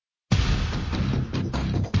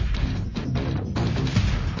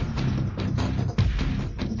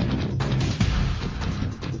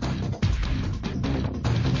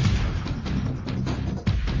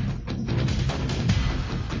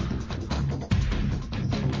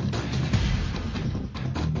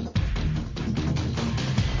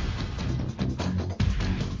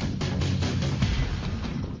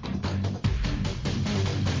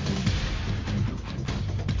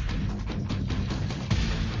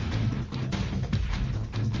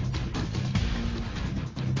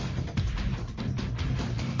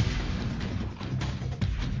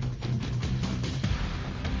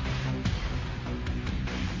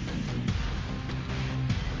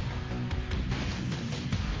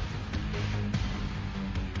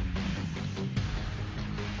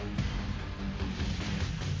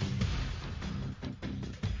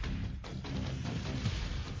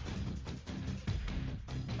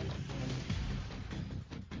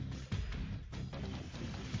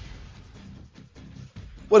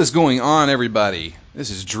What is going on, everybody? This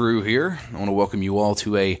is Drew here. I want to welcome you all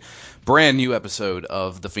to a brand new episode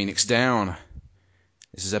of The Phoenix Down.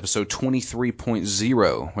 This is episode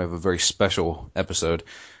 23.0. We have a very special episode.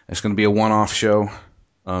 It's going to be a one-off show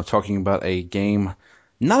talking about a game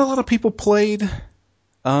not a lot of people played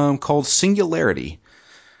called Singularity.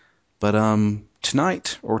 But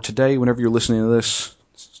tonight, or today, whenever you're listening to this,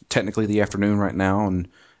 it's technically the afternoon right now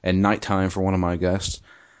and nighttime for one of my guests.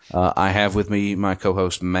 I have with me my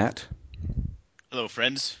co-host, Matt. Hello,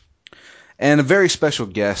 friends. And a very special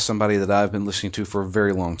guest, somebody that I've been listening to for a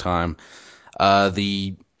very long time. Would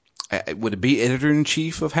it be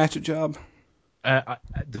editor-in-chief of Hatchet Job?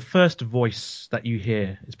 The first voice that you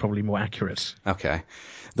hear is probably more accurate. Okay.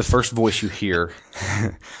 The first voice you hear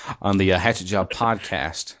on the Hatchet Job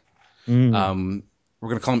podcast. We're going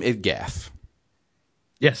to call him Idgaff.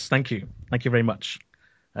 Yes, thank you. Thank you very much.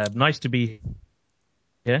 Nice to be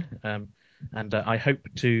here, and I hope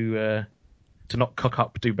to not cock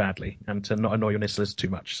up too badly and to not annoy your listeners too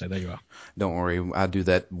much. So there you are. Don't worry, I do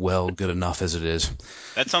that good enough as it is.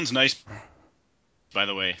 That sounds nice, by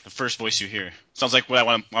the way. The first voice you hear sounds like what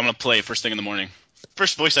I'm going to play first thing in the morning.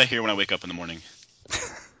 First voice I hear when I wake up in the morning.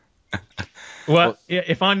 Well, yeah,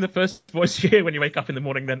 if I'm the first voice you hear when you wake up in the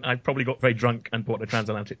morning, then I probably got very drunk and bought a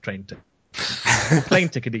transatlantic train ticket. Or plane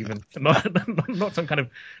ticket even. Not some kind of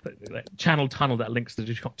channel tunnel that links the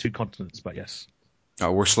two continents, but yes.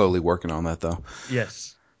 Oh, we're slowly working on that, though.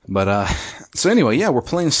 Yes. But, so anyway, yeah, we're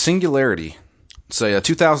playing Singularity. It's a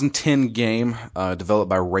 2010 game developed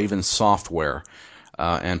by Raven Software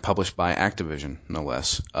and published by Activision, no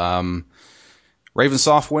less. Raven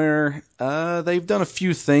Software, they've done a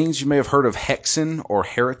few things. You may have heard of Hexen or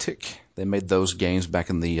Heretic. They made those games back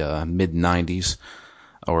in the mid-90s.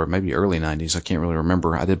 Or maybe early 90s, I can't really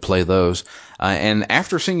remember. I did play those. And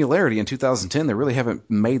after Singularity in 2010, they really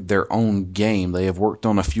haven't made their own game. They have worked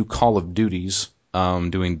on a few Call of Duties,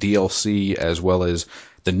 doing DLC, as well as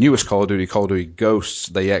the newest Call of Duty Ghosts.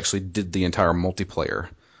 They actually did the entire multiplayer.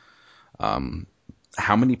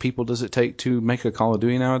 How many people does it take to make a Call of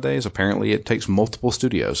Duty nowadays? Apparently it takes multiple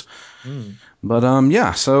studios. But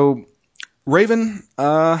yeah, so Raven,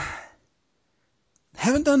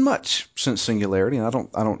 haven't done much since Singularity,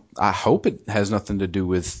 and I hope it has nothing to do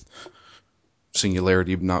with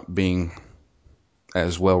Singularity not being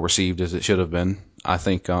as well received as it should have been. I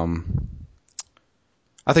think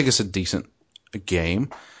it's a decent game,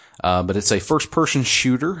 but it's a first-person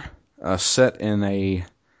shooter set in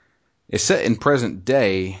present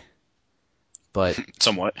day, but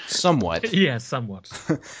somewhat. Yeah, somewhat.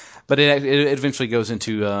 But it eventually goes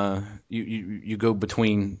into you go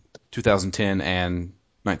between 2010 and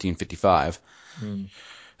 1955.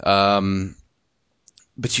 But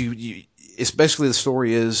it's basically the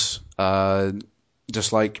story is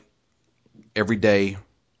just like everyday,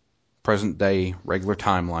 present day, regular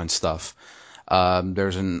timeline stuff.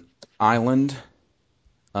 There's an island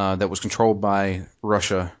that was controlled by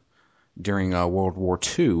Russia during World War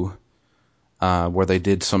II, where they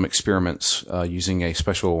did some experiments using a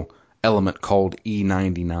special element called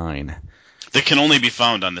E99. That can only be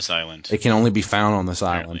found on this island. It can only be found on this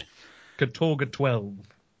island. Katorga 12.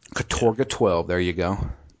 Katorga 12, there you go.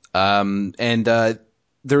 And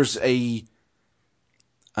there's a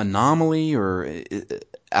anomaly, or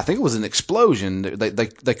I think it was an explosion.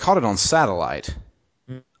 They caught it on satellite,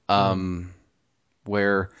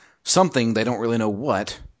 where something, they don't really know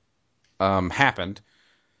what, happened.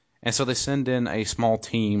 And so they send in a small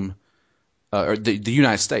team, or the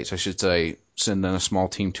United States, I should say, send in a small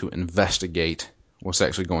team to investigate what's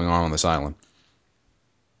actually going on this island.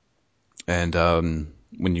 And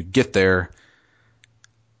when you get there,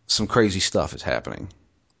 some crazy stuff is happening.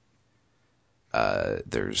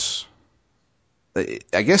 There's,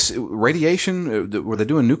 I guess, radiation. Were they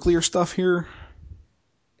doing nuclear stuff here?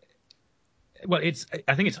 Well,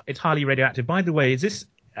 I think it's highly radioactive. By the way, is this?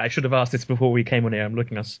 I should have asked this before we came on here. I'm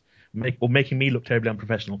making me look terribly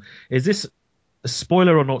unprofessional. Is this a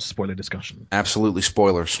spoiler or not spoiler discussion? Absolutely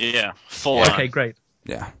spoilers. Yeah, full on. Okay, great.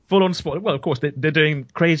 Yeah. Full on spoiler. Well, of course, they're doing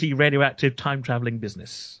crazy radioactive time traveling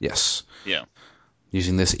business. Yes. Yeah.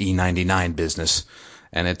 Using this E99 business,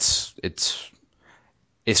 and it's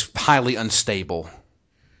highly unstable.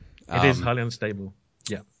 It is highly unstable.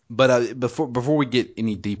 Yeah. But before we get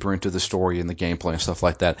any deeper into the story and the gameplay and stuff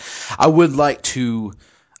like that, I would like to,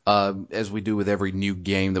 as we do with every new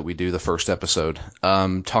game that we do, the first episode,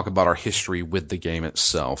 talk about our history with the game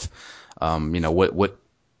itself. Where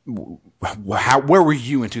were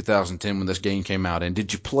you in 2010 when this game came out, and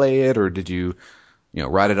did you play it, or did you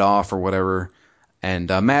write it off or whatever? And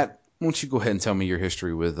Matt, why don't you go ahead and tell me your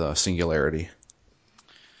history with Singularity?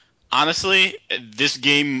 Honestly, this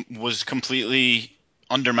game was completely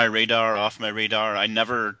under my radar, off my radar.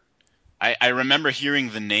 I remember hearing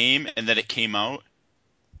the name and that it came out,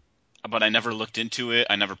 but I never looked into it.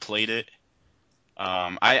 I never played it.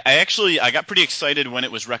 I got pretty excited when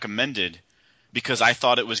it was recommended because I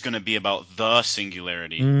thought it was going to be about the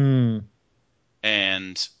singularity. Mm.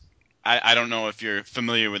 And I don't know if you're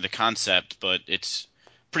familiar with the concept, but it's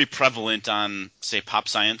pretty prevalent on, say, pop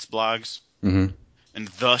science blogs. Mm-hmm. And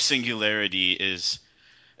the singularity is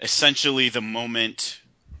essentially the moment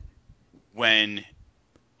when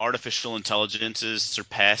artificial intelligences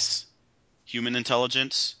surpass human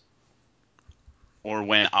intelligence, or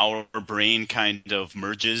when our brain kind of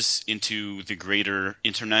merges into the greater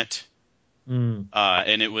internet. Mm.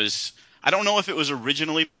 And it was, I don't know if it was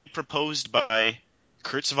originally proposed by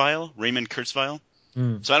Kurzweil, Raymond Kurzweil.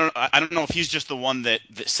 Mm. So I don't know if he's just the one that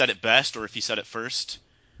said it best or if he said it first.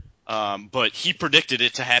 But he predicted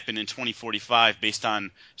it to happen in 2045 based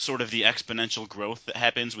on sort of the exponential growth that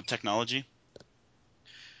happens with technology.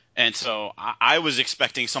 And so I was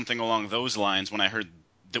expecting something along those lines when I heard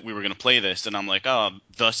that we were going to play this, and I'm like, oh,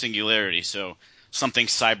 the singularity, so something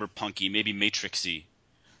cyberpunky, maybe Matrixy.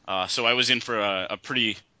 So I was in for a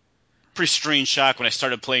pretty strange shock when I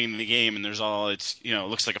started playing the game, and it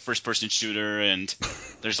looks like a first-person shooter, and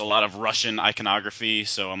there's a lot of Russian iconography,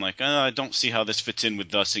 so I'm like, I don't see how this fits in with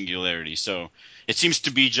the singularity. So it seems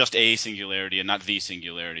to be just a singularity and not the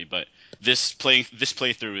singularity, but this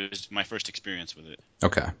playthrough is my first experience with it.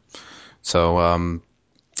 Okay. So,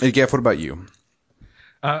 Gav, what about you?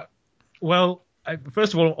 Well,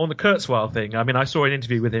 first of all, on the Kurzweil thing, I mean, I saw an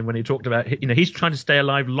interview with him when he talked about, he's trying to stay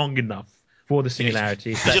alive long enough for the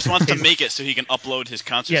singularity. He just wants to make it so he can upload his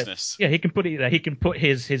consciousness. Yeah, he can put it there. He can put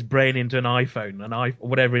his brain into an iPhone,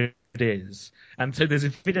 whatever it is. And so there's a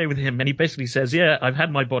video with him, and he basically says, "Yeah, I've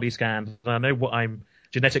had my body scanned, and I know what I'm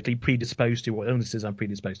genetically predisposed to, what illnesses I'm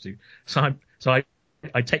predisposed to. So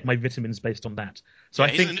I take my vitamins based on that." So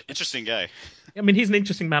he's an interesting guy. I mean, he's an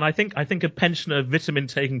interesting man. I think a pensioner vitamin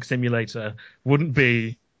taking simulator wouldn't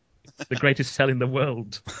be the greatest sell in the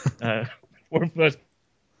world for a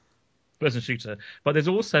first-person shooter. But there's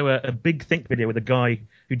also a big think video with a guy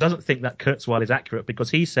who doesn't think that Kurzweil is accurate because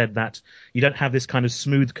he said that you don't have this kind of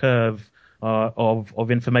smooth curve of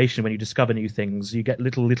information when you discover new things. You get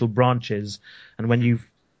little branches, and when you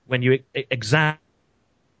examine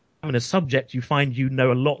a subject, you find you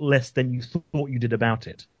know a lot less than you thought you did about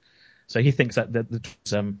it. So he thinks that the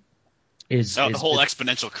whole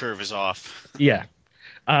exponential curve is off. Yeah,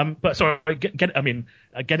 but sorry, getting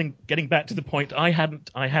back to the point, I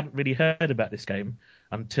hadn't really heard about this game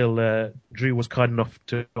until Drew was kind enough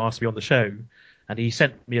to ask me on the show, and he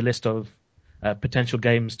sent me a list of potential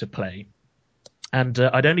games to play, and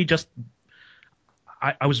I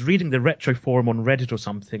was reading the retro forum on Reddit or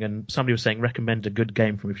something, and somebody was saying recommend a good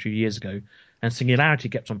game from a few years ago, and Singularity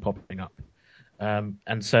kept on popping up, and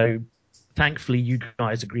so thankfully you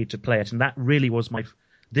guys agreed to play it, and that really was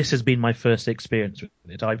this has been my first experience with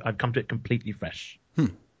it. I've come to it completely fresh.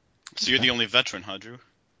 So you're the only veteran, huh, Drew?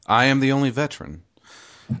 I am the only veteran.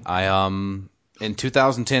 In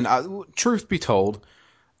 2010, truth be told,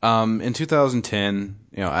 in 2010,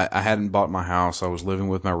 I hadn't bought my house. I was living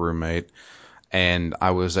with my roommate, and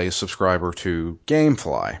I was a subscriber to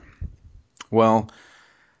GameFly. Well,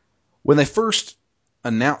 when they first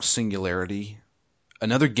announced Singularity,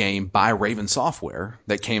 another game by Raven Software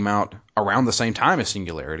that came out around the same time as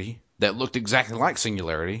Singularity that looked exactly like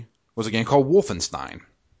Singularity was a game called Wolfenstein.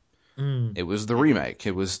 It was the remake.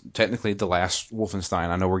 It was technically the last Wolfenstein.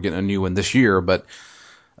 I know we're getting a new one this year, but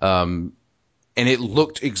and it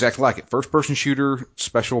looked exactly like it. First-person shooter,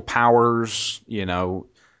 special powers,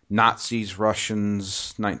 Nazis,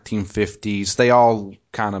 Russians, 1950s. They all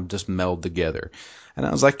kind of just meld together. And I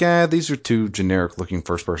was like, these are two generic-looking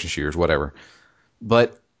first-person shooters, whatever.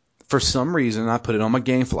 But for some reason, I put it on my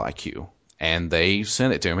GameFly queue, and they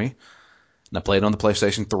sent it to me. And I played it on the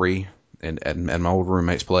PlayStation 3 at my old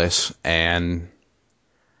roommate's place, and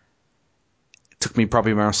it took me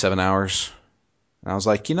probably around 7 hours. And I was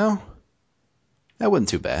like, that wasn't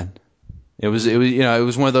too bad. It was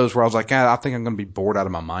one of those where I was like, I think I'm going to be bored out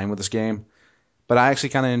of my mind with this game, but I actually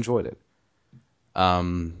kind of enjoyed it.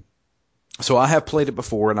 So I have played it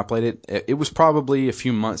before, and I played it. It was probably a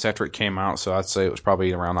few months after it came out, so I'd say it was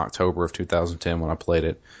probably around October of 2010 when I played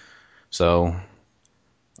it. So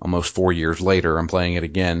almost 4 years later, I'm playing it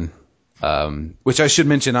again. Which I should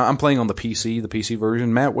mention, I'm playing on the PC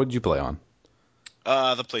version. Matt, what did you play on?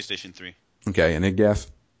 The PlayStation 3. Okay, and Gaff?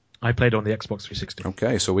 I played on the Xbox 360.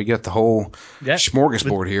 Okay, so we got the whole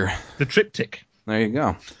smorgasbord here. The triptych. There you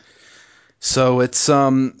go. So it's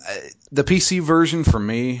the PC version for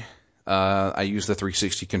me I use the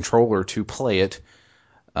 360 controller to play it.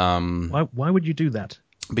 Why would you do that?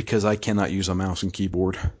 Because I cannot use a mouse and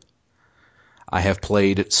keyboard. I have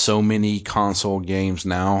played so many console games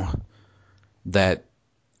now that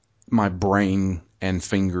my brain and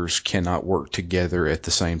fingers cannot work together at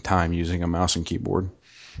the same time using a mouse and keyboard.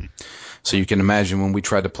 So you can imagine when we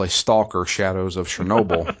tried to play Stalker Shadows of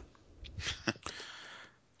Chernobyl,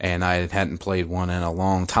 and I hadn't played one in a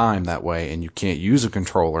long time that way, and you can't use a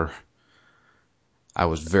controller, I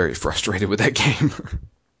was very frustrated with that game.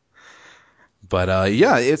 But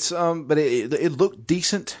yeah, it looked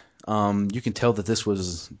decent. You can tell that this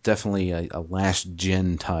was definitely a last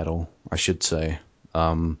gen title, I should say.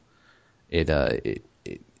 It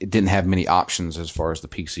didn't have many options as far as the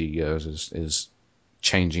PC goes, is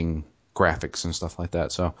changing graphics and stuff like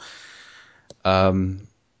that. So,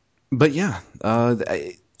 but yeah,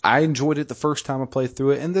 I enjoyed it the first time I played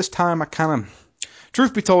through it, and this time I kind of,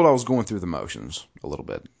 truth be told, I was going through the motions a little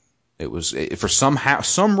bit. For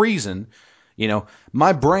some reason,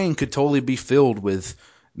 my brain could totally be filled with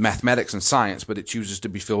mathematics and science, but it chooses to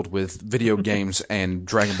be filled with video games and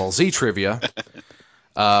Dragon Ball Z trivia.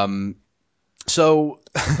 So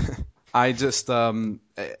I just,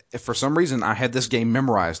 for some reason, I had this game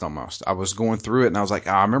memorized almost. I was going through it and I was like,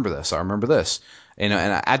 I remember this. And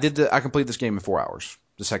I completed this game in 4 hours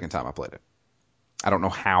the second time I played it. I don't know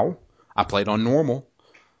how. I played on normal.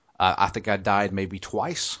 I think I died maybe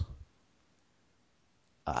twice.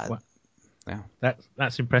 Wow. Yeah.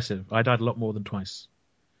 That's impressive. I died a lot more than twice.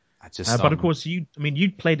 But of course, you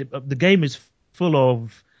played it. The game is full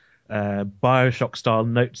of Bioshock style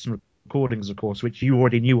notes and recordings, of course, which you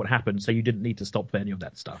already knew what happened, so you didn't need to stop for any of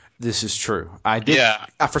that stuff. This is true. I did. Yeah.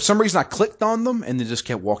 For some reason, I clicked on them and then just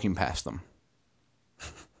kept walking past them.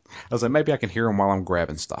 I was like, maybe I can hear them while I'm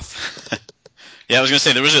grabbing stuff. Yeah, I was gonna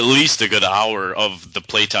say there was at least a good hour of the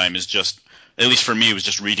playtime is just, at least for me, it was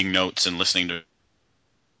just reading notes and listening to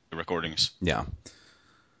recordings. Yeah.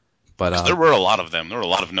 But there were a lot of them. There were a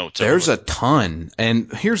lot of notes. There's a ton.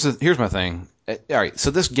 And here's my thing. All right,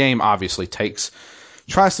 so this game obviously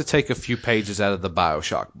tries to take a few pages out of the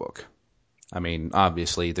BioShock book. I mean,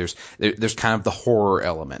 obviously there's kind of the horror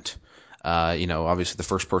element. Obviously the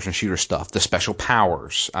first person shooter stuff, the special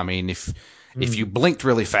powers. I mean, if you blinked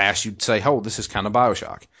really fast, you'd say, "Oh, this is kind of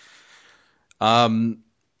BioShock."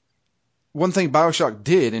 One thing BioShock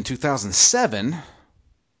did in 2007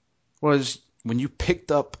 was when you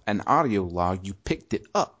picked up an audio log, you picked it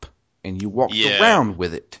up and you walked around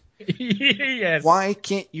with it. Yes. Why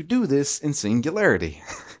can't you do this in Singularity?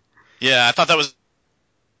 Yeah, I thought that was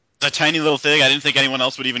a tiny little thing. I didn't think anyone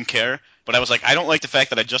else would even care. But I was like, I don't like the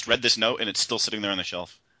fact that I just read this note and it's still sitting there on the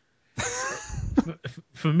shelf.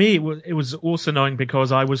 For me, it was also annoying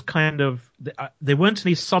because I was kind of... There weren't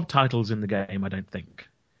any subtitles in the game, I don't think.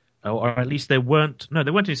 Or at least there weren't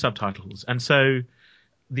any subtitles. And so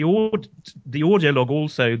the audio log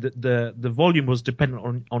also, the volume was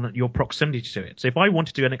dependent on your proximity to it. So if I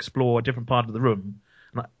wanted to explore a different part of the room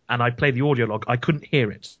and I played the audio log, I couldn't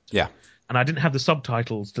hear it. Yeah. And I didn't have the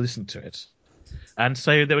subtitles to listen to it. And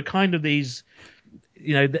so there were kind of these,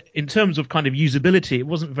 in terms of kind of usability, it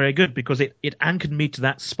wasn't very good because it anchored me to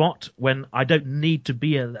that spot when I don't need to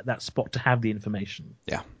be at that spot to have the information.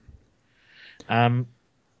 Yeah.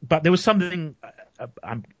 But there was something,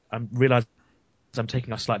 I'm realizing I'm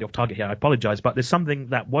taking us slightly off target here, I apologize, but there's something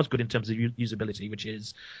that was good in terms of usability, which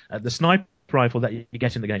is the sniper rifle that you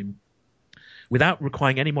get in the game, without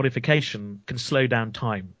requiring any modification, can slow down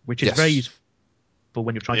time, which is very useful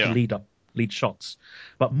when you're trying to lead shots.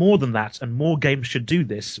 But more than that, and more games should do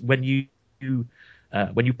this, when you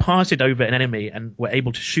pass it over an enemy and were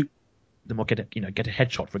able to shoot them or get a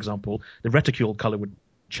headshot, for example, the reticule color would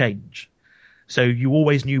change. So you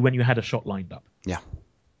always knew when you had a shot lined up. Yeah.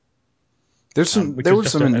 There was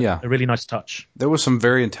a really nice touch. There was some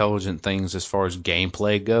very intelligent things as far as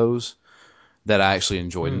gameplay goes that I actually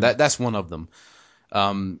enjoyed, and that's one of them.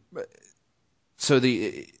 All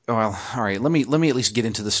right. Let me at least get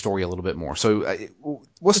into the story a little bit more. So,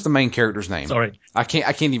 what's the main character's name? Sorry, I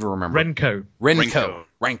can't even remember.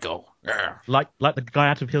 Renko. Yeah. Like the guy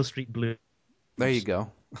out of Hill Street Blues. There you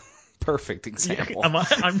go. Perfect example.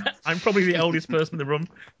 I'm probably the oldest person in the room.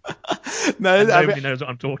 Nobody knows what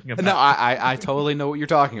I'm talking about. No, I totally know what you're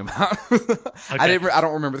talking about. Okay. I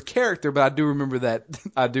don't remember the character, but I do remember that.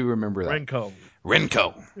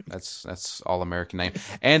 Renko. That's all American name.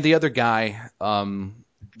 And the other guy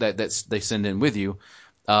that they send in with you,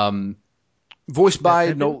 voiced by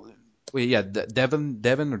Devlin.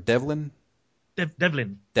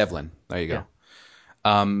 There you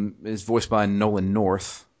go. Is voiced by Nolan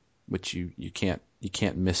North, which you can't You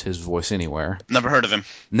can't miss his voice anywhere. Never heard of him.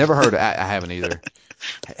 Never heard. I haven't either.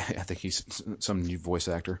 I think he's some new voice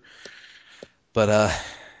actor. But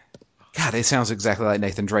God, it sounds exactly like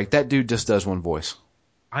Nathan Drake. That dude just does one voice.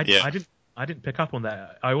 I didn't pick up on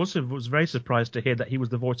that. I also was very surprised to hear that he was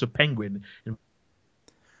the voice of Penguin in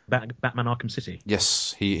Batman Arkham City.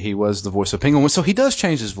 Yes, he was the voice of Penguin. So he does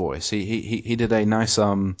change his voice. He did a nice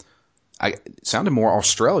it sounded more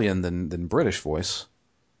Australian than British voice.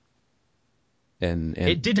 And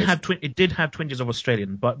it did have twinges of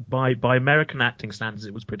Australian, but by American acting standards,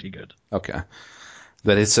 it was pretty good. Okay,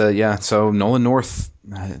 but it's yeah. So Nolan North,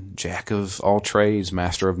 jack of all trades,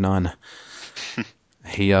 master of none.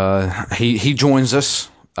 He joins us.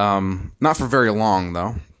 Not for very long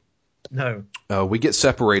though. No. We get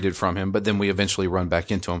separated from him, but then we eventually run back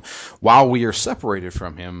into him. While we are separated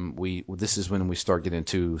from him, this is when we start getting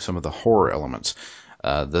into some of the horror elements.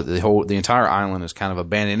 The entire island is kind of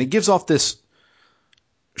abandoned. It gives off this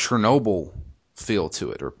Chernobyl feel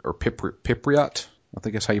to it, or Pripyat, I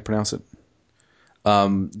think that's how you pronounce it.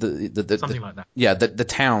 Something like that. Yeah, the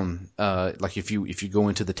town. Like if you go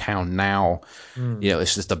into the town now,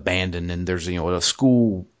 it's just abandoned, and there's a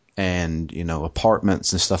school and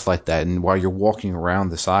apartments and stuff like that. And while you're walking around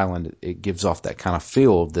this island, it gives off that kind of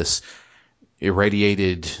feel of this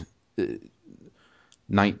irradiated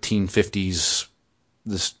 1950s.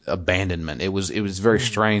 This abandonment. It was very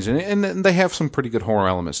strange, and they have some pretty good horror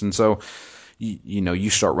elements. And so, you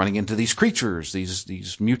start running into these creatures,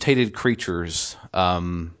 these mutated creatures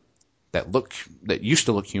that used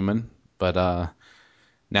to look human, but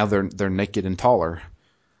now they're naked and taller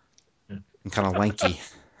and kind of lanky.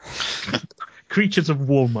 Creatures of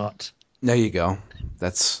Walmart. There you go.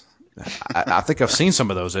 I think I've seen some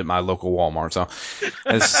of those at my local Walmart. So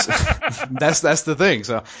that's the thing.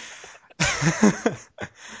 So.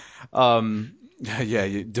 Yeah,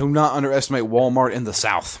 you do not underestimate Walmart in the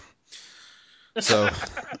South. So,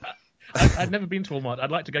 I've never been to Walmart.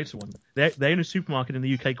 I'd like to go to one. They own a supermarket in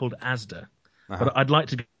the UK called Asda, but I'd like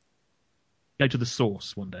to go to the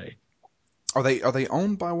Source one day. Are they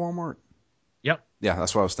owned by Walmart? Yep. Yeah,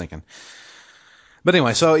 that's what I was thinking. But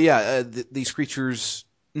anyway, so yeah, these creatures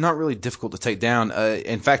not really difficult to take down.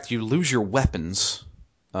 In fact, you lose your weapons.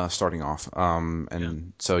 Starting off,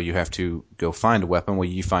 so you have to go find a weapon. Well,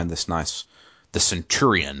 you find the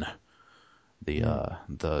Centurion,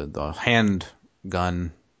 the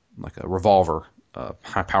handgun, like a revolver,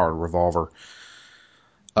 high-powered revolver.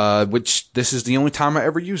 Which this is the only time I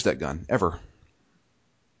ever used that gun ever,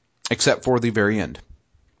 except for the very end.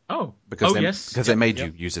 Oh, because they made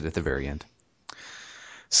you use it at the very end.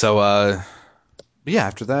 So, yeah,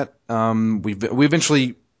 after that, we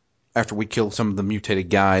eventually. After we kill some of the mutated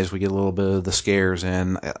guys, we get a little bit of the scares,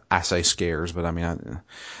 and I say scares, but I mean,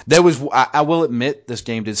 I will admit this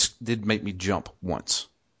game did make me jump once,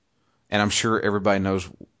 and I'm sure everybody knows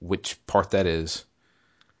which part that is.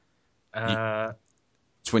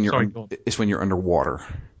 It's when you're underwater.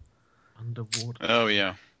 Underwater. Oh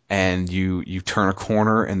yeah. And you turn a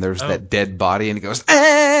corner, and there's that dead body, and it goes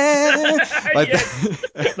like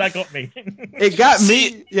that. That got me. It got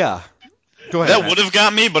me. Yeah. Go ahead. That would have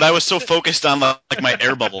got me, but I was so focused on like my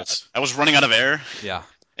air bubbles. I was running out of air. Yeah.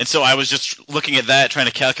 And so I was just looking at that, trying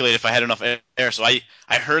to calculate if I had enough air. So I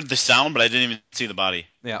heard the sound, but I didn't even see the body.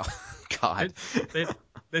 Yeah. God.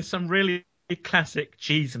 There's some really classic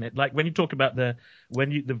cheese in it. Like when you talk about the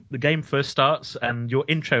game first starts and your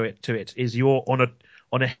intro to it is you're on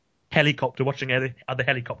a helicopter watching other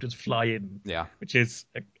helicopters fly in. Yeah. Which is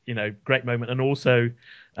a great moment. And also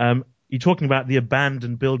you're talking about the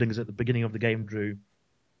abandoned buildings at the beginning of the game, Drew.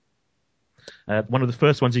 One of the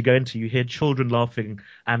first ones you go into, you hear children laughing,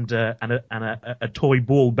 and a toy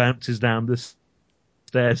ball bounces down the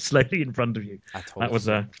stairs slowly in front of you. I totally that was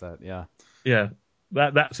that. Yeah. Yeah.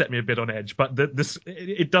 That set me a bit on edge, but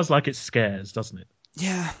it does like it scares, doesn't it?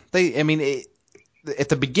 Yeah. At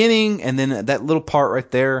the beginning, and then that little part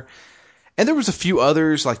right there. And there was a few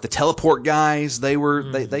others, like the teleport guys. They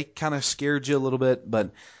kind of scared you a little bit,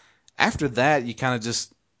 but after that, you kind of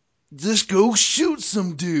just go shoot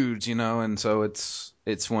some dudes, and so it's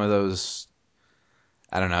one of those.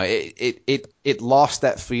 I don't know. It lost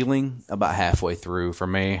that feeling about halfway through for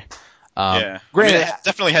me. Yeah, granted, it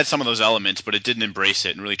definitely had some of those elements, but it didn't embrace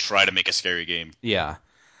it and really try to make a scary game. Yeah,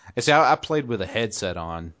 and see, I played with a headset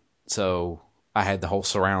on, so I had the whole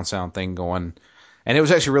surround sound thing going. And it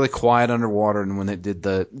was actually really quiet underwater, and when it did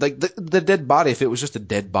the dead body, if it was just a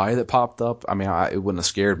dead body that popped up, I mean, it wouldn't have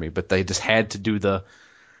scared me. But they just had to do the,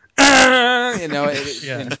 I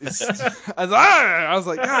was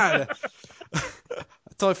like, God, I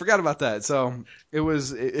totally forgot about that. So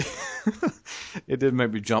it did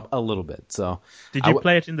make me jump a little bit. So Did you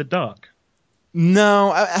play it in the dark?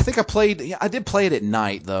 No, I think I did play it at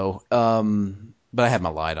night though. But I had my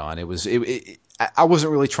light on. I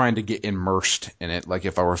wasn't really trying to get immersed in it. Like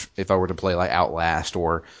if I were to play like Outlast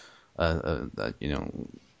or,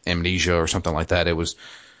 Amnesia or something like that, I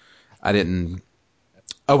wasn't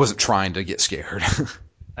trying to get scared.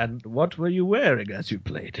 And what were you wearing as you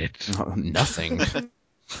played it? Nothing.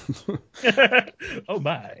 Oh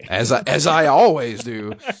my! As I always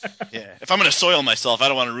do. Yeah. If I'm going to soil myself, I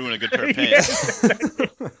don't want to ruin a good pair of pants.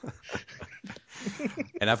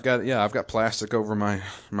 And I've got plastic over my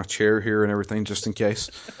chair here and everything just in case.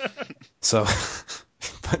 So,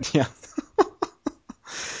 but yeah.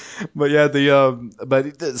 But yeah,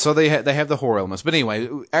 so they have the horror elements. But anyway,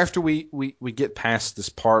 after we get past this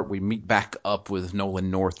part, we meet back up with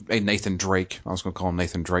Nathan Drake. I was going to call him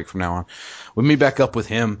Nathan Drake from now on. We meet back up with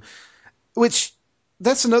him, which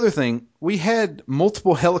that's another thing. We had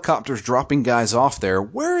multiple helicopters dropping guys off there.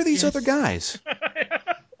 Where are these other guys?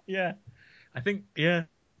 Yeah, I think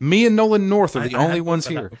Me and Nolan North are the only ones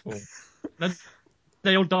here. No,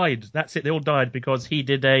 they all died. That's it. They all died because he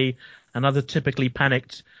did another typically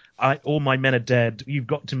panicked. All my men are dead. You've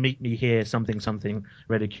got to meet me here. Something.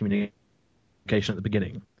 Radio communication at the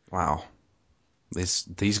beginning. Wow,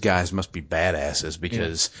 these guys must be badasses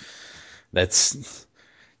because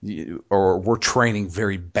or we're training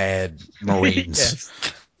very bad Marines.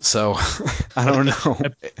 Yes. So I don't know.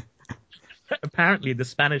 Apparently, the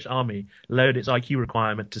Spanish army lowered its IQ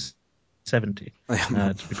requirement to 70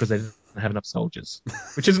 because they didn't have enough soldiers,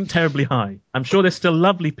 which isn't terribly high. I'm sure they're still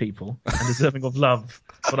lovely people and deserving of love,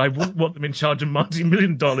 but I wouldn't want them in charge of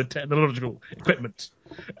multi-million-dollar technological equipment.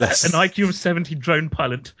 An IQ of 70 drone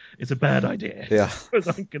pilot is a bad idea, as far as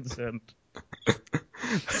I'm concerned.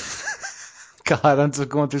 God, I'm just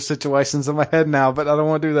going through situations in my head now, but I don't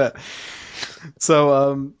want to do that.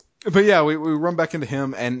 So, but yeah, we run back into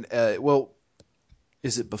him, and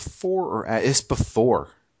is it before or it's before?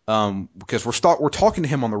 Because we're talking to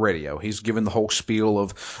him on the radio. He's giving the whole spiel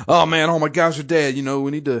of, oh man, all my guys are dead. We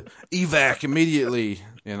need to evac immediately.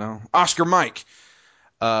 Oscar Mike.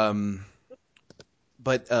 But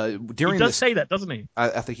during he does say that, doesn't he?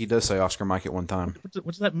 I think he does say Oscar Mike at one time. What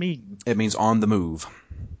does that mean? It means on the move.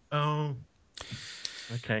 Oh,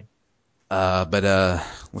 okay. But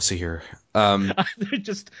let's see here.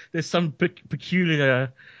 There's some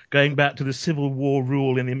peculiar going back to the Civil War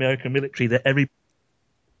rule in the American military that every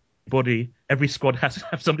squad has to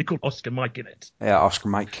have somebody called Oscar Mike in it. Yeah, Oscar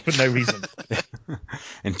Mike. For no reason.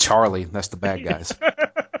 And Charlie, that's the bad guys.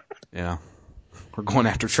 Yeah. We're going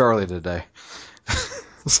after Charlie today.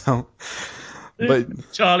 So,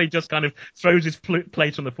 but Charlie just kind of throws his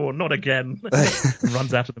plate on the floor, not again, and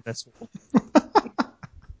runs out of the mess hall.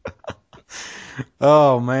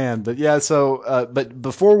 Oh man, but yeah. So, but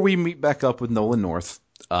before we meet back up with Nolan North,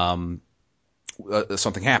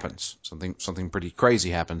 something happens. Something pretty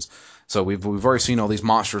crazy happens. So we've already seen all these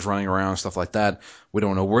monsters running around and stuff like that. We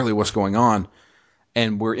don't know really what's going on,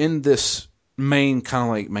 and we're in this main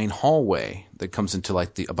hallway that comes into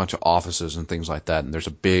like a bunch of offices and things like that. And there's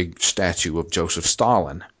a big statue of Joseph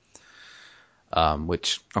Stalin,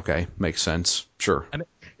 which makes sense. Sure. And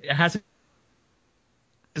it has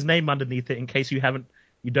his name underneath it in case you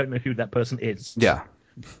don't know who that person is. Yeah.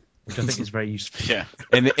 Which I think is very useful. Yeah.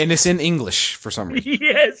 And it's in English for some reason.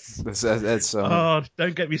 Yes. That's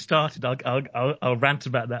don't get me started. I'll rant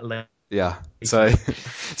about that later. Yeah. So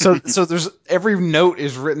there's every note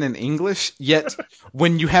is written in English, yet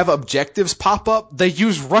when you have objectives pop up, they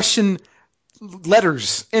use Russian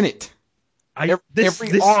letters in it.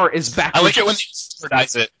 Every R is backwards. I like it when they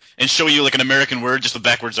standardize it and show you like an American word just with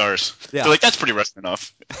backwards R's. Yeah. They're like, that's pretty Russian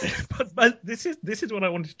enough. but this is what I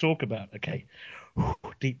wanted to talk about. Okay.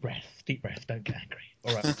 Deep breath. Don't get angry.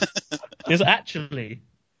 All right. There's actually,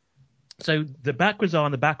 so the backwards R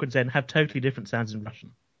and the backwards N have totally different sounds in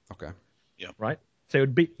Russian. Okay. Yeah. Right. So it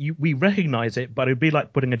would be we recognize it, but it would be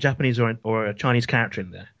like putting a Japanese or a Chinese character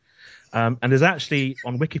in there. And there's actually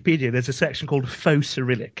on Wikipedia there's a section called Faux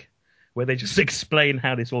Cyrillic, where they just explain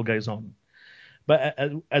how this all goes on. But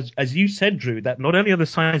as you said, Drew, that not only are the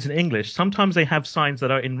signs in English, sometimes they have signs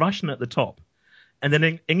that are in Russian at the top, and then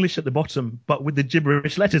in English at the bottom, but with the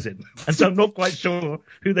gibberish letters in. And so I'm not quite sure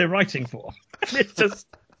who they're writing for. It's just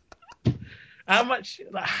how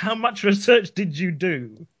much research did you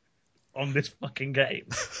do on this fucking game?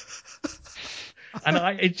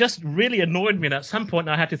 And it just really annoyed me. And at some point,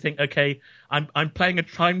 I had to think, okay, I'm playing a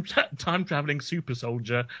time traveling super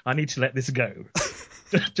soldier. I need to let this go.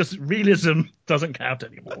 Just realism doesn't count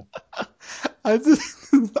anymore.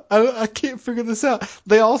 I can't figure this out.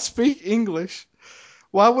 They all speak English.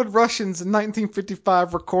 Why would Russians in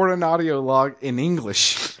 1955 record an audio log in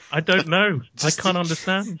English? I don't know. Just I can't to-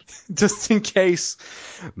 understand. Just in case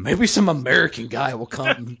maybe some American guy will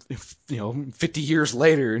come, 50 years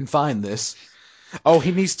later and find this. Oh,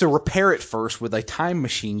 he needs to repair it first with a time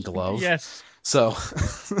machine glove. Yes. So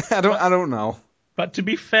I don't know. But to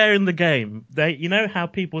be fair in the game, you know how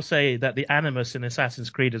people say that the Animus in Assassin's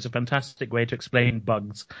Creed is a fantastic way to explain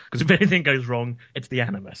bugs? Because if anything goes wrong, it's the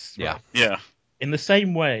Animus. Yeah. Right? Yeah. In the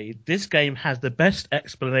same way, this game has the best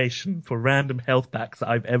explanation for random health packs that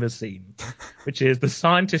I've ever seen, which is the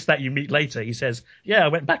scientist that you meet later. He says, "Yeah, I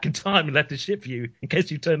went back in time and left a ship for you in case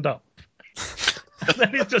you turned up." And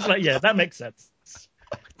then it's just like, yeah, that makes sense.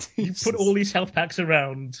 You put all these health packs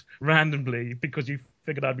around randomly because you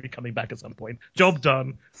figured I'd be coming back at some point. Job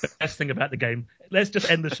done. Best thing about the game. Let's just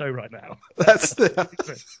end the show right now.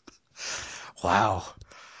 Wow.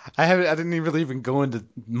 I didn't really even go into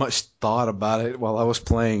much thought about it while I was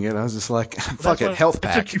playing it. I was just like, fuck it, health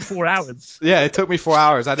pack. It took you 4 hours. Yeah, it took me 4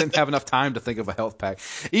 hours. I didn't have enough time to think of a health pack.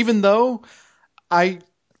 Even though I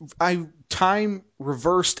time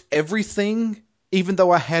reversed everything, even though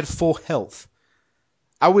I had full health.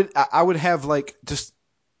 I would have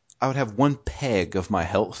I would have one peg of my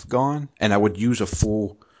health gone, and I would use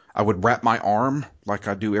I would wrap my arm like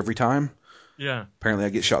I do every time. Yeah. Apparently I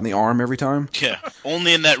get shot in the arm every time. Yeah.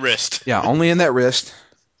 Only in that wrist. Yeah, only in that wrist.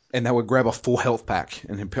 And I would grab a full health pack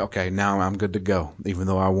and then, okay, now I'm good to go, even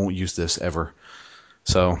though I won't use this ever.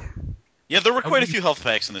 So. Yeah, there were quite a few health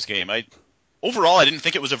packs in this game. Overall, I didn't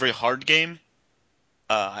think it was a very hard game.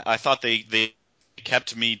 I thought they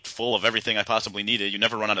kept me full of everything I possibly needed. You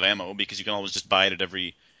never run out of ammo because you can always just buy it at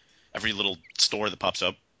every little store that pops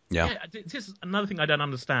up. Yeah. This is another thing I don't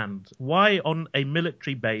understand. Why on a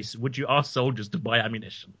military base would you ask soldiers to buy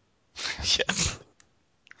ammunition? Yeah.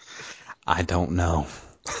 I don't know.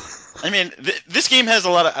 I mean, this game has a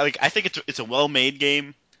lot of I think it's a well-made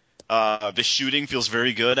game. The shooting feels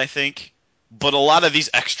very good, I think, but a lot of these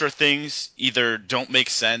extra things either don't make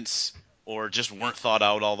sense or just weren't thought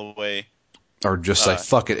out all the way. Or just say,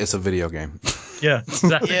 fuck it, it's a video game. Yeah,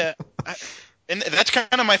 exactly. Yeah. And that's kind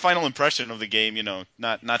of my final impression of the game,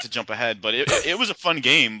 not to jump ahead, but it was a fun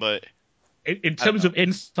game, but In terms of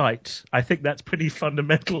insight, I think that's pretty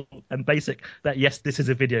fundamental and basic that, yes, this is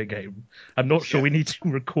a video game. I'm not sure we need to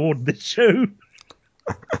record this show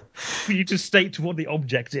for you to state what the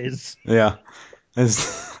object is. Yeah.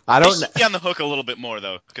 I don't know. be on the hook a little bit more,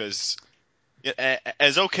 though, because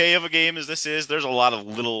as okay of a game as this is, there's a lot of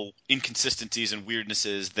little inconsistencies and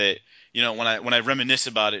weirdnesses that, when I reminisce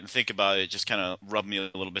about it and think about it, just kind of rub me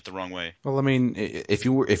a little bit the wrong way. Well, I mean, if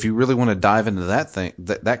you really want to dive into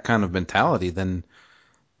that kind of mentality, then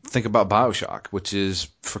think about BioShock, which is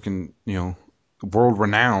freaking, world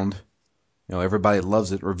renowned. Everybody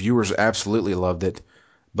loves it. Reviewers absolutely loved it.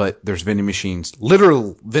 But there's vending machines,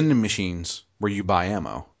 literal vending machines where you buy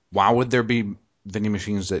ammo. Why would there be vending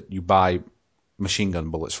machines that you buy machine gun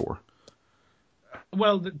bullets for?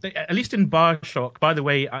 Well, at least in BioShock, by the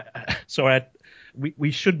way,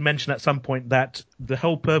 we should mention at some point that the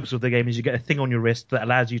whole purpose of the game is you get a thing on your wrist that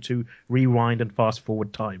allows you to rewind and fast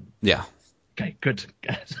forward time. Yeah. Okay, good.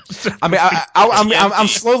 I mean, I'm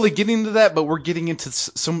slowly getting to that, but we're getting into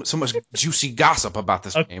so much juicy gossip about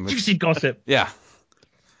this game. Juicy gossip. Yeah.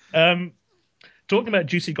 Talking about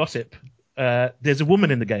juicy gossip, there's a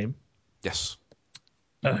woman in the game. Yes.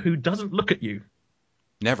 Who doesn't look at you.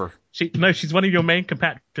 Never. She's one of your main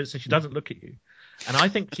compatriots, and she doesn't look at you. And I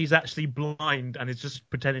think she's actually blind and is just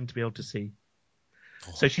pretending to be able to see.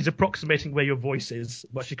 So she's approximating where your voice is,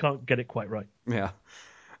 but she can't get it quite right. Yeah.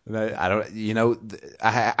 I don't.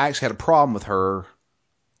 I actually had a problem with her,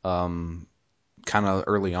 kind of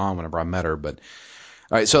early on whenever I met her. But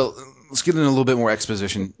all right, so let's get into a little bit more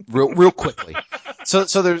exposition real quickly. So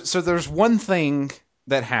there's one thing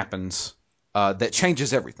that happens that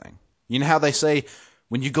changes everything. You know how they say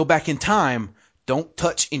when you go back in time, don't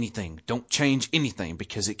touch anything, don't change anything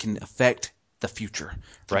because it can affect the future.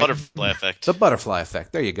 The right? butterfly effect. The butterfly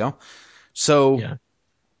effect. There you go. So. Yeah.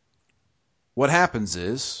 What happens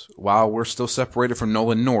is, while we're still separated from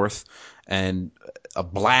Nolan North and a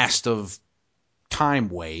blast of time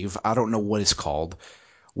wave, I don't know what it's called,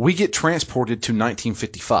 we get transported to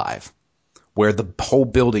 1955, where the whole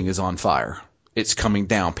building is on fire. It's coming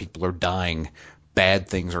down. People are dying. Bad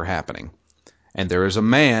things are happening. And there is a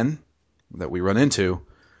man that we run into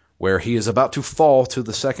where he is about to fall to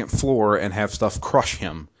the second floor and have stuff crush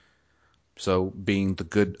him. So, being the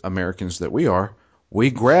good Americans that we are, we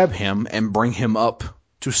grab him and bring him up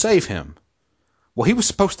to save him. Well, he was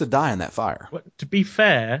supposed to die in that fire. Well, to be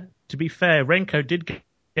fair, to be fair, Renko did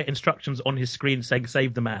get instructions on his screen saying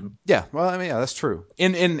 "save the man." Yeah, well, I mean, yeah, that's true.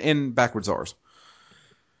 In backwards R's.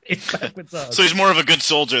 It's backwards up. So he's more of a good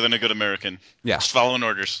soldier than a good American. Yeah. Just following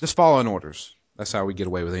orders. Just following orders. That's how we get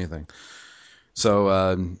away with anything.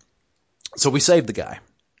 So we saved the guy.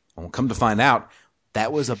 And we'll come to find out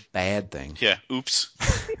that was a bad thing. Yeah, oops.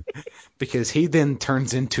 Because he then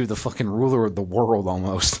turns into the fucking ruler of the world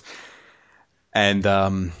almost. And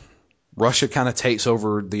Russia kind of takes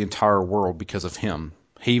over the entire world because of him.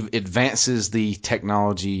 He advances the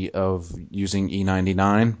technology of using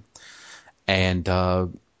E99, and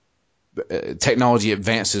technology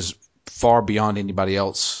advances far beyond anybody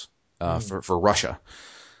else for Russia.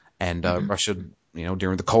 And Russia,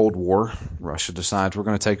 during the Cold War, Russia decides we're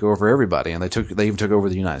going to take over everybody, and they even took over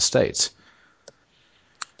the United States.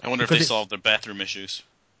 I wonder if they solved their bathroom issues.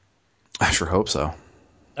 I sure hope so.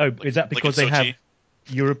 Oh, is that because they Sochi? have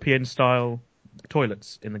European-style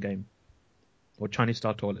toilets in the game? Or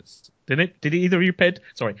Chinese-style toilets? Did either of you pay?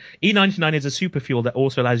 Sorry. E99 is a super fuel that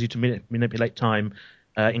also allows you to manipulate time,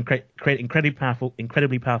 create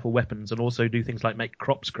incredibly powerful weapons, and also do things like make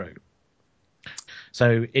crops grow.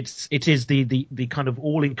 So it is the kind of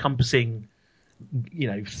all-encompassing,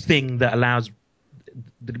 thing that allows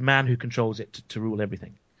the man who controls it to rule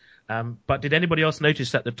everything. But did anybody else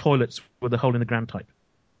notice that the toilets were the hole in the ground type?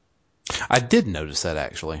 I did notice that,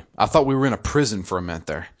 actually. I thought we were in a prison for a minute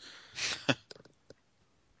there.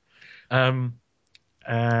 I've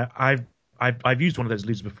used one of those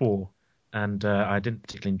loos before, and I didn't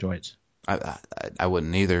particularly enjoy it. I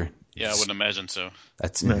wouldn't either. Yeah, I wouldn't imagine so.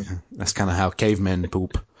 That's kind of how cavemen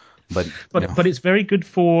poop. But it's very good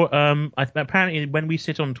for apparently when we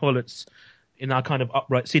sit on toilets in our kind of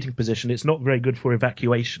upright seating position, it's not very good for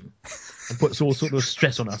evacuation and puts all sort of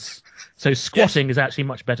stress on us. So squatting is actually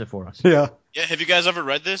much better for us. Yeah. Yeah, have you guys ever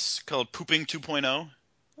read this called Pooping 2.0?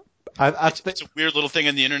 It's a weird little thing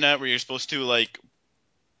on the internet where you're supposed to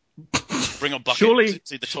bring a bucket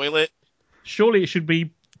to the toilet. Surely it should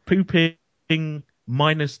be pooping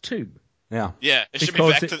 -2. Yeah. Yeah, it should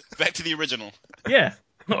be back to the original. Yeah,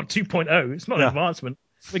 not 2.0. It's not an advancement.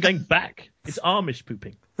 We're going back. It's Amish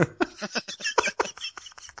pooping.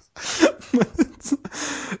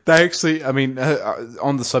 That actually, I mean,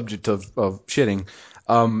 on the subject of shitting,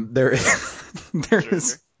 there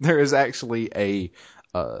is actually a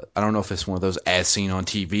I don't know if it's one of those as seen on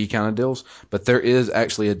TV kind of deals, but there is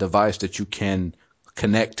actually a device that you can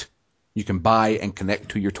buy and connect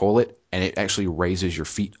to your toilet, and it actually raises your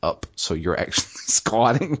feet up, so you're actually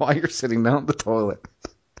squatting while you're sitting down the toilet.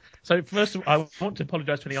 So first of all, I want to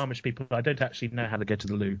apologise to any Amish people. I don't actually know how to get to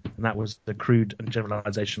the loo, and that was the crude and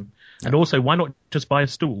generalisation. And also, why not just buy a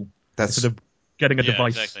stool instead of getting a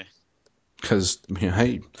device? Exactly. Because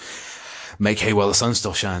hey, make hay while the sun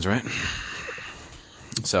still shines, right?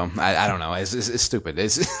 So I don't know. It's stupid.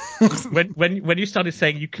 When you started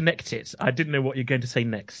saying you connect it, I didn't know what you're going to say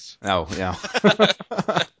next. Oh yeah.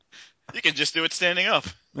 You can just do it standing up.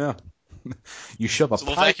 Yeah. You shove a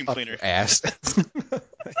pipe vacuum up cleaner. your ass,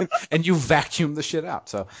 and you vacuum the shit out.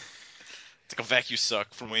 So it's like a vacuum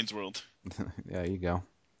suck from Wayne's World. there you go.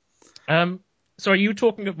 Sorry,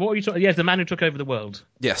 what were you talking? Yes, the man who took over the world.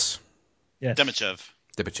 Yes. Demichev.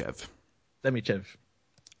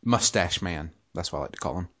 Mustache Man. That's what I like to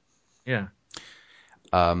call him. Yeah.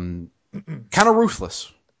 Kind of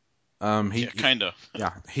ruthless. Kind of.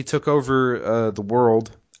 Yeah, he took over the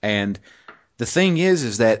world, and the thing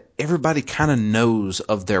is that everybody kind of knows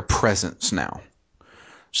of their presence now.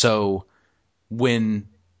 So when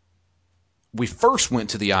we first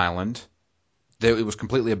went to the island, it was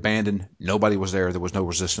completely abandoned. Nobody was there. There was no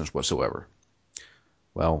resistance whatsoever.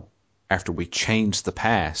 Well, after we changed the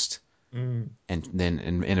past and then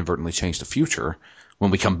inadvertently changed the future,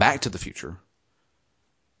 when we come back to the future,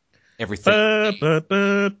 everything.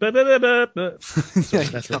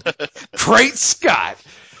 Great Scott!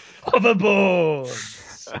 Overboard!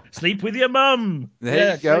 Sleep with your mum!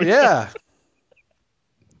 There you go, yeah.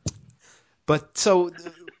 But so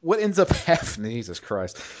what ends up happening, Jesus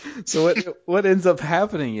Christ. So what ends up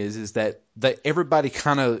happening is that everybody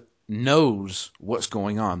kind of knows what's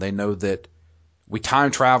going on. They know that we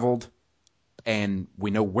time traveled and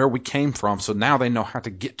we know where we came from, so now they know how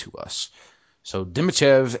to get to us. So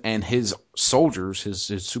Demichev and his soldiers,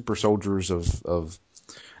 his super soldiers of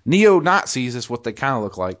neo-Nazis is what they kind of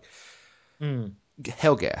look like.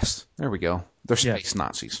 Hellgas. There we go. They're space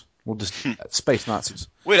Nazis. We'll just space Nazis.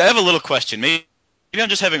 Wait, I have a little question. Maybe I'm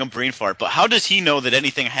just having a brain fart, but how does he know that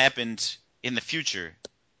anything happened in the future?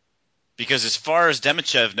 Because as far as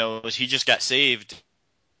Demichev knows, he just got saved,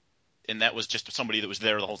 and that was just somebody that was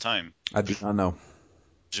there the whole time. I do not know.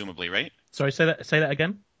 Presumably, right? Sorry, say that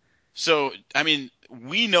again? So, I mean,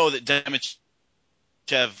 we know that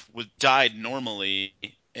died normally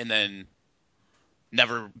and then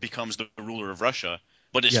never becomes the ruler of Russia.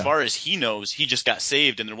 But as Yeah. far as he knows, he just got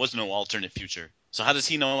saved and there was no alternate future. So how does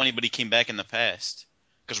he know anybody came back in the past?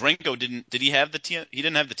 Because Renko didn't. Did he have the he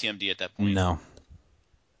didn't have the TMD at that point. No.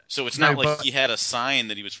 So it's No, not like but- he had a sign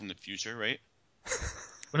that he was from the future, right?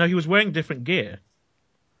 Well, no, he was wearing different gear.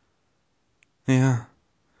 Yeah.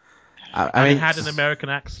 I And mean, he had an American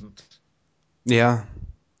accent. yeah.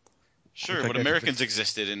 Sure, Which I but guess is Americans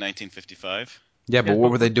existed in 1955. Yeah, but Yeah,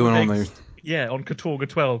 what were they doing on they- the... Yeah, on Katorga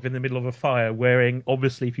 12 in the middle of a fire, wearing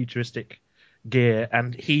obviously futuristic gear,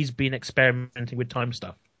 and he's been experimenting with time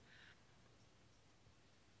stuff.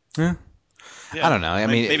 Yeah. Yeah, I don't know. I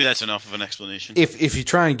mean, maybe that's enough of an explanation. if you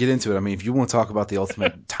try and get into it, I mean, if you want to talk about the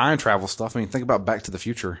ultimate time travel stuff, I mean, think about Back to the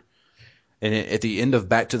Future. And at the end of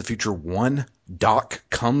Back to the Future 1, Doc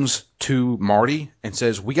comes to Marty and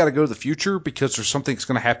says, we got to go to the future because there's something that's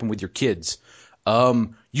going to happen with your kids.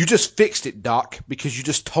 You just fixed it, Doc, because you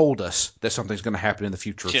just told us that something's going to happen in the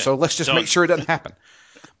future. Yeah, So let's just done. make sure it doesn't happen.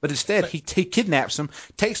 But instead, he kidnaps them,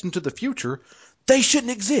 takes them to the future. They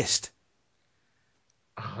shouldn't exist.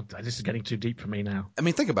 Oh, this is getting too deep for me now. I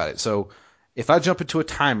mean, think about it. So if I jump into a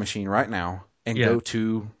time machine right now and Yeah. go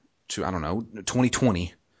to, I don't know,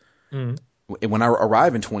 2020, Mm. and when I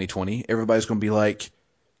arrive in 2020, everybody's going to be like,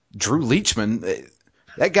 Drew Leachman,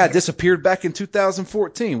 that guy disappeared back in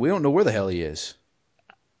 2014. We don't know where the hell he is.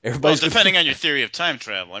 Well, Everybody's depending on your theory of time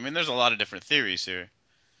travel. I mean, there's a lot of different theories here.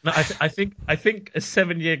 No, I think a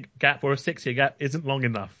 7-year gap or a 6-year gap isn't long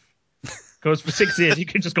enough. Because for 6 years you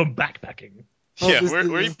can just go backpacking. Yeah, this-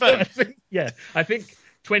 where you been? I think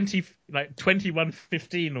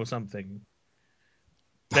 2115 or something.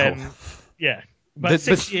 Then yeah, but But-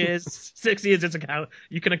 6 years. 6 years is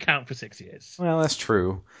you can account for 6 years. Well, that's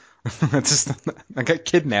true. It's just, I got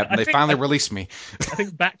kidnapped and they finally released me. I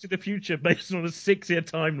think Back to the Future, based on a 6-year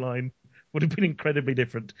timeline, would have been incredibly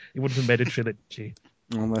different. It would have made a trilogy.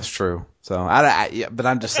 Well, that's true. So yeah, but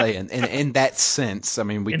I'm just saying, in that sense, I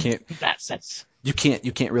mean, In that sense. you can't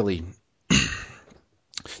really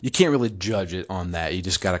judge it on that. You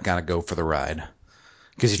just got to kind of go for the ride.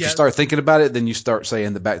 Because if you Yeah. start thinking about it, then you start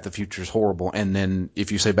saying that Back to the Future is horrible, and then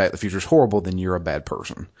if you say Back to the Future is horrible, then you're a bad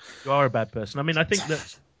person. You are a bad person. I mean, I think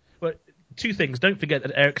that. But two things. Don't forget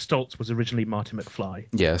that Eric Stoltz was originally Marty McFly.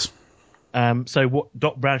 Yes. So what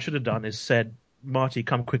Doc Brown should have done is said, "Marty,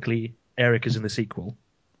 come quickly. Eric is in the sequel."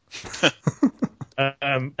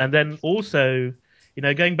 And then also,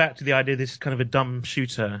 going back to the idea this is kind of a dumb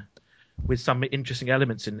shooter with some interesting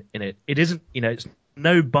elements in it. It isn't, it's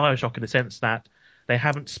no BioShock in the sense that they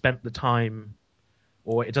haven't spent the time,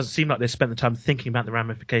 or it doesn't seem like they spent the time thinking about the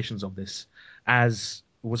ramifications of this, as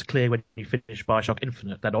was clear when you finished BioShock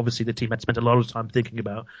Infinite, that obviously the team had spent a lot of time thinking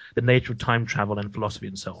about the nature of time travel and philosophy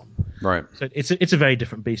and so on. Right. So it's a very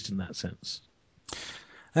different beast in that sense.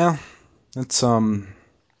 Well, it's I don't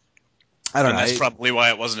And know. that's probably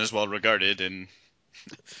why it wasn't as well regarded, and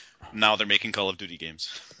now they're making Call of Duty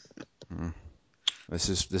games.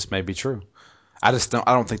 This may be true. I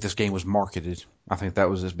don't think this game was marketed. I think that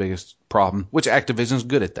was his biggest problem, which Activision's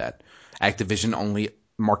good at that. Activision only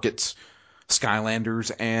markets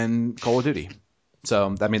Skylanders and Call of Duty.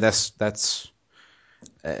 So, I mean, that's the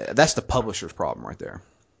publisher's problem right there.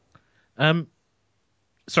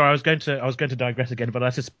 Sorry, I was going to digress again, but I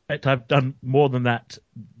suspect I've done more than that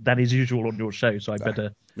than is usual on your show, so I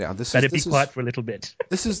better be quiet for a little bit.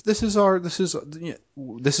 This is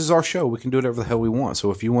our show. We can do whatever the hell we want.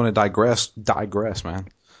 So if you want to digress, man.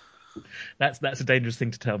 That's a dangerous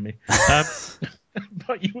thing to tell me.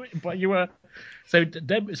 But you were so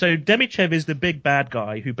Demichev is the big bad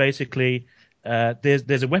guy who basically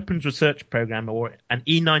there's a weapons research program or an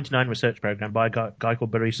E99 research program by a guy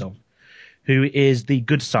called Borisov, who is the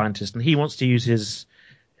good scientist, and he wants to use his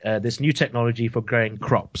this new technology for growing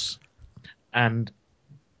crops and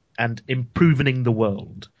improving the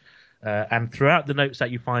world. And throughout the notes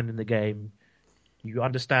that you find in the game, you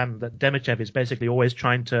understand that Demichev is basically always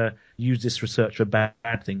trying to use this research for bad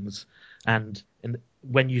things. And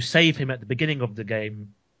when you save him at the beginning of the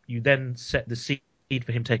game, you then set the seed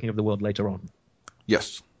for him taking over the world later on.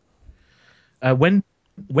 Yes. When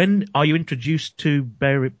are you introduced to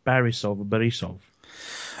Borisov?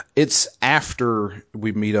 It's after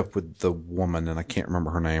we meet up with the woman, and I can't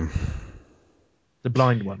remember her name. The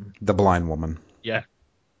blind one. The blind woman. Yeah.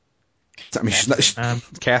 I mean, she's not,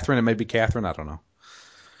 Catherine. It may be Catherine. I don't know.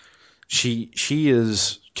 She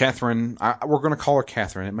is Catherine. We're going to call her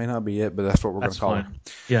Catherine. It may not be it, but that's what we're going to call her.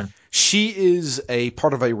 Yeah. She is a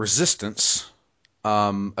part of a resistance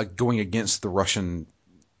going against the Russian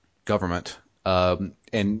government.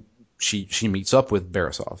 And she meets up with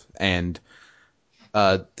Borisov, and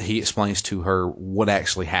he explains to her what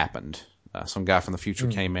actually happened. Some guy from the future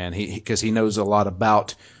came in, because he knows a lot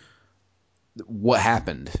about what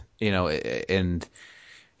happened, and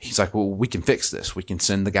he's like, well, we can fix this. We can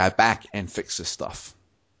send the guy back and fix this stuff.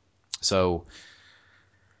 So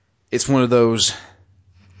it's one of those,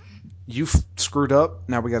 you've screwed up,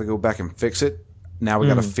 now we got to go back and fix it. Now we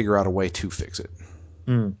got to figure out a way to fix it.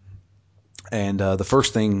 And the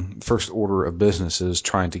first order of business is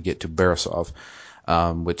trying to get to Borisov,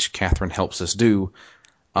 which Catherine helps us do.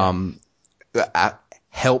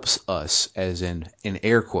 Helps us, as in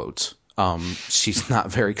air quotes. She's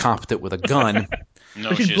not very competent with a gun.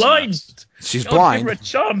 No, she's blind. Not. She's Don't blind. give her a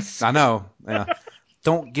chance. I know. Yeah.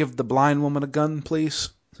 Don't give the blind woman a gun, please.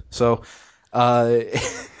 So,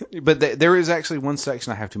 but there is actually one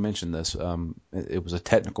section I have to mention this. It was a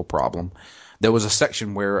technical problem. There was a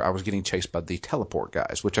section where I was getting chased by the teleport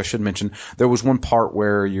guys, which I should mention. There was one part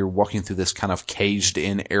where you're walking through this kind of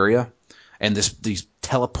caged-in area, and these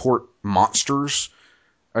teleport monsters,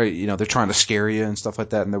 they're trying to scare you and stuff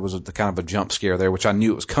like that. And there was kind of a jump scare there, which I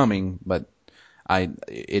knew it was coming, but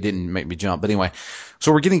it didn't make me jump. But anyway,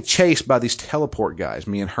 so we're getting chased by these teleport guys,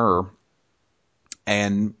 me and her,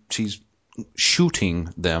 and she's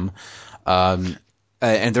shooting them. And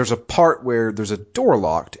there's a part where there's a door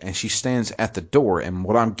locked, and she stands at the door. And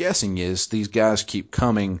what I'm guessing is these guys keep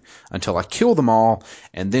coming until I kill them all,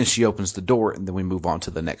 and then she opens the door, and then we move on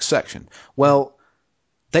to the next section. Well,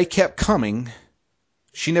 they kept coming.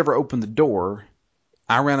 She never opened the door.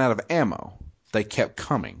 I ran out of ammo. They kept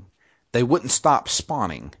coming. They wouldn't stop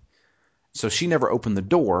spawning. So she never opened the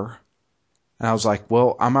door. And I was like,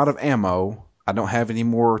 well, I'm out of ammo. I don't have any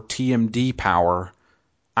more TMD power.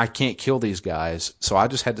 I can't kill these guys. So I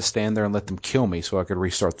just had to stand there and let them kill me so I could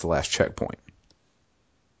restart the last checkpoint.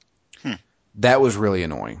 That was really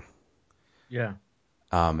annoying. Yeah.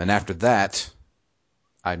 And after that,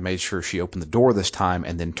 I made sure she opened the door this time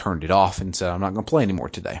and then turned it off and said, I'm not going to play anymore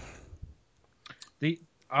today.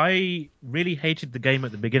 I really hated the game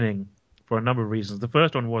at the beginning for a number of reasons. The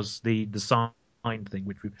first one was the sign thing,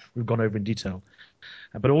 which we've gone over in detail.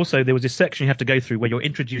 But also there was this section you have to go through where you're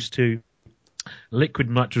introduced to liquid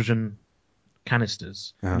nitrogen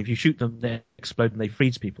canisters. And if you shoot them, they explode and they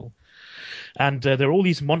freeze people. And there are all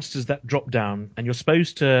these monsters that drop down, and you're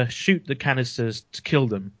supposed to shoot the canisters to kill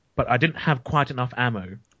them. But I didn't have quite enough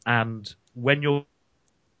ammo. And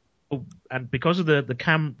because of the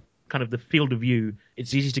kind of the field of view,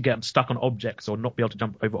 it's easy to get stuck on objects or not be able to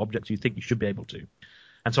jump over objects you think you should be able to.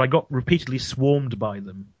 And so I got repeatedly swarmed by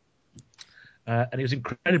them. And it was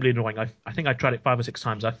incredibly annoying. I think I tried it 5 or 6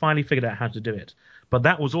 times. I finally figured out how to do it. But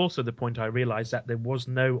that was also the point I realized that there was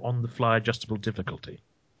no on-the-fly adjustable difficulty,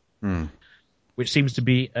 which seems to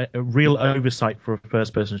be a real oversight for a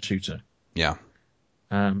first-person shooter. Yeah.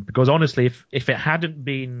 Because honestly, if it hadn't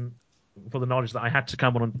been for the knowledge that I had to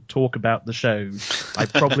come on and talk about the show, I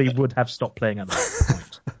probably would have stopped playing at that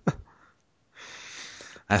point.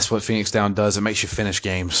 That's what Phoenix Down does. It makes you finish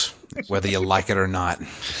games, whether you like it or not.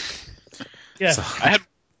 Yeah. So, I had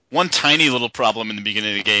one tiny little problem in the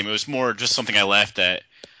beginning of the game. It was more just something I laughed at.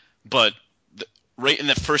 But right in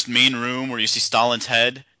the first main room where you see Stalin's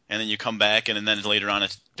head, and then you come back, and then later on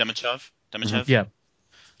it's Demichev. Yeah.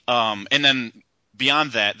 And then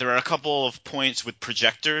beyond that, there are a couple of points with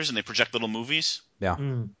projectors, and they project little movies. Yeah.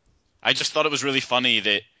 I just thought it was really funny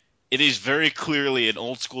that it is very clearly an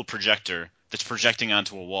old school projector that's projecting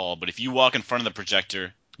onto a wall. But if you walk in front of the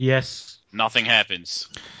projector, yes, nothing happens.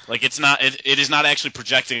 Like it is not actually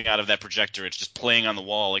projecting out of that projector. It's just playing on the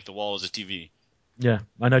wall like the wall is a TV. Yeah,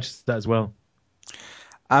 I noticed that as well.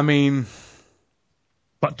 I mean,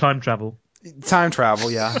 but time travel,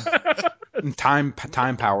 yeah. time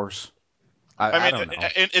powers. I don't know.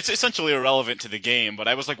 It's essentially irrelevant to the game, but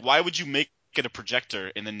I was like, why would you make it a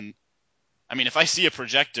projector? And then, I mean, if I see a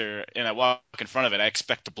projector and I walk in front of it, I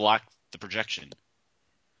expect to block the projection.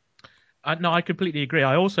 No, I completely agree.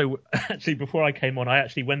 I also, actually, before I came on, I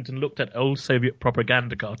actually went and looked at old Soviet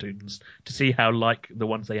propaganda cartoons to see how like the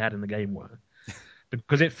ones they had in the game were.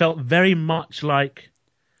 Because it felt very much like,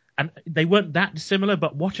 and they weren't that dissimilar,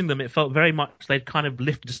 but watching them, it felt very much they'd kind of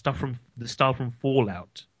lifted the style from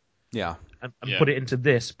Fallout. Yeah. And put it into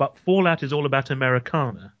this. But Fallout is all about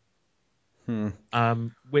Americana.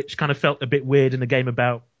 Which kind of felt a bit weird in a game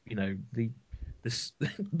about, the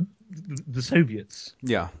Soviets.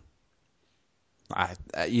 Yeah.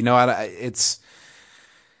 It's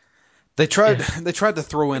they tried to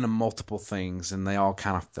throw in multiple things and they all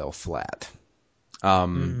kind of fell flat.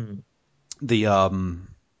 That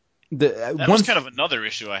was kind of another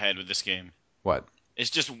issue I had with this game. What? It's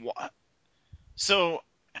just so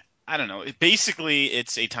I don't know. Basically,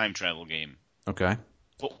 it's a time travel game. Okay.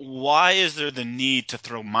 But why is there the need to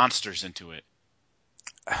throw monsters into it?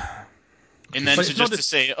 And then But to it's not just to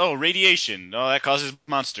say, oh, radiation, oh, that causes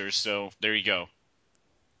monsters, so there you go.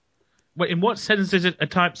 Well, in what sense is it a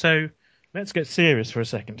time? So let's get serious for a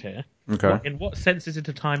second here. Okay. In what sense is it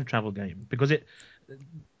a time travel game? Because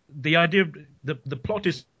the idea of the plot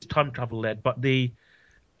is time travel led, but the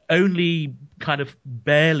only kind of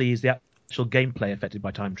barely is the actual gameplay affected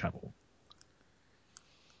by time travel.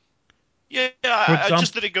 Yeah, For example,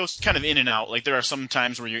 just that it goes kind of in and out. Like there are some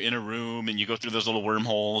times where you're in a room and you go through those little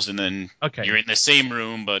wormholes, and then you're in the same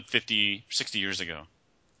room but 50, 60 years ago.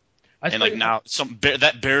 And like now,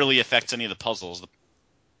 that barely affects any of the puzzles,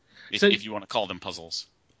 if you want to call them puzzles.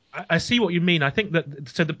 I see what you mean. I think that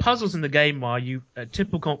so the puzzles in the game are a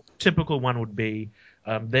typical one would be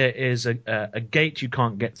there is a gate you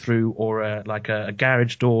can't get through, or a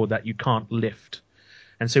garage door that you can't lift.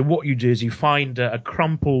 And so what you do is you find a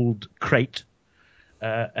crumpled crate,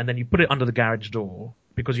 and then you put it under the garage door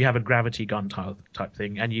because you have a gravity gun type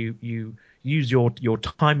thing, and you use your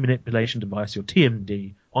time manipulation device, your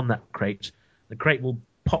TMD, on that crate. The crate will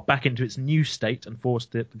pop back into its new state and force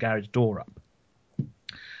the garage door up.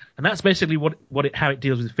 And that's basically how it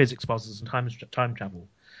deals with physics puzzles and time travel.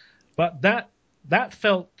 But that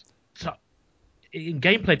felt, in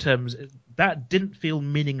gameplay terms, that didn't feel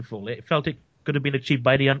meaningful. It felt it could have been achieved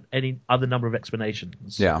by any other number of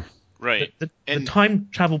explanations. Yeah. Right. The time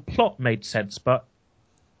travel plot made sense, but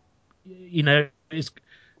it's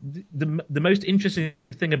the most interesting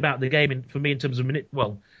thing about the game, for me, in terms of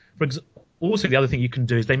also the other thing you can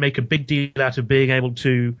do is they make a big deal out of being able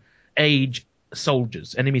to age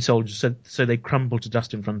enemy soldiers, so they crumble to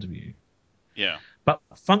dust in front of you. Yeah. But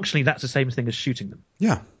functionally, that's the same thing as shooting them.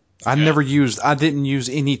 Yeah. I didn't use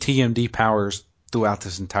any TMD powers throughout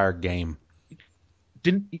this entire game.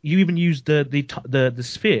 Didn't you even use the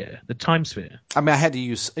sphere, the time sphere? I mean, I had to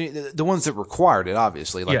use the ones that required it,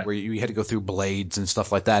 obviously, like Yeah. where you had to go through blades and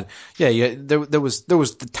stuff like that. Yeah. There was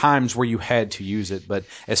the times where you had to use it, but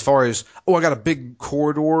as far as I got a big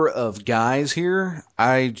corridor of guys here,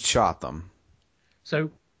 I shot them. So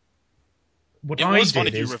what it I was did fun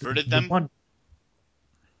if you is reverted them.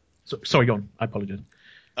 Sorry, go on. I apologize.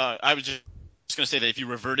 I was just going to say that if you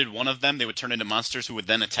reverted one of them, they would turn into monsters who would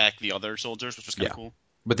then attack the other soldiers, which was kind of cool.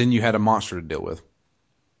 But then you had a monster to deal with.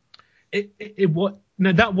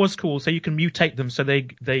 That was cool. So you can mutate them, so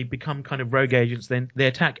they become kind of rogue agents. Then they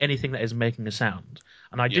attack anything that is making a sound.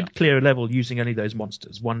 And I did clear a level using any of those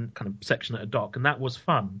monsters, one kind of section at a dock, and that was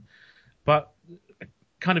fun. But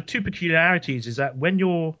kind of two peculiarities is that when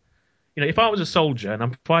you're, if I was a soldier and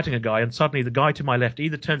I'm fighting a guy and suddenly the guy to my left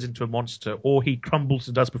either turns into a monster or he crumbles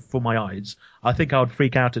to dust before my eyes, I think I would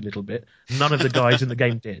freak out a little bit. None of the guys in the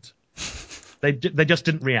game did. They just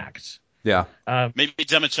didn't react. Yeah. Maybe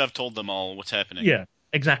Demichev told them all what's happening. Yeah,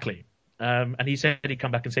 exactly. And he said he'd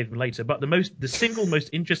come back and save them later. But the single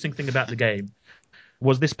most interesting thing about the game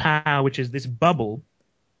was this power, which is this bubble,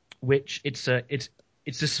 which it's a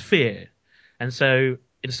sphere, and so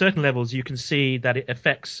in certain levels you can see that it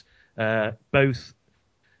affects both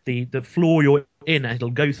the floor you're in, and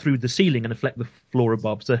it'll go through the ceiling and affect the floor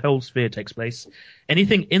above. So the whole sphere takes place.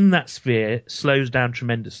 Anything in that sphere slows down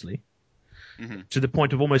tremendously, to the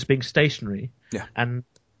point of almost being stationary. Yeah. And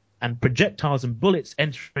projectiles and bullets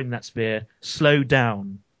entering that sphere slow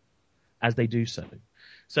down as they do so.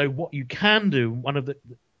 So what you can do, one of the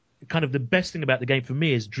kind of the best thing about the game for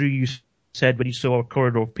me is, Drew, you said when you saw a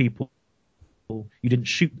corridor of people, you didn't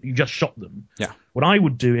shoot, you just shot them. Yeah. What I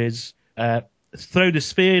would do is throw the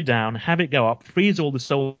sphere down, have it go up, freeze all the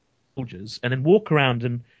soldiers, and then walk around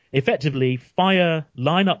and effectively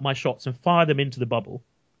line up my shots and fire them into the bubble.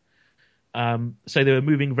 So they were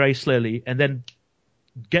moving very slowly, and then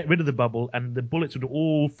get rid of the bubble, and the bullets would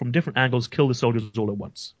all, from different angles, kill the soldiers all at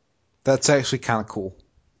once. That's actually kind of cool.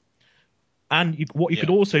 And what you could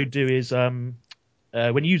also do is, when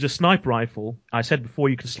you use a sniper rifle, I said before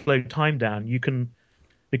you can slow time down. You can,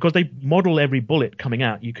 because they model every bullet coming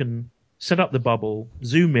out, you can set up the bubble,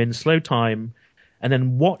 zoom in, slow time, and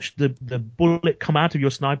then watch the bullet come out of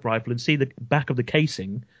your sniper rifle and see the back of the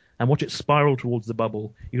casing and watch it spiral towards the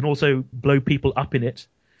bubble. You can also blow people up in it.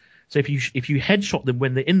 So if you headshot them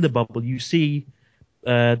when they're in the bubble, you see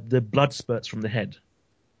the blood spurts from the head,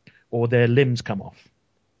 or their limbs come off.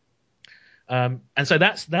 And so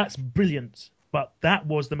that's brilliant. But that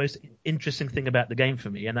was the most interesting thing about the game for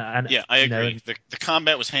me. And yeah, I agree. The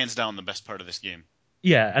combat was hands down the best part of this game.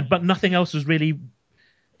 Yeah, but nothing else was really.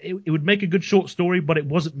 It would make a good short story, but it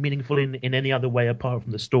wasn't meaningful in any other way apart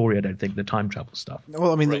from the story. I don't think the time travel stuff.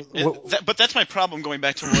 Well, I mean, right. But that's my problem. Going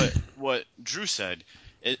back to what Drew said,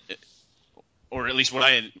 or at least what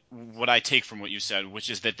I take from what you said, which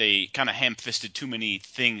is that they kind of ham-fisted too many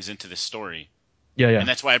things into this story. Yeah. And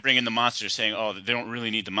that's why I bring in the monsters, saying, oh, they don't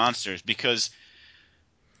really need the monsters, because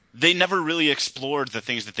they never really explored the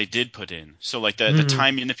things that they did put in. So like the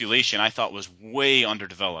time manipulation I thought was way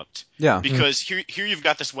underdeveloped. Yeah. Because here you've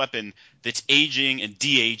got this weapon that's aging and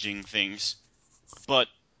de-aging things. But,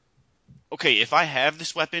 okay, if I have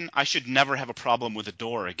this weapon, I should never have a problem with a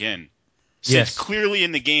door again. Since clearly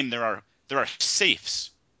in the game there are safes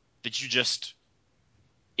that you just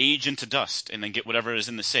age into dust and then get whatever is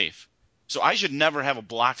in the safe. So I should never have a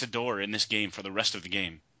blocked door in this game for the rest of the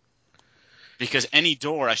game. Because any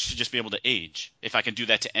door, I should just be able to age, if I can do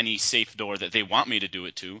that to any safe door that they want me to do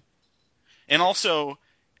it to. And also,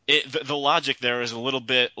 the logic there is a little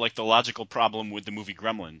bit like the logical problem with the movie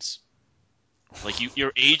Gremlins. Like,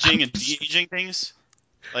 you're aging and de-aging things.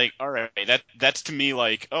 Like, all right, that's to me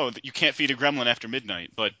like, oh, you can't feed a gremlin after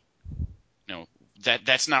midnight, but no,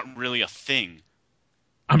 that's not really a thing.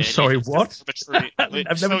 I'm sorry, what?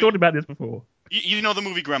 I've never thought about this before. You know the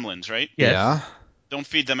movie Gremlins, right? Yes. Yeah. Don't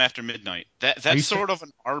feed them after midnight. That's sort of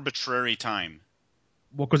an arbitrary time.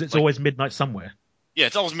 Well, because it's always midnight somewhere. Yeah,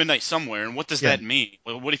 it's always midnight somewhere, and what does that mean?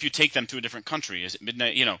 Well, what if you take them to a different country? Is it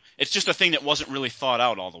midnight? You know, it's just a thing that wasn't really thought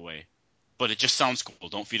out all the way. But it just sounds cool.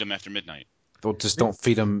 Don't feed them after midnight. Just don't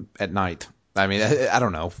feed them at night. I mean, I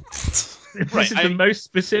don't know. This is the most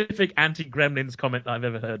specific anti-Gremlins comment I've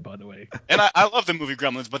ever heard, by the way. And I love the movie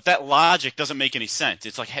Gremlins, but that logic doesn't make any sense.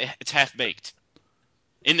 It's like, it's half-baked.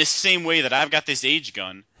 In the same way that I've got this age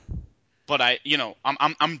gun, but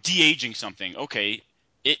I'm de-aging something. Okay,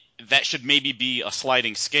 that should maybe be a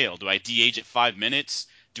sliding scale. Do I de-age it 5 minutes?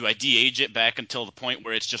 Do I de-age it back until the point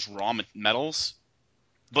where it's just raw metals?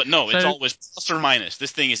 But no, it's always plus or minus.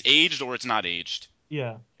 This thing is aged or it's not aged.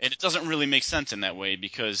 Yeah. And it doesn't really make sense in that way,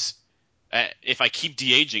 because if I keep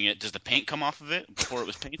de-aging it, does the paint come off of it before it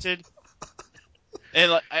was painted?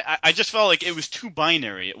 And I just felt like it was too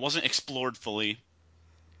binary. It wasn't explored fully.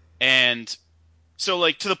 And so,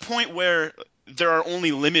 like, to the point where there are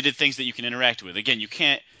only limited things that you can interact with. Again, you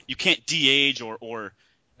can't de-age or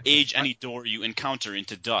age any door you encounter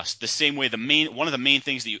into dust. The same way one of the main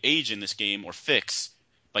things that you age in this game or fix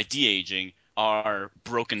by de-aging are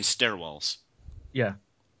broken stairwells. Yeah.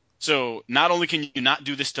 So not only can you not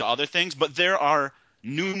do this to other things, but there are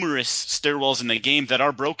numerous stairwells in the game that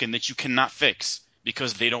are broken that you cannot fix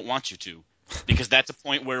because they don't want you to. Because that's a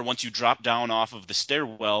point where once you drop down off of the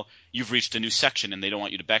stairwell, you've reached a new section and they don't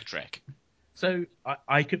want you to backtrack. So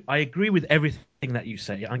I agree with everything that you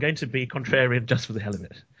say. I'm going to be contrarian just for the hell of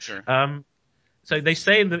it. Sure. So they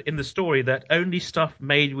say in the story that only stuff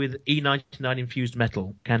made with E99 infused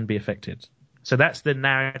metal can be affected. So that's the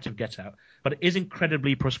narrative get out. But it is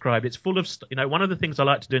incredibly prescribed. It's full of one of the things I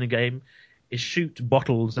like to do in a game is shoot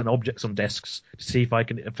bottles and objects on desks to see if I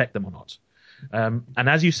can affect them or not. And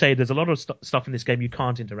as you say, there's a lot of stuff in this game you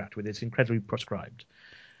can't interact with. It's incredibly prescribed.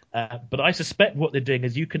 But I suspect what they're doing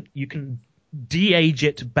is you can de-age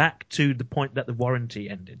it back to the point that the warranty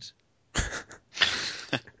ended.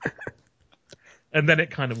 And then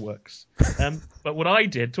it kind of works. But what I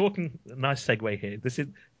did, nice segue here, this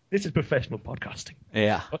is professional podcasting.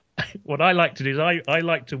 Yeah. What I like to do is I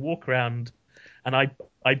like to walk around and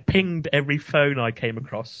I pinged every phone I came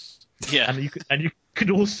across. Yeah. And you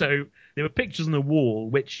could also, there were pictures on the wall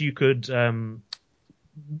which you could,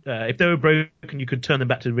 if they were broken, you could turn them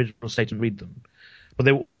back to the original state and read them. But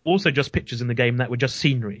there were also just pictures in the game that were just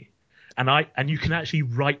scenery, and you can actually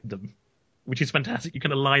write them, which is fantastic. You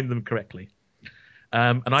can align them correctly.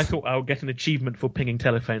 And I thought I would get an achievement for pinging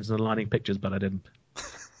telephones and aligning pictures, but I didn't.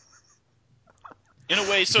 In a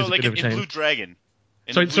way, so like in Blue Dragon.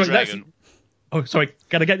 Sorry,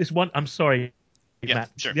 can I get this one? I'm sorry, Matt.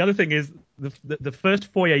 Sure. The other thing is the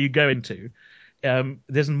first foyer you go into,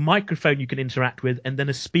 there's a microphone you can interact with, and then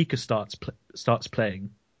a speaker starts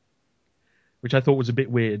playing, which I thought was a bit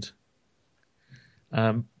weird.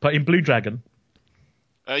 But in Blue Dragon,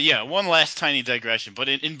 one last tiny digression. But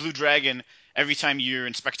in Blue Dragon, every time you're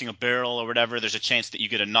inspecting a barrel or whatever, there's a chance that you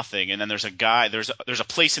get a nothing, and then there's a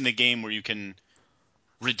place in the game where you can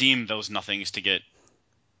redeem those nothings to get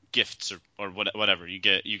gifts or whatever. You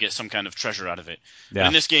get some kind of treasure out of it. Yeah. But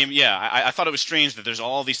in this game, I thought it was strange that there's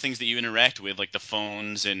all these things that you interact with, like the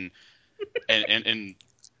phones and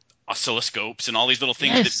oscilloscopes and all these little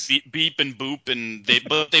things that beep and boop,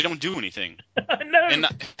 but they don't do anything. No. And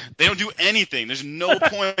they don't do anything. There's no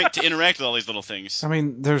point to interact with all these little things. I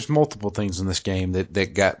mean, there's multiple things in this game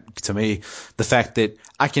that got to me. The fact that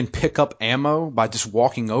I can pick up ammo by just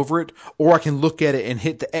walking over it, or I can look at it and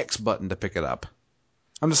hit the X button to pick it up.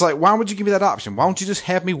 I'm just like, why would you give me that option? Why don't you just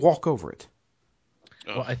have me walk over it?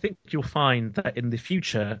 Oh. Well, I think you'll find that in the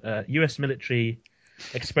future, U.S. military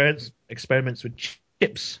experiments with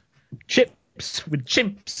chips with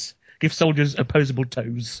chimps give soldiers opposable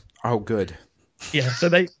toes. Oh, good. Yeah, so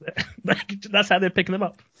that's how they're picking them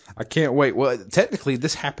up. I can't wait. Well, technically,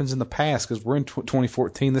 this happens in the past because we're in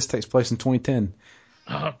 2014. This takes place in 2010.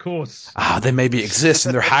 Oh, of course. They maybe exist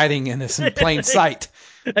and they're hiding in this in plain sight.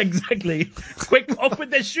 Exactly. Quick, off with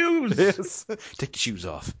their shoes. Yes. Take your shoes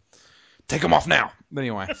off. Take them off now. But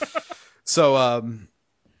anyway, so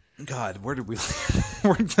God, where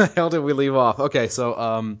the hell did we leave off? Okay,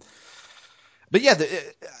 so but yeah,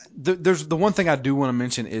 there's the one thing I do want to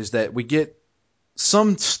mention is that we get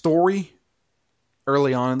some story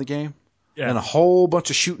early on in the game, and a whole bunch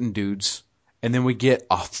of shooting dudes, and then we get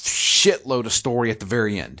a shitload of story at the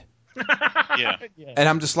very end. Yeah. And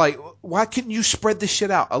I'm just like, why couldn't you spread this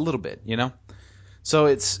shit out a little bit, you know? So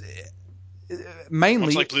it's mainly...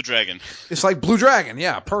 Much like Blue Dragon. It's like Blue Dragon,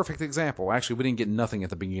 yeah, perfect example. Actually, we didn't get nothing at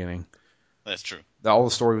the beginning. That's true. All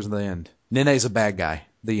the story was in the end. Nene's a bad guy.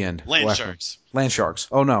 The end. Land sharks. Land sharks.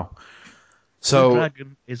 Oh, no. So Blue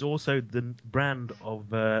Dragon is also the brand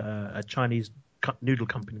of a Chinese noodle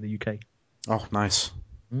company in the UK. Oh, nice.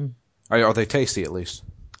 Mm. Are they tasty at least?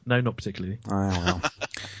 No, not particularly. I don't know.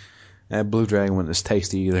 That Blue Dragon wasn't as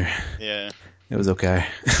tasty either. Yeah. It was okay.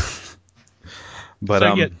 But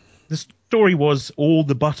so, yeah, the story was all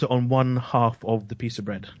the butter on one half of the piece of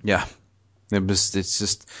bread. Yeah.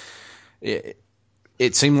 It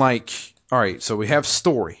seemed like, all right, so we have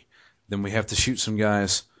story, then we have to shoot some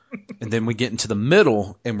guys, and then we get into the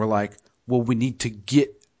middle, and we're like, well, we need to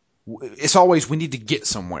get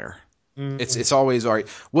somewhere. Mm-hmm. It's always, all right,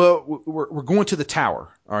 well, we're going to the tower,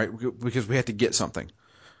 all right, because we have to get something.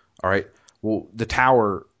 All right, well, the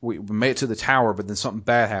tower, we made it to the tower, but then something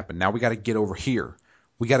bad happened. Now we got to get over here.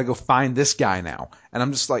 We got to go find this guy now. And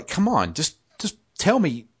I'm just like, come on, just tell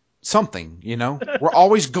me something, you know? We're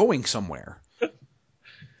always going somewhere.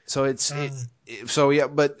 So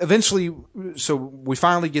but eventually, so we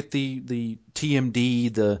finally get the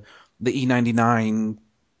TMD, the E99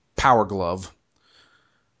 power glove,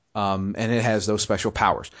 and it has those special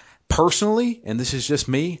powers. Personally, and this is just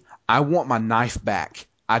me, I want my knife back.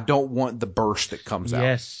 I don't want the burst that comes out.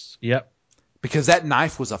 Yes, yep. Because that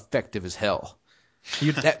knife was effective as hell.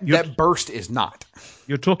 That burst is not.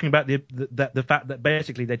 You're talking about the fact that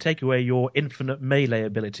basically they take away your infinite melee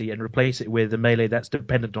ability and replace it with a melee that's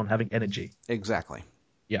dependent on having energy. Exactly.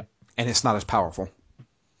 Yeah. And it's not as powerful.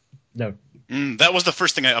 No. That was the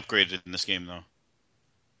first thing I upgraded in this game, though.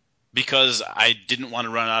 Because I didn't want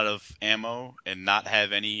to run out of ammo and not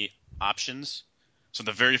have any options. So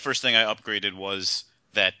the very first thing I upgraded was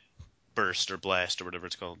that burst or blast or whatever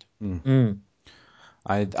it's called.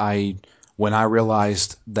 When I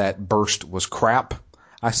realized that burst was crap,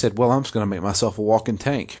 I said, well, I'm just going to make myself a walking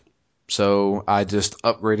tank. So I just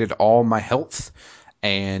upgraded all my health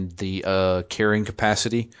and the carrying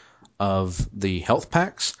capacity of the health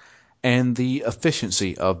packs and the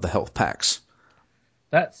efficiency of the health packs.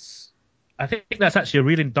 I think that's actually a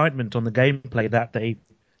real indictment on the gameplay, that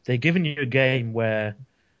they're giving you a game where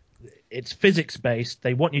it's physics based.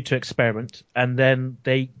 They want you to experiment, and then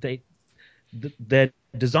their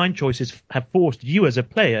design choices have forced you as a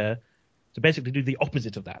player to basically do the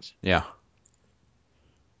opposite of that. Yeah,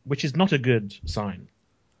 which is not a good sign.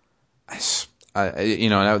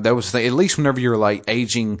 That was at least whenever you're like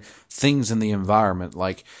aging things in the environment,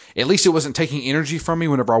 like at least it wasn't taking energy from me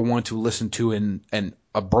whenever I wanted to listen to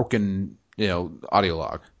a broken audio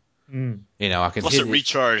log. I could Plus it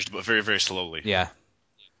recharged, but very, very slowly. Yeah.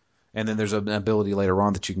 And then there's an ability later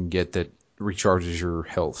on that you can get that recharges your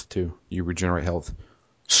health too. You regenerate health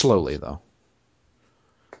slowly though.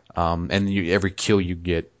 And every kill you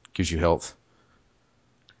get gives you health.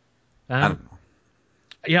 I don't know.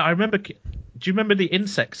 Yeah, I remember. Do you remember the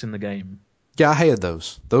insects in the game? Yeah, I hated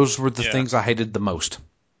those. Those were the things I hated the most.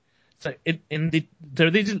 So there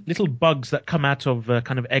are these little bugs that come out of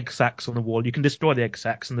kind of egg sacs on the wall. You can destroy the egg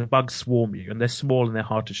sacs, and the bugs swarm you, and they're small and they're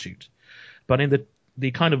hard to shoot. But in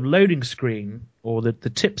the kind of loading screen or the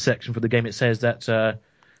tip section for the game, it says that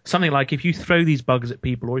something like if you throw these bugs at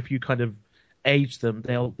people or if you kind of age them,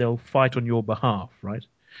 they'll fight on your behalf, right?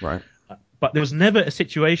 Right. But there was never a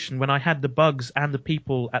situation when I had the bugs and the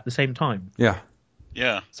people at the same time. Yeah.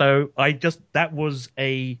 Yeah. So that was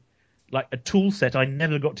a tool set I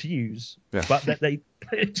never got to use. Yeah. But that they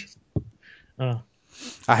just.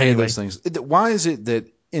 I hate those things. Why is it that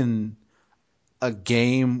in a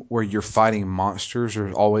game where you're fighting monsters,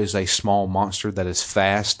 there's always a small monster that is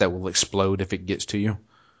fast that will explode if it gets to you?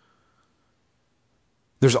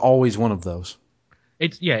 There's always one of those.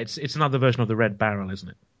 It's another version of the red barrel, isn't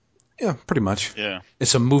it? Yeah, pretty much. Yeah.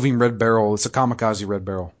 It's a moving red barrel. It's a kamikaze red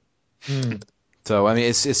barrel. Mm. So I mean,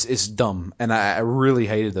 it's dumb, and I really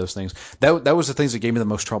hated those things. That was the things that gave me the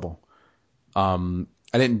most trouble. I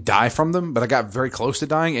didn't die from them, but I got very close to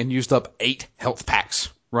dying and used up 8 health packs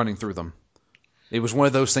running through them. It was one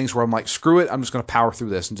of those things where I'm like, screw it, I'm just going to power through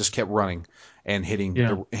this, and just kept running and hitting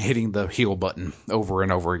the heal button over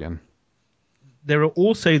and over again. There are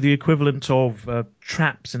also the equivalent of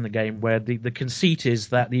traps in the game where the conceit is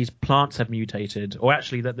that these plants have mutated, or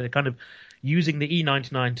actually that they're kind of using the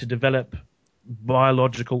E99 to develop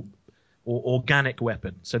biological or organic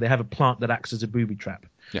weapons. So they have a plant that acts as a booby trap.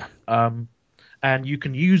 Yeah. And you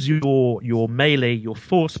can use your melee, your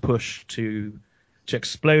force push to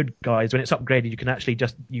explode guys. When it's upgraded, you can actually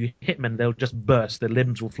you hit them, they'll just burst. Their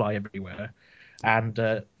limbs will fly everywhere.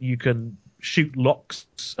 And you can shoot locks,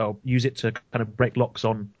 or use it to kind of break locks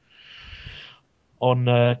on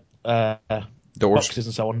Doors. boxes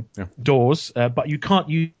and so on, doors. But you can't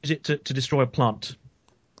use it to destroy a plant.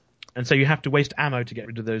 And so you have to waste ammo to get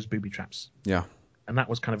rid of those booby traps. Yeah. And that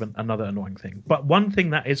was kind of another annoying thing. But one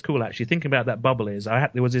thing that is cool, actually, thinking about that bubble is,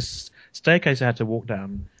 there was this staircase I had to walk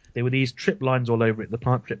down. There were these trip lines all over it, the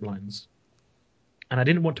plant trip lines. And I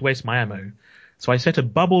didn't want to waste my ammo. So I set a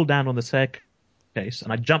bubble down on the staircase,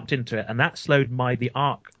 and I jumped into it, and that slowed the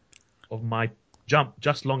arc of my jump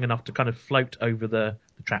just long enough to kind of float over the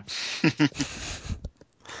traps.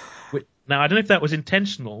 Now, I don't know if that was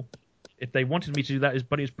intentional, if they wanted me to do that,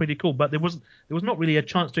 but it was pretty cool. But there was not really a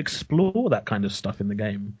chance to explore that kind of stuff in the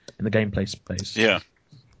game, in the gameplay space. Yeah.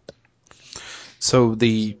 So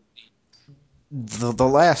the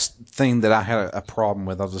last thing that I had a problem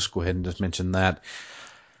with, I'll just go ahead and just mention that.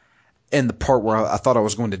 And the part where I thought I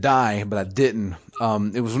was going to die, but I didn't.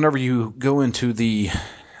 It was whenever you go into the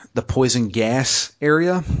poison gas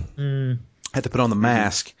area, had to put on the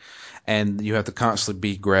mask, and you have to constantly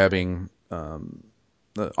be grabbing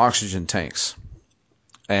the oxygen tanks.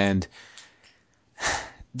 And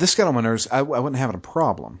this got on my nerves. I wasn't having a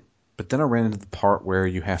problem. But then I ran into the part where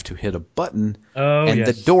you have to hit a button,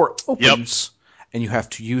 the door opens, and you have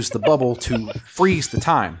to use the bubble to freeze the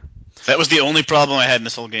time. That was the only problem I had in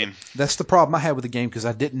this whole game. That's the problem I had with the game, because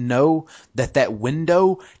I didn't know that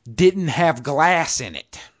window didn't have glass in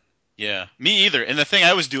it. Yeah, me either. And the thing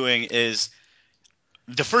I was doing is,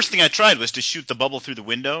 the first thing I tried was to shoot the bubble through the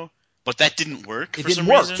window, but that didn't work for some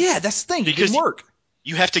reason. Yeah, that's the thing. It didn't work.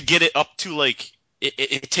 You have to get it up to, like,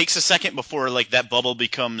 it takes a second before, like, that bubble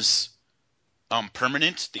becomes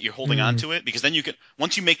permanent, that you're holding on to it, because then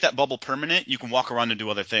once you make that bubble permanent, you can walk around and do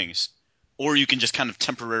other things. Or you can just kind of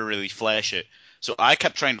temporarily flash it. So I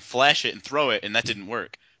kept trying to flash it and throw it, and that didn't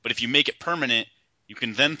work. But if you make it permanent, you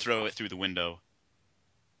can then throw it through the window.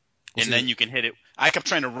 And then you can hit it. I kept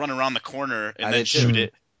trying to run around the corner and then shoot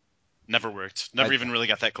it. Never worked. Never even really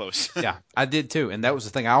got that close. Yeah, I did too. And that was the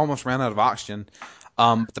thing. I almost ran out of oxygen.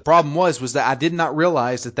 But the problem was that I did not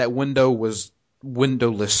realize that window was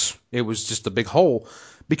windowless. It was just a big hole,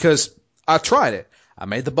 because I tried it. I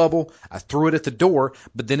made the bubble. I threw it at the door,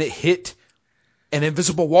 but then it hit an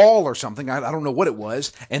invisible wall or something. I don't know what it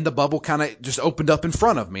was. And the bubble kind of just opened up in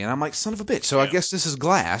front of me. And I'm like, son of a bitch. So I guess this is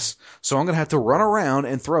glass. So I'm going to have to run around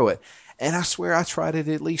and throw it. And I swear I tried it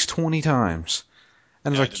at least 20 times.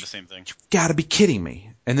 And I was like, I did the same thing. You've got to be kidding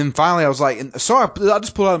me. And then finally I was like, I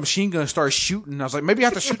just pulled out a machine gun and started shooting. I was like, maybe I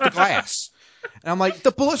have to shoot the glass. And I'm like,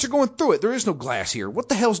 the bullets are going through it. There is no glass here. What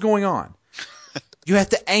the hell's going on? You have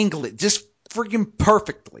to angle it just freaking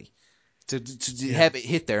perfectly to have it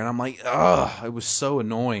hit there. And I'm like, ugh, it was so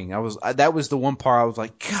annoying. That was the one part I was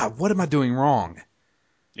like, God, what am I doing wrong?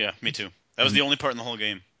 Yeah, me too. That was the only part in the whole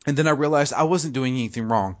game. And then I realized I wasn't doing anything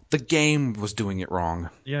wrong. The game was doing it wrong.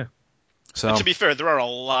 Yeah. So, and to be fair, there are a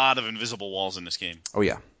lot of invisible walls in this game. Oh,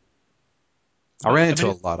 yeah. I ran into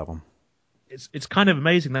a lot of them. It's kind of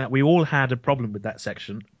amazing that we all had a problem with that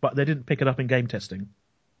section, but they didn't pick it up in game testing.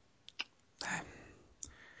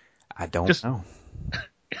 I don't know.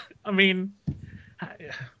 I mean,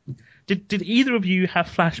 did either of you have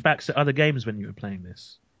flashbacks to other games when you were playing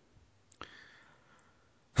this?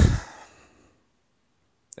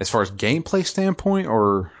 As far as gameplay standpoint,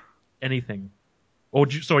 or anything? Or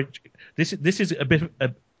this is a bit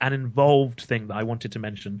of an involved thing that I wanted to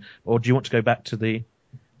mention. Or do you want to go back to the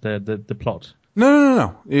plot?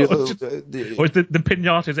 No. Or is the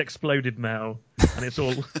pinata's exploded now, and it's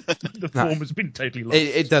all the form has been totally lost.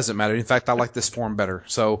 It doesn't matter. In fact, I like this form better.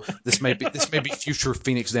 So this may be future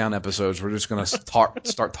Phoenix Down episodes. We're just gonna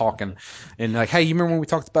start talking, and like, hey, you remember when we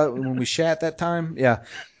talked about when we shat that time? Yeah,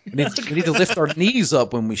 we need to lift our knees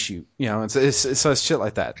up when we shoot. You know, it's shit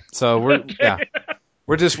like that. So we're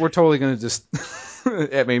totally gonna just.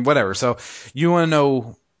 I mean, whatever. So you want to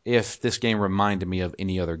know if this game reminded me of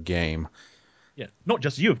any other game. Yeah, not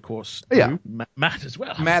just you, of course. Yeah. Drew, Matt as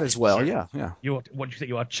well. Matt as well, Sure. yeah. What do you think?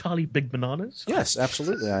 You are Charlie Big Bananas? Yes,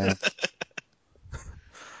 absolutely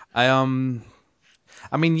I am.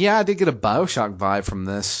 I mean, yeah, I did get a BioShock vibe from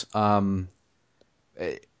this. To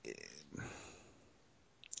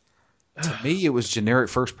me, it was generic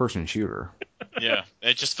first-person shooter. Yeah,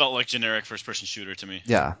 it just felt like generic first-person shooter to me.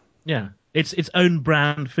 Yeah. Yeah, it's its own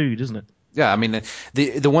brand food, isn't it? Yeah, I mean,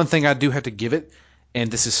 the one thing I do have to give it,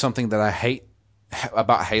 and this is something that I hate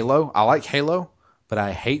about Halo. I like Halo, but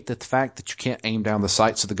I hate the fact that you can't aim down the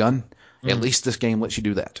sights of the gun. At least this game lets you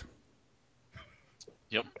do that.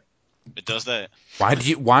 Yep, it does that.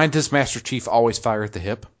 Why does Master Chief always fire at the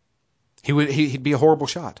hip? He'd be a horrible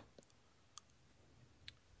shot.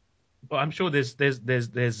 Well, I'm sure there's fan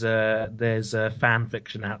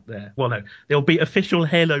fiction out there. Well, no, there'll be official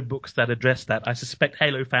Halo books that address that. I suspect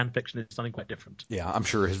Halo fan fiction is something quite different. Yeah, I'm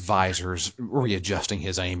sure his visor's readjusting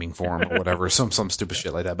his aiming for him or whatever, some stupid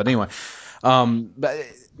shit like that. But anyway, but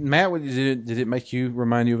Matt, did it make you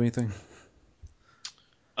remind you of anything?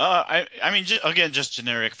 I mean, again, just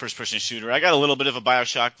generic first-person shooter. I got a little bit of a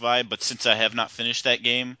BioShock vibe, but since I have not finished that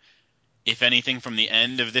game, if anything from the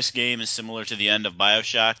end of this game is similar to the end of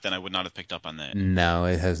BioShock, then I would not have picked up on that. No,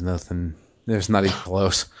 it has nothing. There's not even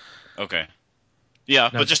close. Okay.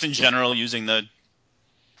 Yeah, No. but just in general, using the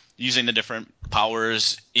different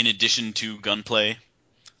powers in addition to gunplay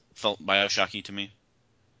felt BioShocky to me.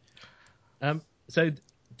 So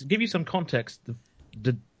to give you some context,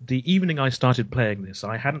 the evening I started playing this,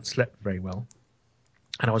 I hadn't slept very well,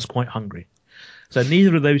 and I was quite hungry. So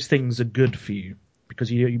neither of those things are good for you because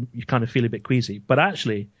you kind of feel a bit queasy. But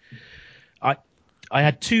actually, I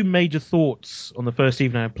had two major thoughts on the first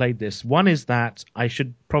evening I played this. One is that I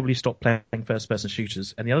should probably stop playing first-person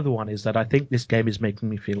shooters, and the other one is that I think this game is making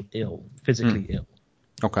me feel ill, physically ill.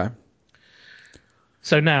 Okay.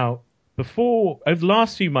 So now, over the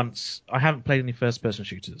last few months, I haven't played any first-person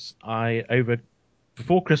shooters.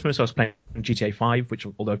 Before Christmas, I was playing GTA 5, which,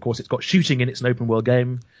 although of course it's got shooting in, it's an open-world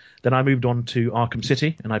game. Then I moved on to Arkham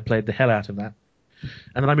City, and I played the hell out of that.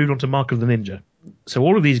 And then I moved on to Mark of the Ninja. So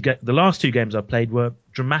all of these, the last two games I played were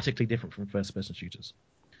dramatically different from first-person shooters.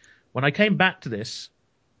 When I came back to this,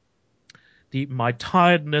 my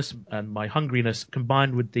tiredness and my hungriness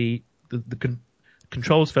combined with the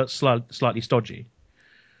controls felt slightly stodgy.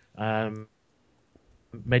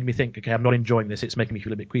 Made me think, okay, I'm not enjoying this. It's making me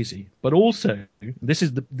feel a bit queasy. But also, this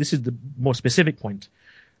is the more specific point.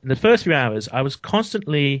 In the first few hours, I was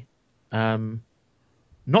constantly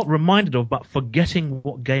not reminded of, but forgetting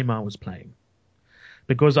what game I was playing,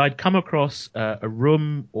 because I'd come across a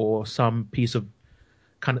room or some piece of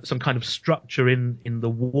some kind of structure in the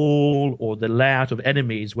wall or the layout of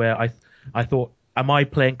enemies where I thought, am I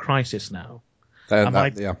playing Crysis now? Am I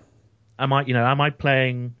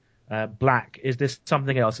playing Black? Is this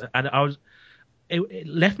something else? And it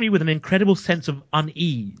left me with an incredible sense of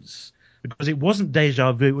unease, because it wasn't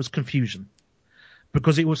deja vu, it was confusion,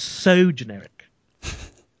 because it was so generic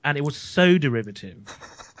and it was so derivative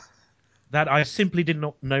that I simply did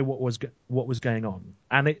not know what was going on.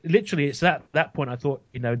 And it's that point I thought,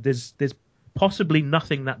 there's possibly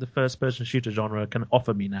nothing that the first person shooter genre can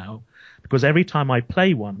offer me now, because every time I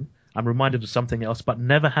play one, I'm reminded of something else, but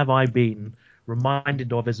never have I been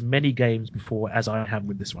reminded of as many games before as I have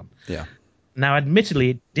with this one. Yeah. Now, admittedly,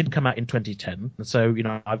 it did come out in 2010, so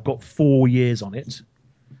I've got 4 years on it.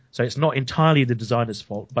 So it's not entirely the designer's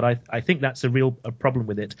fault, but I think that's a real problem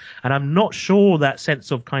with it. And I'm not sure that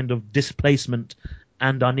sense of kind of displacement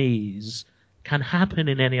and unease can happen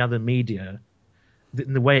in any other media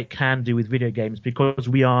in the way it can do with video games, because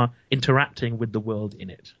we are interacting with the world in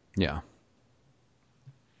it. Yeah.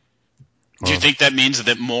 Do you think that means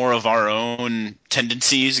that more of our own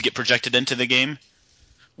tendencies get projected into the game,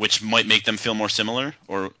 which might make them feel more similar?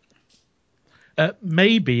 Or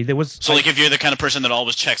maybe there was. So, like, if you're the kind of person that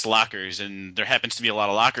always checks lockers, and there happens to be a lot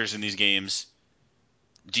of lockers in these games,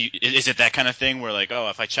 is it that kind of thing where, like,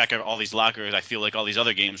 if I check all these lockers, I feel like all these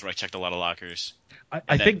other games where I checked a lot of lockers?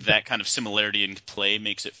 I think that kind of similarity in play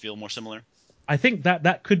makes it feel more similar. I think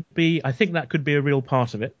that could be. I think that could be a real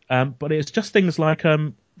part of it. But it's just things like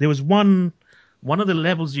there was one of the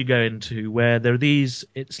levels you go into where there are these.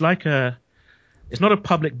 It's like it's not a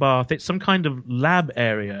public bath. It's some kind of lab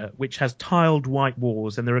area which has tiled white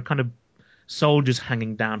walls, and there are kind of soldiers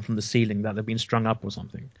hanging down from the ceiling that have been strung up or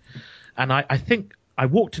something. And I think I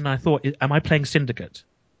walked in and I thought, am I playing Syndicate?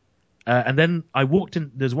 And then I walked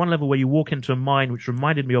in. There's one level where you walk into a mine, which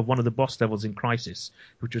reminded me of one of the boss levels in Crysis,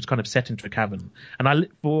 which was kind of set into a cavern. And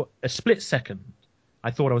for a split second,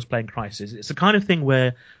 I thought I was playing Crysis. It's the kind of thing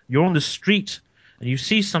where you're on the street and you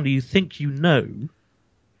see somebody you think you know,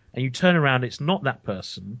 and you turn around, it's not that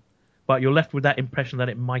person, but you're left with that impression that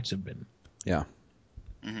it might have been. Yeah.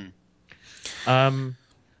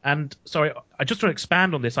 And sorry, I just want to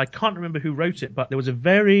expand on this. I can't remember who wrote it, but there was a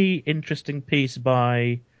very interesting piece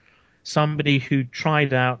by somebody who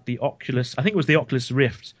tried out the Oculus. I think it was the Oculus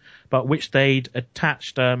Rift, but which they'd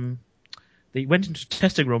attached. They went into the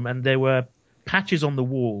testing room, and there were patches on the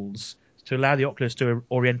walls to allow the Oculus to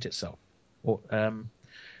orient itself.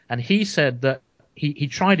 And he said that he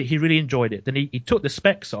tried it, he really enjoyed it. Then he took the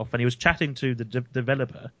specs off, and he was chatting to the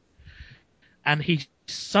developer, and he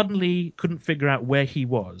suddenly couldn't figure out where he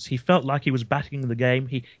was. He felt like he was battling the game.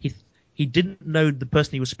 He didn't know the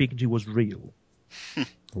person he was speaking to was real.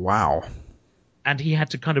 Wow. And he had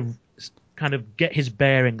to kind of get his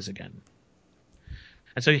bearings again.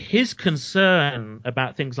 And so his concern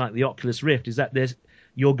about things like the Oculus Rift is that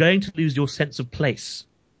you're going to lose your sense of place.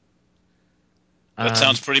 That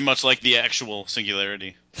sounds pretty much like the actual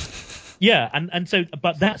Singularity. Yeah, and so,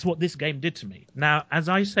 but that's what this game did to me. Now, as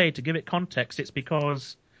I say, to give it context, it's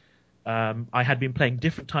because I had been playing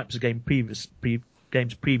different types of games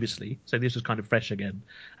previously, so this was kind of fresh again.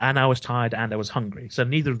 And I was tired and I was hungry. So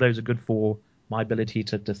neither of those are good for my ability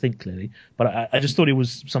to think clearly. But I just thought it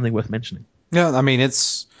was something worth mentioning. Yeah, I mean,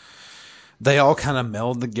 they all kind of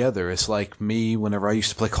meld together. It's like me whenever I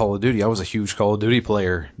used to play Call of Duty. I was a huge Call of Duty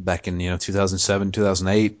player back in 2007,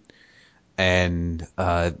 2008, and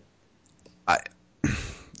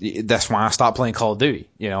that's why I stopped playing Call of Duty.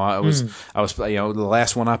 I was the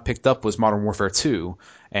last one I picked up was Modern Warfare 2,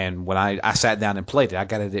 and when I sat down and played it, I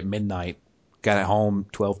got it at midnight, got it home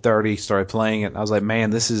 12:30, started playing it, and I was like, man,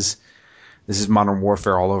 this is Modern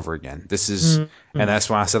Warfare all over again. And that's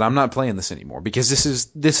why I said I'm not playing this anymore, because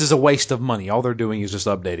this is a waste of money. All they're doing is just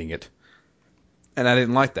updating it, and I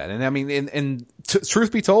didn't like that. And I mean, and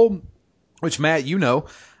truth be told, which Matt,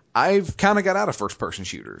 I've kind of got out of first-person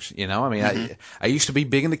shooters. I mean, I used to be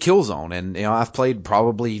big in the Killzone, and I've played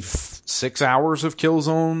probably 6 hours of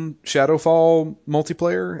Killzone Shadowfall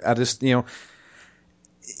multiplayer. I just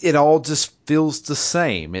it all just feels the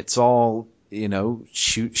same. It's all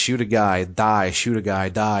shoot a guy, die, shoot a guy,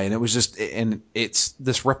 die, and it was just, and it's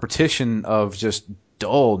this repetition of just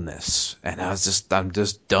dullness, and I'm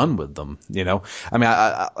just done with them. I mean,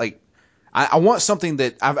 I want something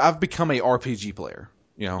that I've become a RPG player.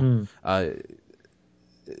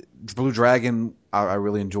 Blue Dragon, I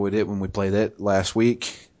really enjoyed it when we played it last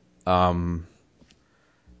week. I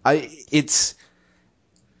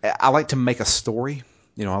like to make a story.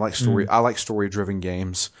 I like story. I like story-driven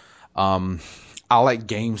games. I like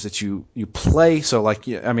games that you play. So I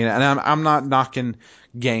mean, and I'm not knocking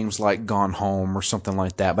games like Gone Home or something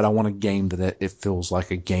like that, but I want a game that it feels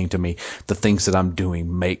like a game to me. The things that I'm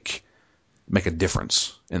doing make a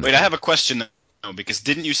difference. Wait, I have a question though, because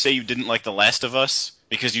didn't you say you didn't like The Last of Us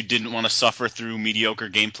because you didn't want to suffer through mediocre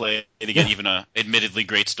gameplay to get even a admittedly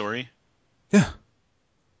great story? Yeah.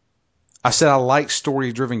 I said I like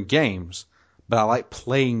story-driven games, but I like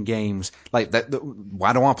playing games like that.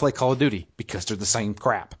 Why do I play Call of Duty? Because they're the same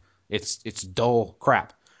crap. It's dull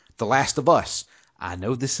crap. The Last of Us. I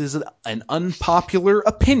know this is an unpopular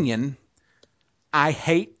opinion. I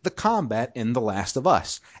hate the combat in The Last of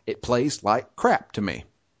Us. It plays like crap to me.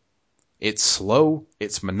 It's slow.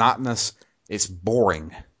 It's monotonous. It's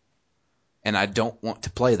boring. And I don't want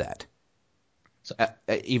to play that.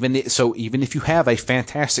 Even if you have a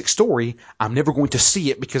fantastic story, I'm never going to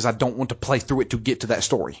see it because I don't want to play through it to get to that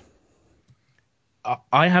story.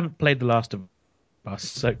 I haven't played The Last of Us,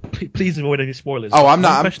 so please avoid any spoilers. Oh, I'm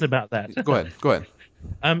not. One question about that. Go ahead.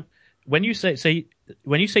 When you say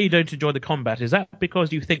you don't enjoy the combat, is that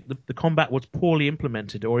because you think the combat was poorly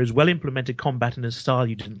implemented, or is well implemented combat in a style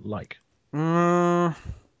you didn't like? I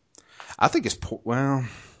think it's well.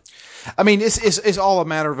 I mean, it's all a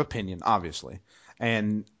matter of opinion, obviously,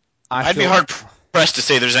 and I'd be hard pressed to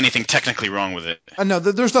say there's anything technically wrong with it. No,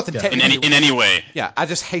 there's nothing technically in any way. Yeah, I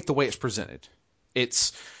just hate the way it's presented.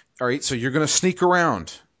 It's all right. So you're going to sneak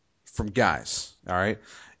around from guys. All right.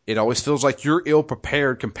 It always feels like you're ill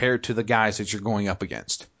prepared compared to the guys that you're going up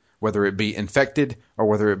against, whether it be infected or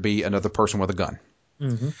whether it be another person with a gun.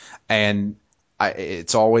 Mm-hmm. And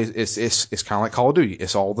it's always it's kind of like Call of Duty.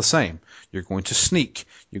 It's all the same. You're going to sneak.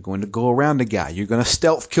 You're going to go around the guy. You're going to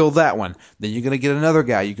stealth kill that one. Then you're going to get another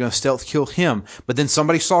guy. You're going to stealth kill him. But then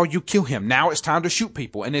somebody saw you kill him. Now it's time to shoot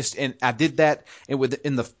people. And I did that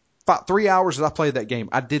in the 3 hours that I played that game.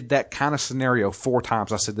 I did that kind of scenario 4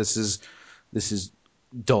 times. I said this is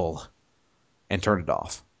dull, and turned it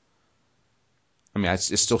off. I mean,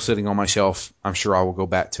 it's still sitting on my shelf. I'm sure I will go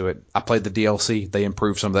back to it. I played the DLC. They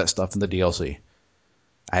improved some of that stuff in the DLC.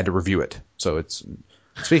 I had to review it. So it's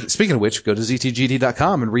speaking of which, go to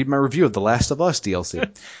ztgd.com and read my review of The Last of Us DLC.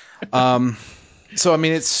 So I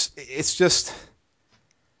mean, it's just,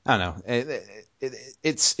 I don't know.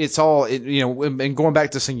 It's all, and going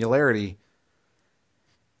back to Singularity,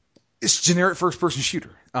 it's generic first-person shooter.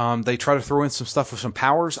 They try to throw in some stuff with some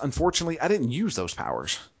powers. Unfortunately, I didn't use those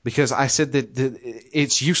powers because I said that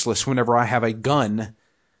it's useless whenever I have a gun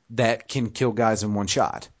that can kill guys in one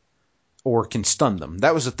shot or can stun them.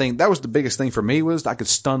 That was the thing. That was the biggest thing for me, was I could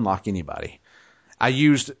stun lock anybody. I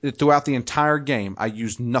used, throughout the entire game, I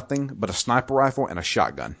used nothing but a sniper rifle and a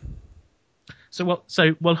shotgun. Well,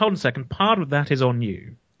 hold on a second. Part of that is on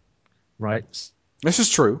you, right? This is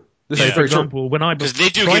true. This So, is for very example, true. Because they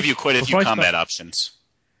do give you quite a few combat options.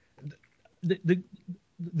 The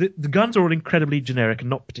guns are all incredibly generic and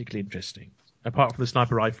not particularly interesting, apart from the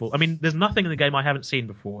sniper rifle. I mean, there's nothing in the game I haven't seen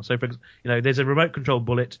before. So, there's a remote control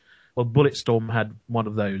bullet. Well, Bulletstorm had one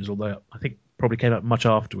of those, although I think probably came out much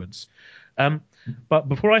afterwards. But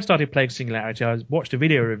before I started playing Singularity, I watched a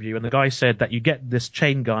video review, and the guy said that you get this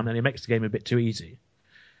chain gun, and it makes the game a bit too easy.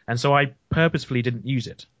 And so I purposefully didn't use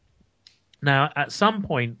it. Now, at some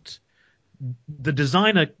point, the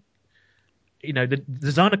designer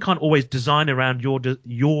can't always design around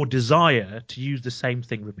your desire to use the same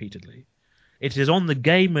thing repeatedly. It is on the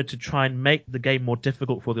gamer to try and make the game more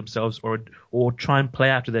difficult for themselves, or try and play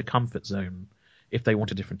out of their comfort zone if they want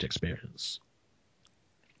a different experience.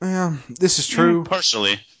 Yeah, this is true.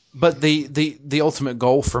 Partially. But the ultimate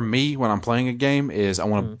goal for me when I'm playing a game is I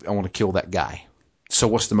want to kill that guy. So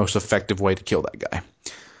what's the most effective way to kill that guy?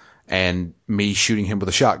 And me shooting him with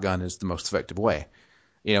a shotgun is the most effective way.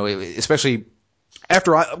 Especially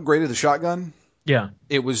after I upgraded the shotgun. Yeah.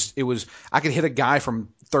 It was I could hit a guy from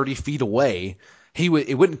 30 feet away.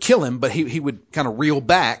 It wouldn't kill him, but he would kind of reel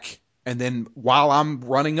back, and then while I'm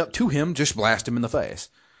running up to him, just blast him in the face.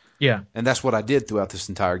 Yeah. And that's what I did throughout this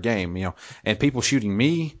entire game, and people shooting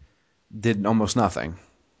me did almost nothing.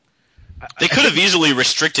 They could have easily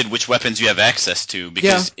restricted which weapons you have access to,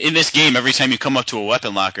 because in this game, every time you come up to a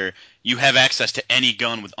weapon locker, you have access to any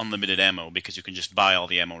gun with unlimited ammo, because you can just buy all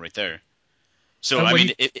the ammo right there. So,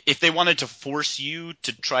 if they wanted to force you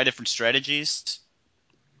to try different strategies,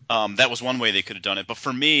 that was one way they could have done it. But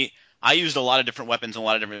for me, I used a lot of different weapons and a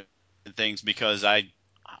lot of different things because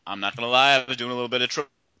I'm not going to lie, I was doing a little bit of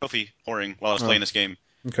trophy whoring while I was playing this game.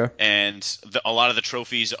 Okay. And a lot of the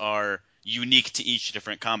trophies are unique to each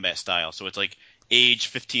different combat style. So it's like age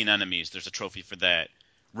 15 enemies, there's a trophy for that.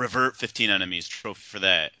 Revert 15 enemies, trophy for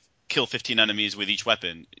that. Kill 15 enemies with each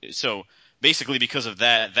weapon. So basically because of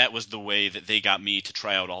that was the way that they got me to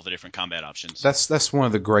try out all the different combat options. That's one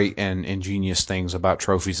of the great and ingenious things about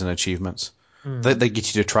trophies and achievements. They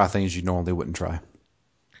get you to try things you normally wouldn't try.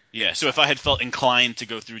 Yeah, so if I had felt inclined to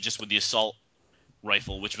go through just with the assault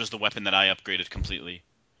rifle, which was the weapon that I upgraded completely,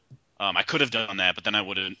 I could have done that, but then I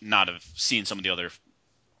would have not have seen some of the other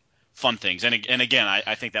fun things. And again,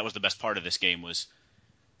 I think that was the best part of this game was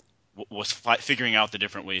figuring out the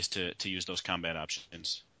different ways to use those combat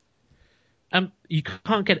options. You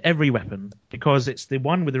can't get every weapon because it's the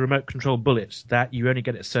one with the remote control bullets that you only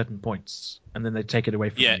get at certain points, and then they take it away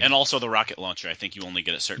from you. Yeah, and also the rocket launcher, I think you only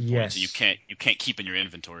get at certain points, and you can't keep in your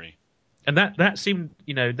inventory. And that seemed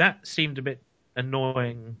a bit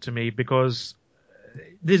annoying to me because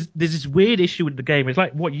there's this weird issue with the game. It's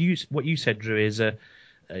like what you said, Drew, is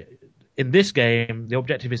in this game the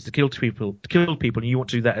objective is to kill people, and you want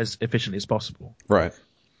to do that as efficiently as possible. Right.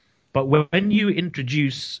 But when you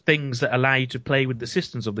introduce things that allow you to play with the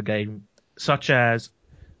systems of the game, such as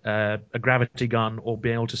a gravity gun or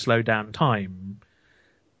being able to slow down time,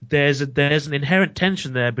 there's an inherent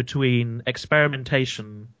tension there between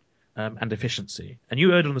experimentation and efficiency. And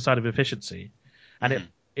you erred on the side of efficiency. And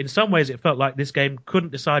in some ways, it felt like this game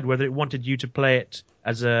couldn't decide whether it wanted you to play it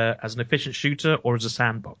as an efficient shooter or as a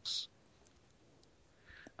sandbox.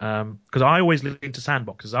 Because I always lean to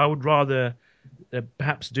sandboxes. I would rather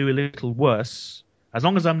perhaps do a little worse. As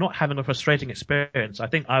long as I'm not having a frustrating experience, I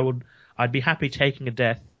think I'd be happy taking a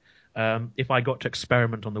death if I got to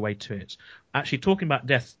experiment on the way to it. Actually, talking about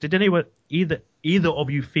deaths, did anyone, either of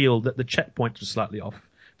you, feel that the checkpoints were slightly off?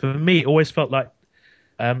 For me, it always felt like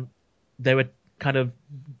they were kind of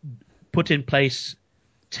put in place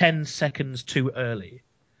 10 seconds too early.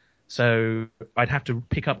 So I'd have to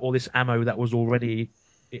pick up all this ammo that was already,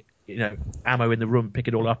 ammo in the room, pick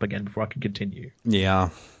it all up again before I could continue. Yeah.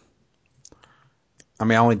 I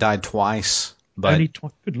mean, I only died twice, but only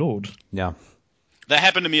twice. Good Lord. Yeah. That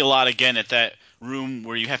happened to me a lot again at that room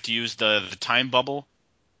where you have to use the time bubble.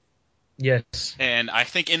 Yes. And I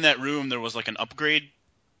think in that room there was like an upgrade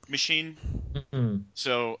machine. Mm.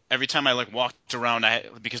 So every time I like walked around,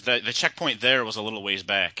 because the checkpoint there was a little ways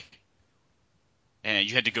back, and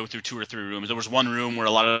you had to go through 2 or 3 rooms. There was one room where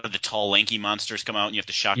a lot of the tall, lanky monsters come out, and you have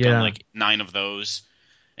to shotgun Yeah. like 9 of those.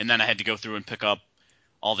 And then I had to go through and pick up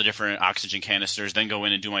all the different oxygen canisters, then go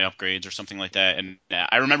in and do my upgrades or something like that. And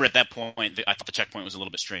I remember at that point, I thought the checkpoint was a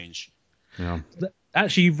little bit strange. Yeah.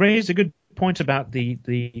 Actually, you've raised a good point about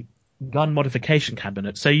the gun modification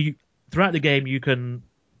cabinet. So throughout the game, you can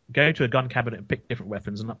go to a gun cabinet and pick different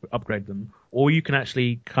weapons and upgrade them, or you can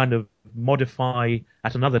actually kind of modify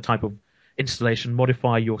at another type of installation,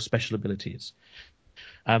 modify your special abilities.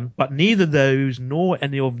 But neither those nor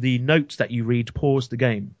any of the notes that you read pause the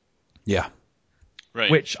game, Yeah. Right.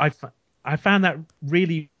 which I found that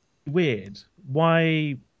really weird.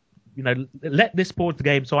 Why, let this pause the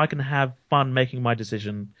game so I can have fun making my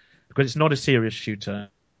decision, because it's not a serious shooter.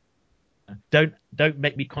 Don't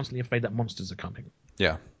make me constantly afraid that monsters are coming.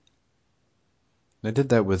 Yeah. They did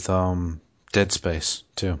that with Dead Space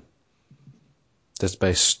too. Dead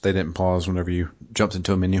Space, they didn't pause whenever you jumped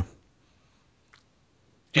into a menu.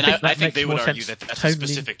 Do you And I that think makes they would more argue sense that that's a tonally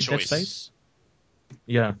specific in Dead choice. Space?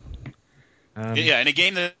 Yeah. Yeah, in a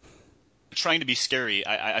game that's trying to be scary,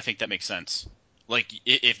 I think that makes sense. Like,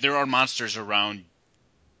 if there are monsters around,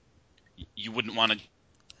 you wouldn't want to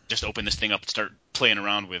just open this thing up and start playing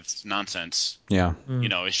around with nonsense. Yeah.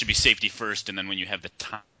 It should be safety first, and then when you have the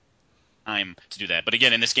time to do that. But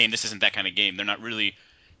again, in this game, this isn't that kind of game. They're not really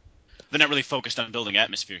focused on building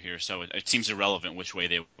atmosphere here, so it seems irrelevant which way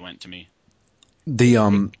they went to me.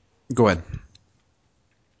 Go ahead.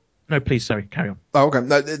 No, please, sorry, carry on. Oh, okay.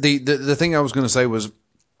 No, the thing I was going to say was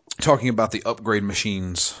talking about the upgrade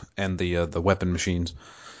machines and the weapon machines.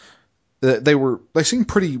 They seemed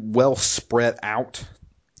pretty well spread out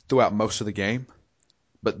throughout most of the game,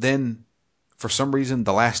 but then for some reason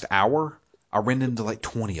the last hour I ran into like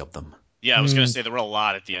 20 of them. Yeah, I was going to say there were a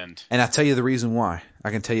lot at the end. And I tell you the reason why.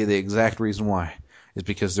 I can tell you the exact reason why. Is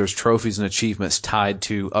because there's trophies and achievements tied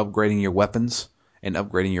to upgrading your weapons and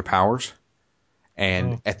upgrading your powers.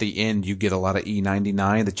 And at the end, you get a lot of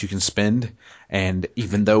E99 that you can spend. And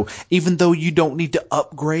even though you don't need to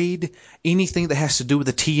upgrade anything that has to do with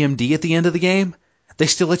the TMD at the end of the game, they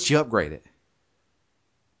still let you upgrade it.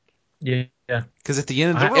 Yeah. Because at the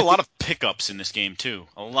end, There were a lot of pickups in this game too.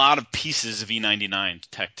 A lot of pieces of E99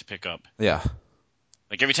 tech to pick up. Yeah.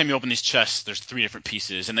 Like every time you open these chests, there's 3 different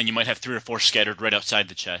pieces, and then you might have 3 or 4 scattered right outside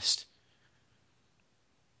the chest.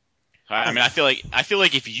 I mean, I feel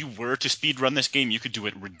like if you were to speed run this game, you could do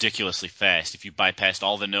it ridiculously fast if you bypassed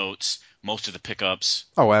all the notes, most of the pickups.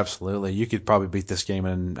 Oh, absolutely. You could probably beat this game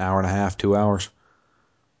in an hour and a half, 2 hours.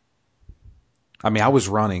 I mean, I was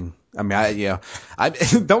running. I mean, I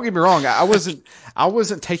don't get me wrong. I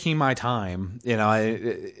wasn't taking my time.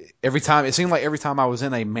 Every time it seemed like every time I was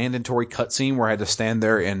in a mandatory cutscene where I had to stand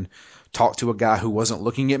there and talk to a guy who wasn't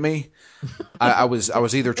looking at me, I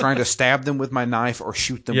was either trying to stab them with my knife or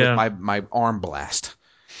shoot them with my arm blast.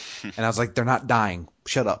 And I was like, they're not dying.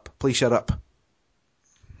 Shut up. Please shut up.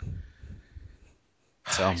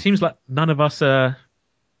 So It seems like none of us are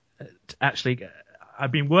actually.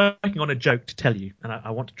 I've been working on a joke to tell you, and I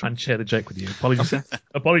want to try and share the joke with you. Apologies,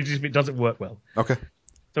 apologies if it doesn't work well. okay.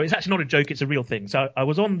 So it's actually not a joke; it's a real thing. So I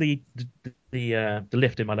was on the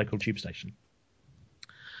lift in my local tube station,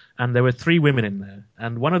 and there were 3 women in there,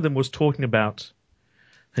 and one of them was talking about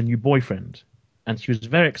her new boyfriend, and she was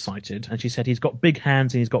very excited, and she said he's got big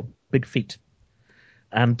hands and he's got big feet,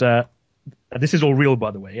 and this is all real, by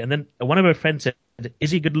the way. And then one of her friends said, "Is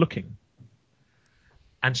he good looking?"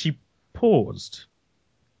 And she paused.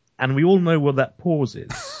 And we all know what that pause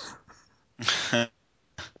is.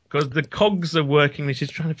 Because the cogs are working and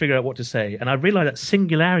she's trying to figure out what to say. And I realized that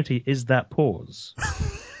singularity is that pause.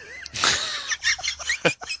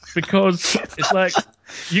 Because it's like,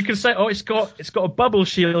 you can say, oh, it's got a bubble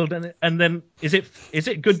shield, and then is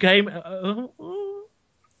it good game? And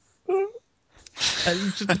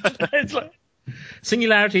it's like,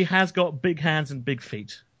 singularity has got big hands and big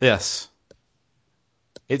feet. Yes.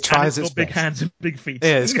 It tries its big best. hands and big feet.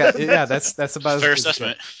 Yeah, it's got. Yeah, that's about Fair as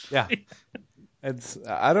assessment. Yeah, it's.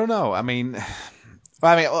 I don't know. I mean,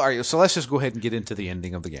 all right. So let's just go ahead and get into the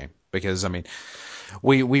ending of the game, because I mean,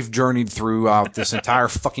 we've journeyed throughout this entire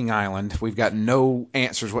fucking island. We've got no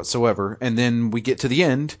answers whatsoever, and then we get to the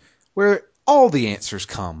end where all the answers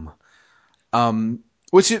come.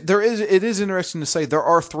 It is interesting to say there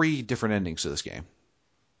are 3 different endings to this game.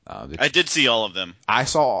 I did see all of them.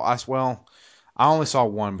 I only saw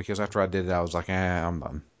one because after I did it, I was like, I'm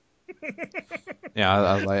done. Yeah,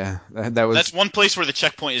 I was like, that was. That's one place where the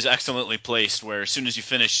checkpoint is excellently placed, where as soon as you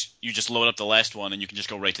finish, you just load up the last one, and you can just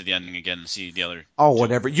go right to the ending again and see the other. Oh,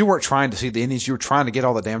 whatever. You weren't trying to see the endings. You were trying to get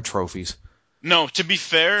all the damn trophies. No, to be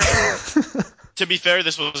fair,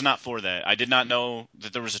 this was not for that. I did not know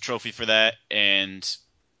that there was a trophy for that, and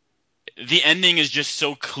the ending is just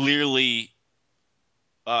so clearly.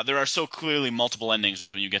 There are so clearly multiple endings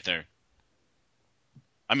when you get there.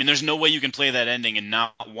 I mean, there's no way you can play that ending and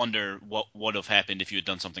not wonder what would have happened if you had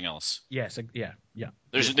done something else. Yes, yeah.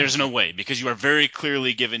 There's no way, because you are very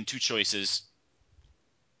clearly given two choices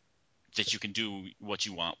that you can do what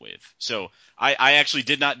you want with. So I actually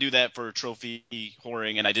did not do that for trophy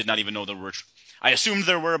whoring, and I did not even know there were. I assumed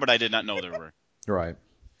there were, but I did not know there were. Right.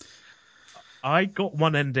 I got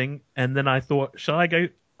one ending, and then I thought, shall I go?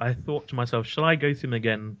 I thought to myself, shall I go through them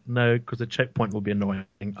again? No, because the checkpoint will be annoying.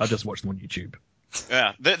 I'll just watch them on YouTube.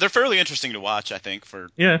 Yeah, they're fairly interesting to watch, I think,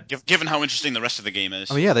 given how interesting the rest of the game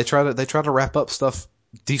is. I mean, yeah, they try to wrap up stuff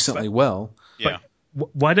decently well. Yeah.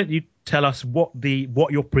 Why don't you tell us what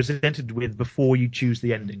you're presented with before you choose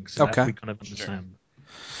the ending, so that we kind of understand.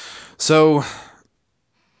 So,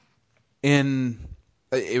 the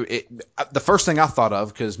first thing I thought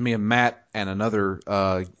of, because me and Matt and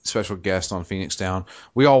another special guest on Phoenix Down,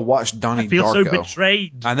 we all watched Donnie Darko. I feel so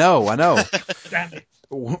betrayed. I know. Damn it.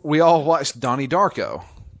 We all watched Donnie Darko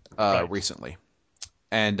Right. recently,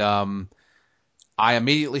 and I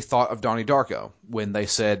immediately thought of Donnie Darko when they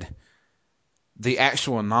said the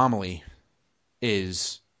actual anomaly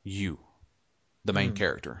is you, the main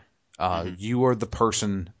character. You are the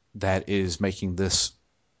person that is making this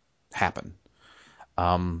happen.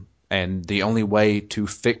 And the only way to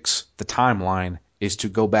fix the timeline is to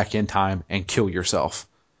go back in time and kill yourself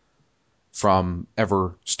from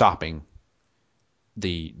ever stopping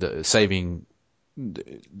the saving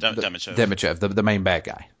Demichev, the main bad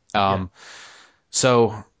guy.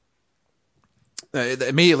 So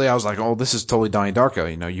immediately I was like, oh, this is totally Donnie Darko.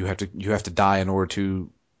 You know, you have to die in order to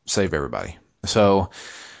save everybody. So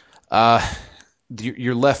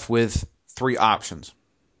you're left with three options.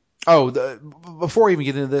 Oh, before I even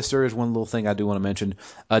get into this, there is one little thing I do want to mention.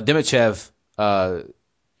 Demichev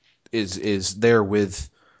is there with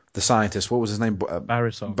the scientist. What was his name?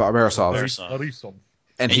 Borisov.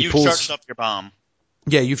 And you've charged up your bomb.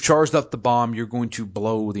 Yeah, you've charged up the bomb. You're going to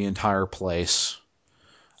blow the entire place.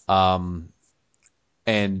 And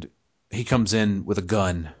he comes in with a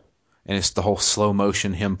gun. And it's the whole slow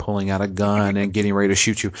motion, him pulling out a gun and getting ready to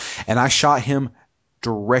shoot you. And I shot him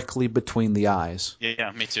directly between the eyes.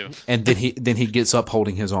 Yeah, me too. And then he gets up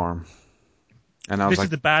holding his arm. And I was This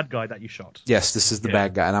is the bad guy that you shot. Yes, this is the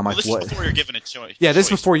bad guy. And I'm like, this what? Is before you're given a choice. Yeah, this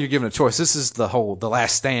is before you're given a choice. This is the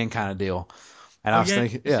last stand kind of deal. And I was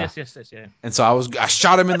thinking, yes. And so I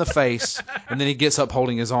shot him in the face, and then he gets up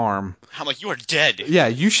holding his arm. I'm like, you are dead. Yeah,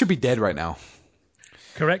 you should be dead right now.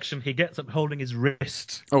 Correction, he gets up holding his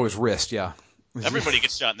wrist. Oh, his wrist, yeah. Everybody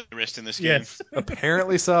gets shot in the wrist in this game. Yes.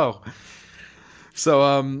 Apparently so.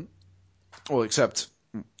 So, well, except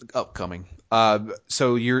upcoming.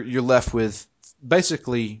 So you're left with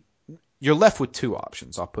two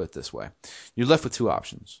options. I'll put it this way: you're left with two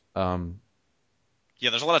options. Yeah,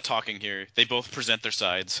 there's a lot of talking here. They both present their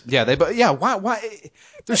sides. Yeah, why?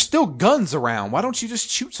 There's still guns around. Why don't you just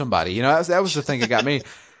shoot somebody? You know, that was the thing that got me.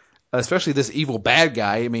 Especially this evil bad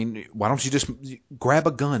guy. I mean, why don't you just grab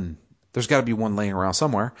a gun? There's got to be one laying around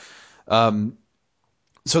somewhere. So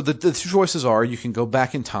the two choices are: you can go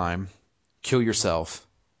back in time, kill yourself,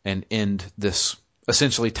 and end this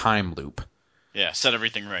essentially time loop. Yeah, set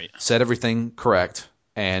everything right. Set everything correct,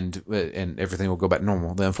 and everything will go back to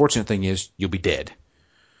normal. The unfortunate thing is you'll be dead.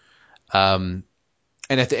 And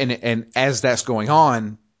as that's going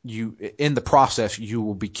on, in the process you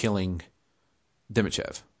will be killing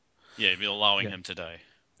Demichev. Yeah, you'll be allowing him to die.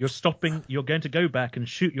 You're going to go back and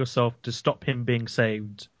shoot yourself to stop him being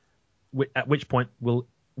saved. At which point will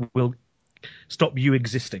stop you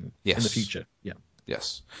existing in the future. Yeah.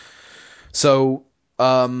 Yes. So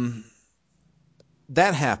that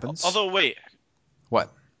happens. Although, wait.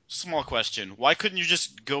 What? Small question. Why couldn't you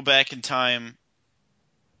just go back in time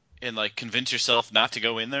and convince yourself not to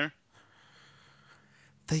go in there?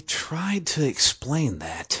 They tried to explain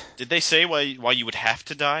that. Did they say why you would have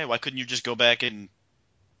to die? Why couldn't you just go back and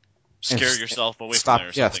scare yourself away from there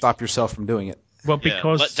or something? Yeah, stop yourself from doing it. Well,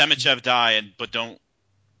 because let Demichev die, but don't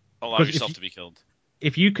allow yourself to be killed.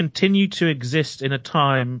 If you continue to exist in a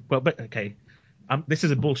time, this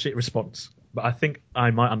is a bullshit response, but I think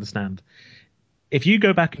I might understand. If you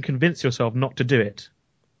go back and convince yourself not to do it,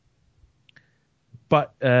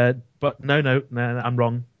 but no, I'm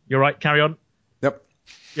wrong. You're right. Carry on. Yep.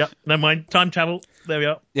 Yep. Never mind. Time travel. There we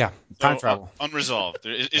are. Yeah, time So, travel. unresolved.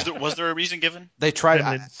 Was there a reason given? They tried.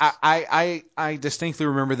 Gremlins. I distinctly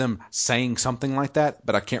remember them saying something like that,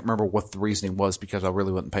 but I can't remember what the reasoning was because I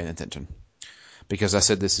really wasn't paying attention. Because I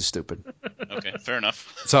said this is stupid. Okay, fair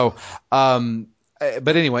enough. So,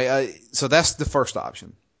 but anyway, so that's the first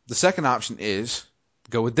option. The second option is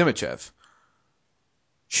go with Dimichev.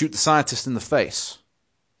 Shoot the scientist in the face.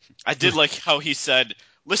 I did like how he said,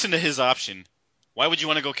 "Listen to his option. Why would you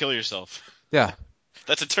want to go kill yourself? Yeah,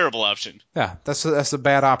 That's a terrible option." yeah, that's a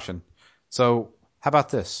bad option. So, how about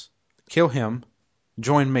this? Kill him,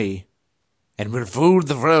 join me, and we'll rule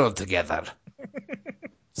the world together.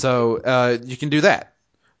 So, you can do that.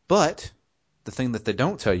 But the thing that they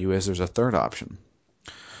don't tell you is there's a third option.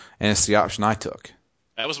 And it's the option I took.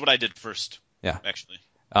 That was what I did first. Yeah. Actually.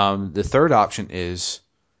 The third option is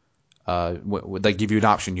they give you an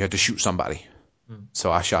option. You have to shoot somebody.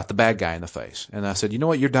 So I shot the bad guy in the face. And I said, you know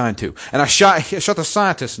what? You're dying too. And I shot the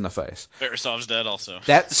scientist in the face. Verisov's dead also.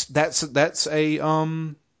 That's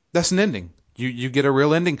an ending. You get a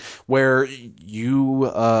real ending where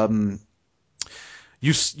you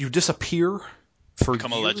disappear for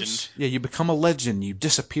Become a years. legend. Yeah, you become a legend. You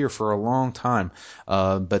disappear for a long time,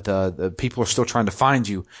 but the people are still trying to find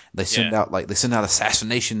you. They send out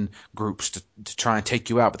assassination groups to try and take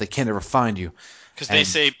you out, but they can't ever find you. Because they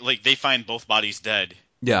say they find both bodies dead.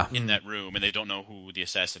 Yeah, in that room, and they don't know who the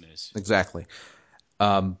assassin is. Exactly.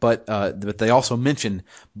 But they also mention,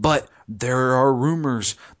 but there are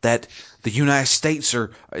rumors that the United States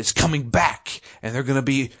is coming back, and they're going to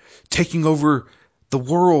be taking over the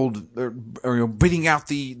world, or beating out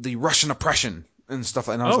the Russian oppression and stuff.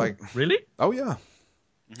 And I was like, really? oh yeah.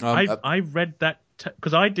 I read that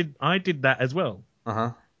because I did that as well.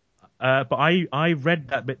 Uh-huh. But I read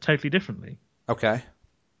that bit totally differently. Okay.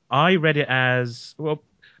 I read it as well.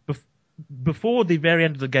 Before the very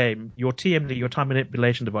end of the game, your TMD, your time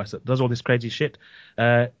manipulation device that does all this crazy shit,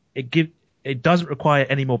 it doesn't require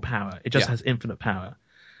any more power. It just has infinite power.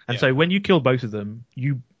 And so when you kill both of them,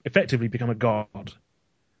 you effectively become a god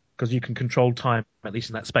because you can control time, at least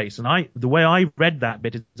in that space. And the way I read that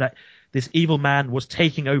bit is that this evil man was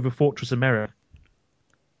taking over Fortress America.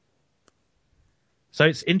 So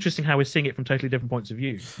it's interesting how we're seeing it from totally different points of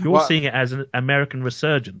view. You're seeing it as an American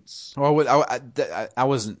resurgence. Well, I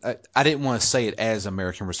wasn't. I didn't want to say it as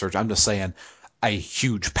American resurgence. I'm just saying a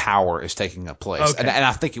huge power is taking place, okay. and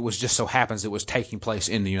I think it was just so happens it was taking place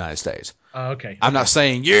in the United States. Okay. I'm not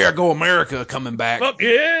saying go America coming back. Fuck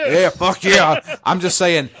yeah. Yeah, fuck yeah. I'm just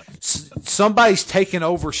saying somebody's taking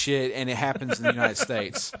over shit, and it happens in the United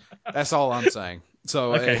States. That's all I'm saying.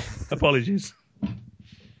 So okay. Apologies.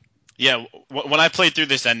 Yeah, when I played through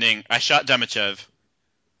this ending, I shot Demichev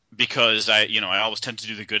because I always tend to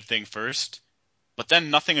do the good thing first. But then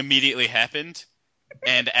nothing immediately happened,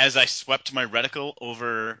 and as I swept my reticle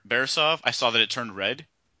over Beresov, I saw that it turned red,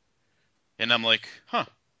 and I'm like,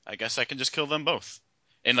 I guess I can just kill them both.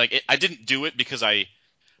 And I didn't do it because I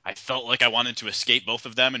felt like I wanted to escape both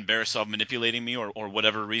of them and Beresov manipulating me or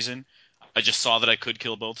whatever reason. I just saw that I could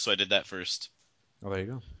kill both, so I did that first. Oh, there you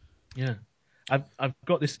go. Yeah. I've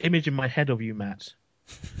got this image in my head of you, Matt.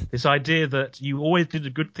 This idea that you always do the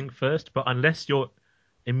good thing first, but unless you're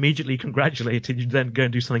immediately congratulated, you then go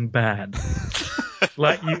and do something bad.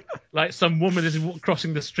 like some woman is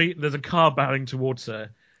crossing the street and there's a car barreling towards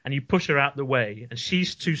her, and you push her out the way, and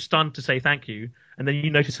she's too stunned to say thank you, and then you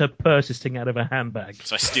notice her purse is sticking out of her handbag.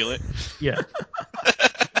 So I steal it. Yeah.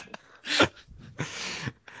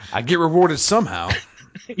 I get rewarded somehow.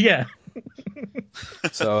 Yeah.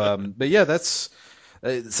 So, but yeah, that's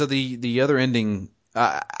so the other ending.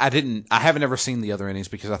 I haven't ever seen the other endings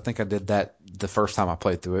because I think I did that the first time I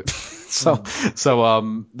played through it.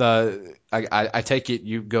 I take it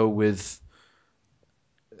you go with.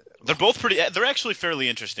 They're both pretty. They're actually fairly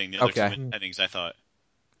interesting. The other two endings, I thought.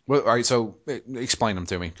 Well, all right, so explain them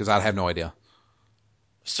to me because I have no idea.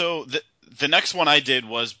 So the next one I did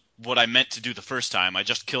was what I meant to do the first time. I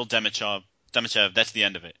just killed Demichev. That's the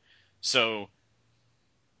end of it. So,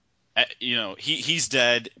 he's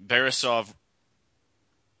dead. Beresov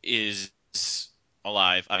is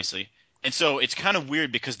alive, obviously. And so it's kind of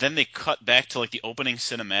weird because then they cut back to the opening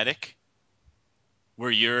cinematic where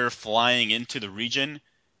you're flying into the region,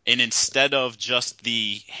 and instead of just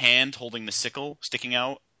the hand holding the sickle sticking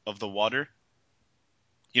out of the water,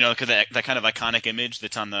 because that kind of iconic image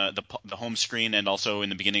that's on the home screen and also in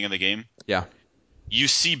the beginning of the game. Yeah. You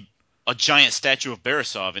see a giant statue of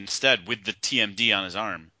Beresov instead with the TMD on his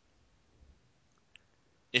arm.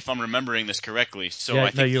 If I'm remembering this correctly. So I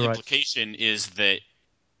think the implication is that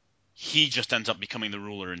he just ends up becoming the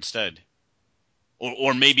ruler instead.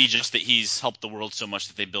 or maybe just that he's helped the world so much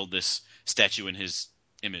that they build this statue in his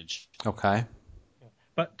image. Okay.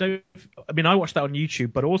 But I watched that on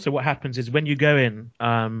YouTube, but also what happens is when you go in,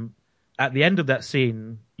 at the end of that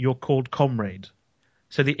scene, you're called comrade.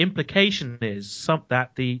 So the implication is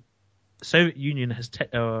that the Soviet Union has,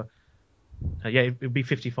 it would be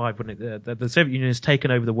 55, wouldn't it? The Soviet Union has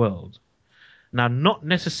taken over the world. Now, not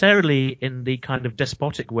necessarily in the kind of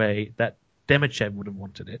despotic way that Demichev would have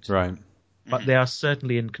wanted it. Right. But they are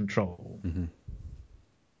certainly in control. Mm-hmm.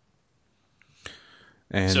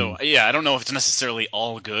 And so, yeah, I don't know if it's necessarily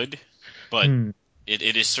all good, but it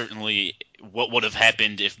is certainly what would have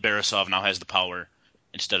happened if Borisov now has the power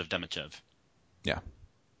instead of Demichev. Yeah.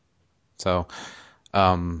 So,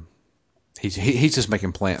 he's just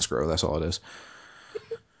making plants grow. That's all it is.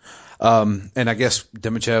 And I guess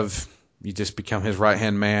Demichev, you just become his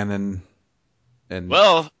right-hand man and.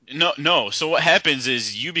 Well, no. So what happens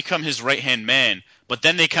is you become his right-hand man, but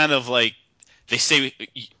then they kind of they say,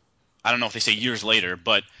 I don't know if they say years later,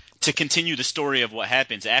 but to continue the story of what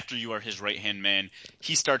happens after you are his right-hand man,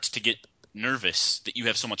 he starts to get nervous that you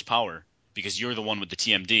have so much power because you're the one with the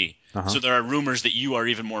TMD. Uh-huh. So there are rumors that you are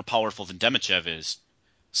even more powerful than Demichev is.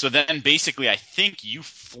 So then basically I think you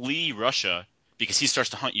flee Russia because he starts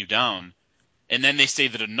to hunt you down. And then they say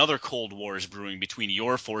that another Cold War is brewing between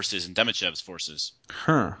your forces and Demichev's forces.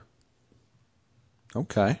 Huh.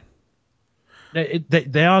 Okay.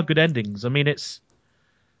 They are good endings. I mean,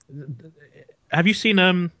 have you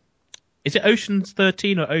seen is it Ocean's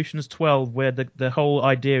 13 or Ocean's 12 where the whole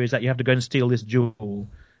idea is that you have to go and steal this jewel,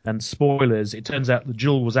 and spoilers, it turns out the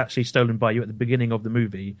jewel was actually stolen by you at the beginning of the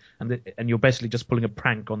movie, and you're basically just pulling a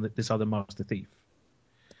prank on this other master thief.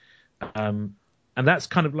 And that's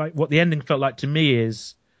kind of like what the ending felt like to me,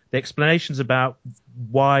 is the explanations about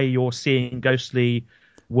why you're seeing ghostly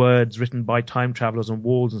words written by time travelers on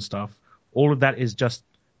walls and stuff. All of that is just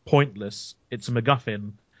pointless. It's a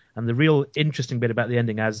MacGuffin. And the real interesting bit about the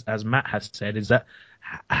ending, as Matt has said, is that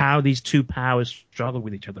how these two powers struggle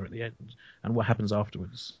with each other at the end and what happens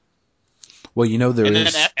afterwards. Well, then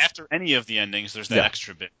after any of the endings, there's that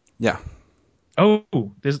extra bit. Yeah. Oh,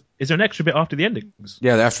 is there an extra bit after the endings?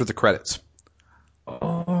 Yeah, after the credits.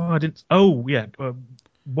 Oh, I didn't. Oh, yeah.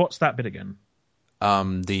 What's that bit again?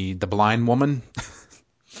 The blind woman.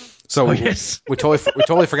 So yes. we totally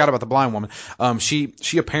forgot about the blind woman.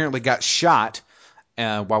 She apparently got shot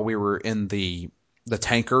while we were in the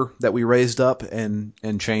tanker that we raised up and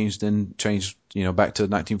changed back to the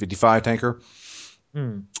 1955 tanker.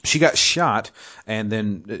 She got shot, and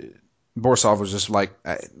then Borisov was just like,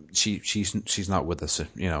 she's not with us.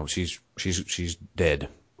 She's dead.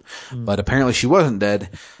 But apparently she wasn't dead,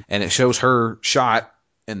 and it shows her shot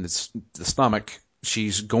in the stomach.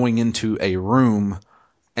 She's going into a room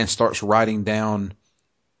and starts writing down,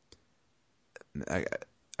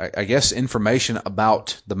 I guess, information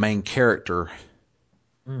about the main character.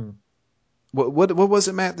 What was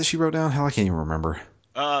it, Matt, that she wrote down? Hell, I can't even remember.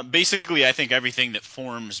 Basically, I think everything that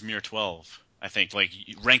forms Mir 12. I think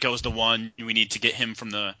Renko's the one we need to get him from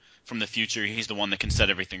the future. He's the one that can set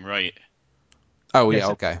everything right. Oh yeah,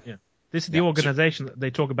 okay. Yeah. This is the organization that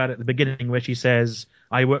they talk about at the beginning, where she says,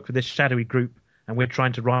 "I work for this shadowy group, and we're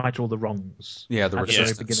trying to right all the wrongs." Yeah, the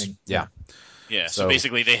resistance. At the very beginning. Yeah. Yeah. So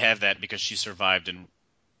basically, they have that because she survived and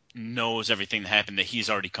knows everything that happened. That he's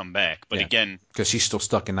already come back, but again, because she's still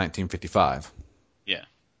stuck in 1955. Yeah.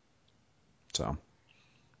 So,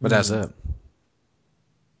 but that's it.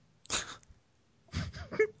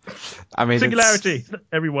 I mean, singularity,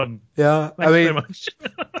 everyone. Yeah, Thanks very much.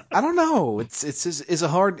 I don't know. It's a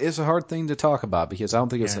hard thing to talk about because I don't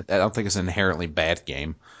think it's an inherently bad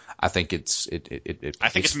game. I think it's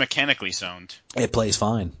mechanically sound. It plays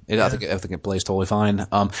fine. I think it plays totally fine.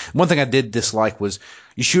 One thing I did dislike was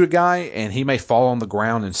you shoot a guy and he may fall on the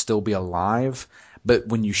ground and still be alive, but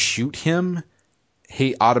when you shoot him,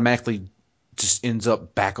 he automatically just ends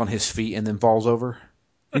up back on his feet and then falls over.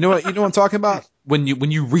 You know what I'm talking about? When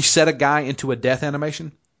you reset a guy into a death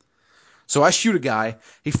animation. So I shoot a guy,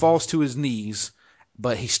 he falls to his knees,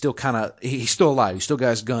 but he's still alive. He's still got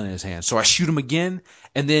his gun in his hand. So I shoot him again,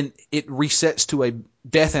 and then it resets to a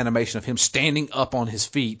death animation of him standing up on his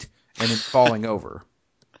feet and then falling over.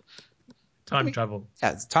 Time travel.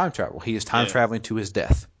 Yeah, it's time travel. He is time traveling to his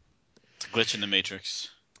death. It's a glitch in the Matrix.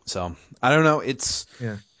 So I don't know. It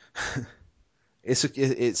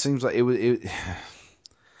seems like it.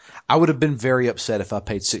 I would have been very upset if I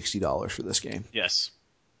paid $60 for this game. Yes.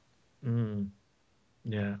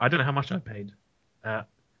 Yeah, I don't know how much I paid. I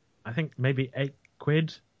think maybe £8,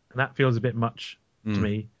 and that feels a bit much to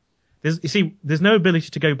me. There's no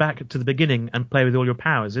ability to go back to the beginning and play with all your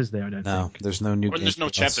powers, is there? I don't think. No, there's no new. Or there's no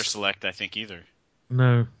chapter select, I think, either.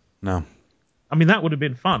 No. No. I mean, that would have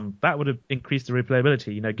been fun. That would have increased the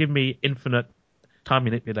replayability. You know, give me infinite time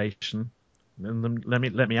manipulation, and then let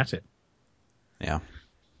me at it. Yeah.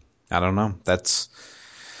 I don't know. That's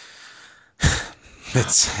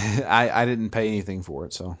I didn't pay anything for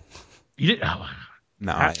it, so You did. Oh,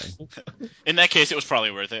 no. In that case, it was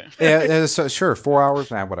probably worth it. Yeah, so, sure. 4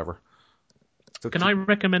 hours, whatever. So Can I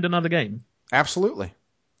recommend another game? Absolutely.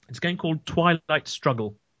 It's a game called Twilight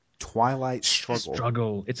Struggle. Twilight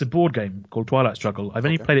Struggle. It's a board game called Twilight Struggle. I've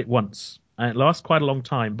only Okay. played it once, and it lasts quite a long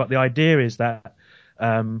time. But the idea is that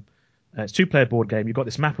it's a two-player board game. You've got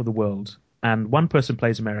this map of the world, and one person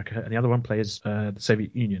plays America, and the other one plays the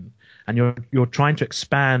Soviet Union. And you're trying to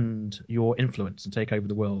expand your influence and take over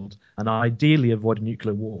the world, and ideally avoid a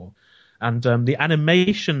nuclear war. And the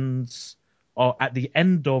animations are at the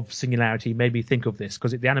end of Singularity made me think of this,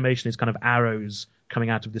 because the animation is kind of arrows coming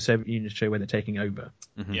out of the Soviet Union show where they're taking over.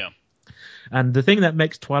 Mm-hmm. Yeah. And the thing that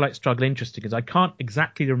makes Twilight Struggle interesting is I can't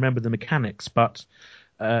exactly remember the mechanics, but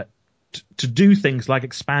to do things like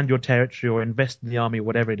expand your territory or invest in the army or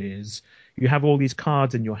whatever it is, you have all these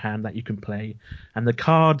cards in your hand that you can play, and the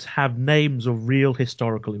cards have names of real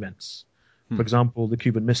historical events. For example, the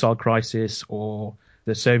Cuban Missile Crisis or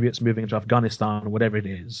the Soviets moving into Afghanistan or whatever it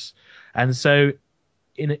is. And so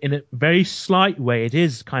in a very slight way, it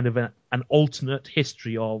is kind of an alternate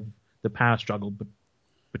history of the power struggle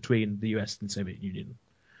between the US and the Soviet Union.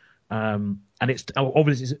 And it's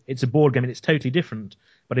obviously it's a board game and it's totally different.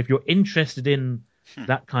 But if you're interested in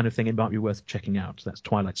that kind of thing, it might be worth checking out. That's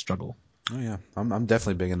Twilight Struggle. Oh yeah, I'm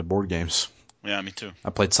definitely big into board games. Yeah, me too. I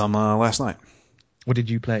played some last night. What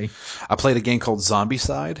did you play? I played a game called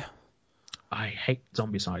Zombicide. I hate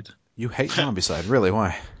Zombicide. You hate Zombicide, really?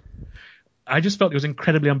 Why? I just felt it was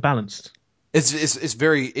incredibly unbalanced. It's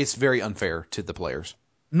very unfair to the players.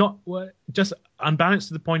 Not just unbalanced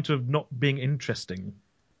to the point of not being interesting,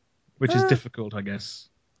 which is difficult, I guess.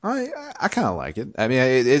 I kind of like it. I mean,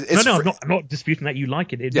 it's No, I'm not disputing that you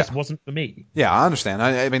like it. It just wasn't for me. Yeah, I understand.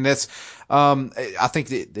 I mean, that's. I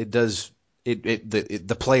think it does.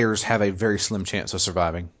 The players have a very slim chance of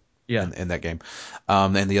surviving. Yeah. In that game.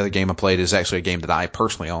 And the other game I played is actually a game that I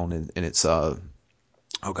personally own, and it's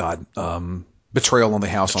Betrayal on the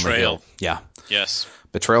House on the Hill. Yeah. Yes.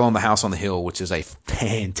 Betrayal on the House on the Hill, which is a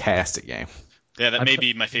fantastic game. Yeah, that may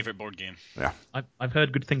be my favorite board game. Yeah. I've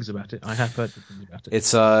heard good things about it. I have heard good things about it.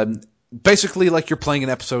 It's basically like you're playing an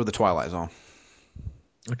episode of The Twilight Zone.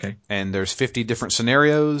 Okay. And there's 50 different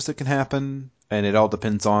scenarios that can happen, and it all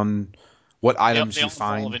depends on what items you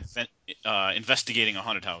find. Investigating a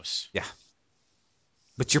haunted house. Yeah.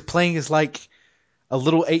 But you're playing as like a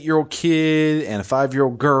little 8-year-old kid and a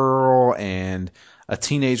 5-year-old girl and a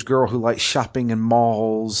teenage girl who likes shopping in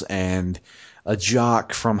malls and a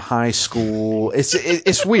jock from high school.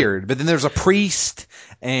 It's weird. But then there's a priest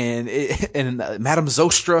and Madame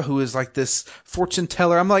Zostra, who is like this fortune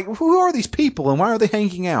teller. I'm like, who are these people and why are they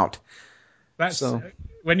hanging out?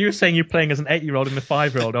 When you were saying you're playing as an 8-year-old and a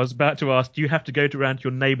 5-year-old, I was about to ask, do you have to go around to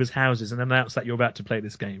your neighbors' houses and announce that you're about to play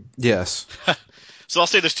this game? Yes. So I'll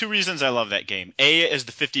say there's two reasons I love that game. A is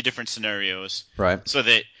the 50 different scenarios. Right.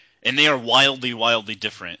 And they are wildly, wildly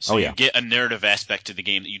different. So you get a narrative aspect to the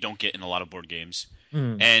game that you don't get in a lot of board games.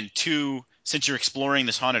 And two, since you're exploring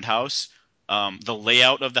this haunted house, the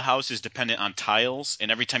layout of the house is dependent on tiles.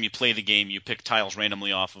 And every time you play the game, you pick tiles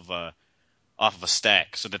randomly off of a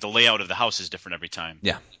stack, so that the layout of the house is different every time.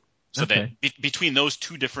 Yeah. So that between those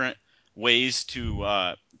two different ways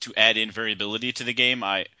to add in variability to the game,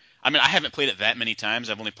 I mean, I haven't played it that many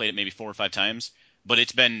times. I've only played it maybe 4 or 5 times, but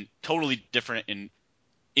it's been totally different and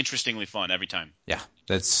interestingly fun every time. Yeah,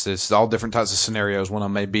 it's all different types of scenarios. One of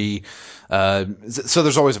them may be, so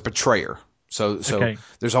there's always a betrayer. So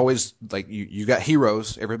there's always, like, you got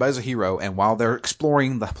heroes. Everybody's a hero, and while they're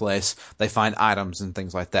exploring the place, they find items and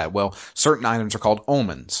things like that. Well, certain items are called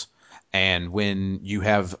omens, and when you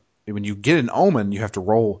get an omen, you have to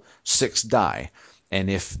roll 6 die. And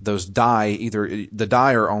if those die, either the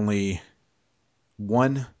die are only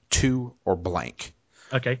 1, 2, or blank.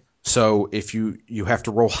 Okay. So if you have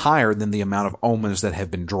to roll higher than the amount of omens that have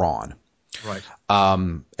been drawn. Right.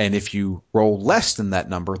 And if you roll less than that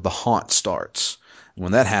number, the haunt starts.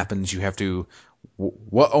 When that happens, you have to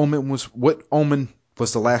what omen was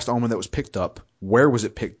the last omen that was picked up? Where was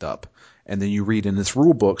it picked up? And then you read in this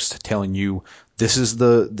rule books telling you this is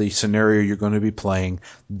the scenario you're going to be playing.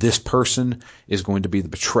 This person is going to be the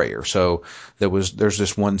betrayer. So there's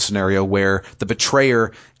this one scenario where the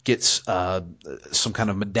betrayer gets some kind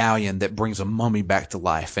of medallion that brings a mummy back to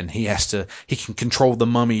life, and he can control the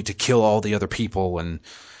mummy to kill all the other people, and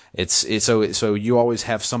so you always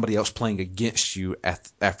have somebody else playing against you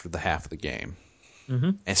after the half of the game.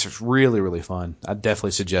 Mm-hmm. It's just really, really fun. I'd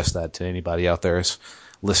definitely suggest that to anybody out there who's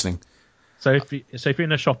listening. So if you're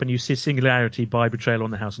in a shop and you see Singularity, buy Betrayal on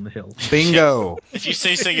the House on the Hill. Bingo. If you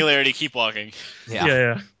say Singularity, keep walking.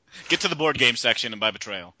 Yeah. Get to the board game section and buy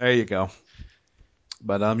Betrayal. There you go.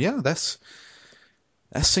 But that's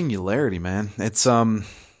Singularity, man. It's I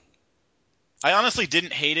honestly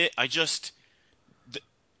didn't hate it. I just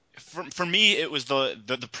for me it was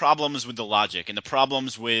the problems with the logic and the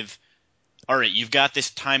problems with, all right, you've got this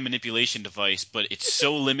time manipulation device, but it's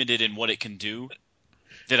so limited in what it can do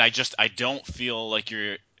that I don't feel like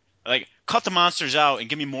you're like, cut the monsters out and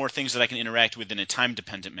give me more things that I can interact with in a time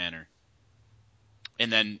dependent manner.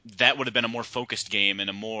 And then that would have been a more focused game and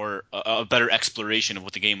a better exploration of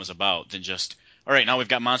what the game was about than just, all right, now we've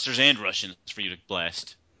got monsters and Russians for you to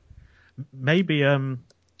blast. Maybe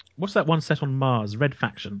what's that one set on Mars? Red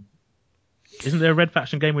Faction. Isn't there a Red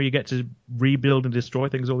Faction game where you get to rebuild and destroy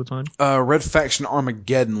things all the time? Red Faction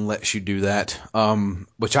Armageddon lets you do that,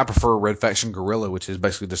 which I prefer. Red Faction Guerrilla, which is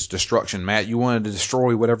basically just destruction. Matt, you wanted to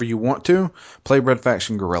destroy whatever you want to, play Red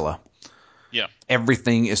Faction Guerrilla. Yeah.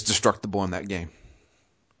 Everything is destructible in that game.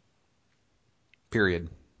 Period.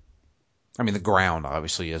 I mean, the ground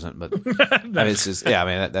obviously isn't, but I mean, it's just,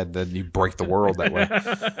 that you break the world that way.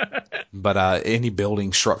 But any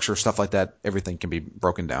building, structure, stuff like that, everything can be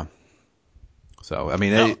broken down. So, I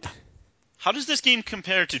mean, how does this game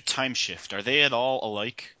compare to Time Shift? Are they at all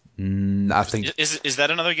alike? I think is that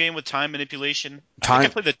another game with time manipulation? I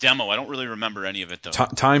think I played the demo. I don't really remember any of it though.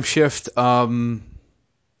 Time Shift,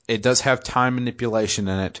 it does have time manipulation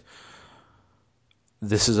in it.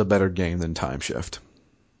 This is a better game than Time Shift,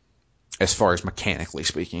 as far as mechanically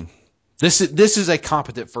speaking. This is a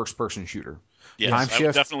competent first-person shooter. Yes, I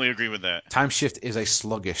would definitely agree with that. Time Shift is a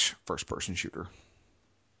sluggish first-person shooter.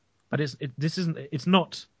 But it's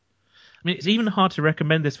not. I mean, it's even hard to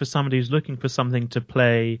recommend this for somebody who's looking for something to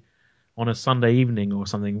play on a Sunday evening or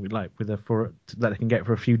something like that they can get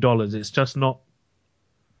for a few dollars. It's just not.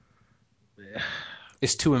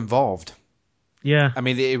 It's too involved. Yeah. I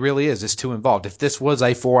mean, it really is. It's too involved. If this was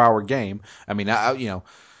a 4-hour game, I mean,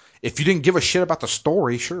 if you didn't give a shit about the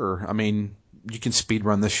story, sure. I mean, you can speed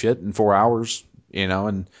run this shit in 4 hours,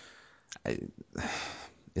 and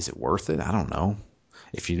is it worth it? I don't know.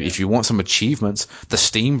 If you want some achievements, the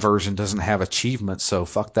Steam version doesn't have achievements, so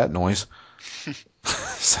fuck that noise.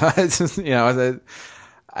 So it's just,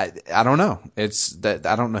 I don't know. It's that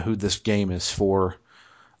I don't know who this game is for.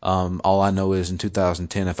 All I know is in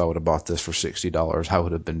 2010, if I would have bought this for $60, I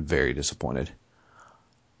would have been very disappointed.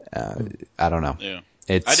 I don't know. Yeah,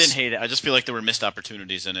 I didn't hate it. I just feel like there were missed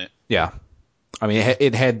opportunities in it. Yeah, I mean,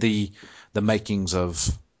 it had the makings of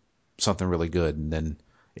something really good, and then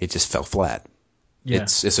it just fell flat. Yeah.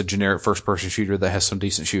 It's a generic first-person shooter that has some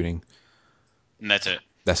decent shooting. And that's it.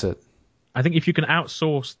 That's it. I think if you can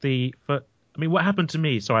outsource what happened to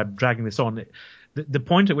me, so I'm dragging this on, the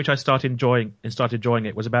point at which I started enjoying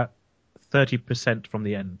it was about 30% from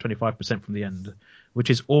the end, 25% from the end,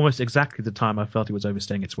 which is almost exactly the time I felt it was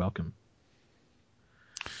overstaying its welcome.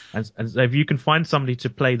 And so if you can find somebody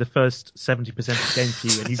to play the first 70% of the game for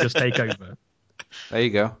you and you just take over. There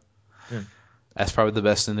you go. Yeah. That's probably the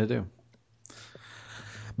best thing to do.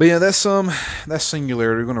 But yeah, that's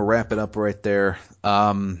Singularity. We're going to wrap it up right there.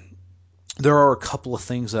 There are a couple of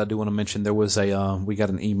things that I do want to mention. There was we got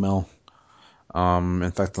an email.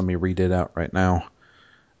 In fact, let me read it out right now.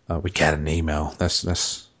 We got an email.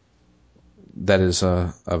 That is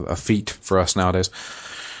a feat for us nowadays.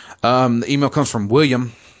 The email comes from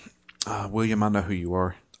William. William, I know who you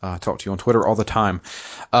are. I talk to you on Twitter all the time.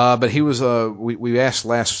 But he was we asked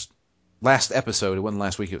last episode, it wasn't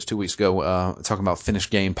last week, it was 2 weeks ago, talking about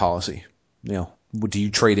finished game policy. Do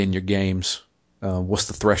you trade in your games? What's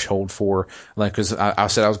the threshold for, because I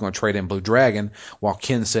said I was going to trade in Blue Dragon, while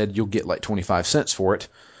Ken said you'll get like 25 cents for it.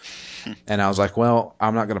 And I was like, well,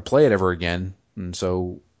 I'm not going to play it ever again. And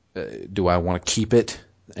so do I want to keep it?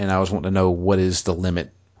 And I was wanting to know, what is the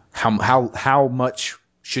limit? How much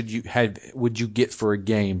would you get for a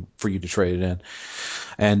game for you to trade it in?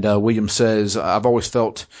 And William says, I've always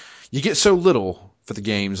felt you get so little for the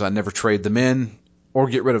games, I never trade them in or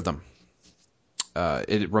get rid of them.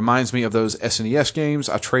 It reminds me of those SNES games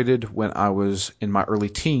I traded when I was in my early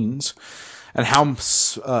teens, and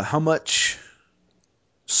how much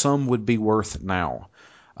some would be worth now.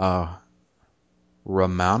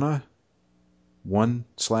 Ramana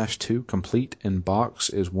 1/2 complete in box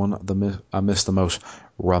is one of the I miss the most.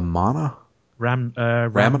 Ramana?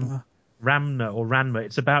 Ramna or Ranma.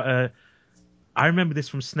 It's about I remember this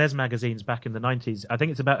from SNES magazines back in the 90s. I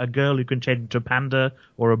think it's about a girl who can change into a panda,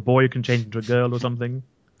 or a boy who can change into a girl or something.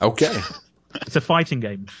 Okay. It's a fighting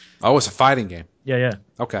game. Oh, it's a fighting game. Yeah.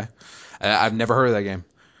 Okay. I've never heard of that game.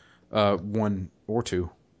 1 or 2.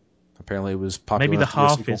 Apparently it was popular. Maybe the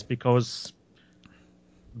enough to be a half sequel. is because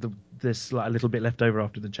there's like a little bit left over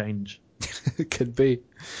after the change. It could be.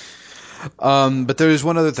 But there's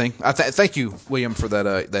one other thing. Thank you, William, for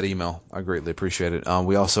that email. I greatly appreciate it.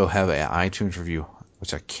 We also have an iTunes review,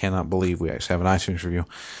 which I cannot believe we actually have an iTunes review.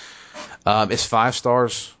 It's 5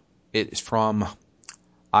 stars. It is from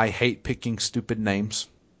I Hate Picking Stupid Names.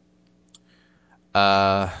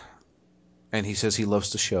 And he says he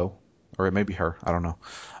loves the show. Or it may be her. I don't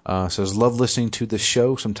know. Says, love listening to the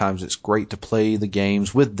show. Sometimes it's great to play the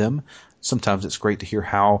games with them. Sometimes it's great to hear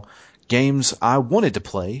how games I wanted to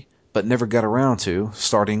play but never got around to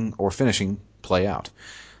starting or finishing play out.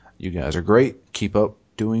 You guys are great. Keep up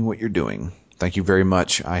doing what you're doing. Thank you very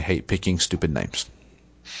much. I hate picking stupid names.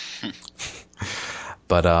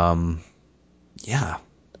 But, yeah.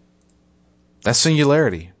 That's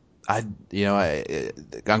Singularity. I'm going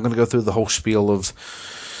to go through the whole spiel of,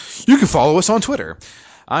 you can follow us on Twitter.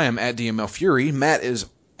 I am at DML Fury. Matt is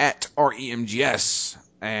at REMGS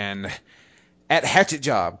and at Hatchet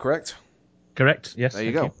Job, correct? Correct. Yes. There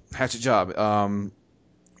you go. Hatchet Job.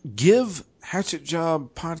 Give Hatchet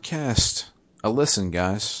Job podcast a listen,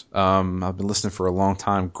 guys. I've been listening for a long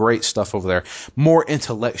time. Great stuff over there. More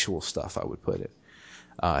intellectual stuff, I would put it.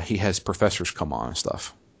 He has professors come on and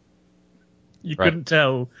stuff. You Right. couldn't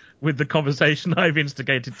tell with the conversation I've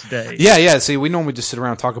instigated today. Yeah. See, we normally just sit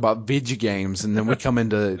around and talk about video games, and then we come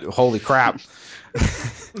into holy crap.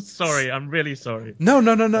 Sorry, I'm really sorry. No.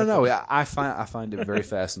 I find it very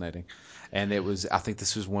fascinating, and I think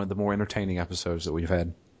this was one of the more entertaining episodes that we've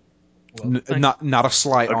had. Well, Not a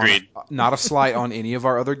slight Agreed. not a slight on any of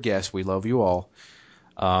our other guests. We love you all.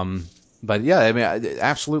 But yeah, I mean,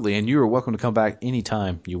 absolutely, and you are welcome to come back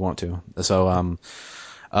anytime you want to. So,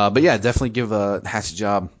 but yeah, definitely give Hatchet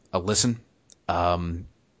Job a listen. You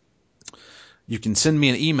can send me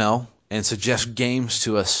an email and suggest games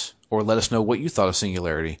to us, or let us know what you thought of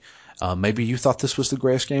Singularity. Maybe you thought this was the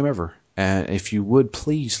greatest game ever, and if you would,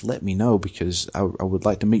 please let me know, because I would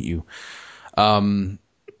like to meet you. But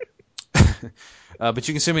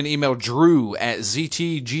you can send me an email,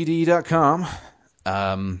 drew@ztgd.com.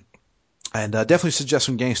 And definitely suggest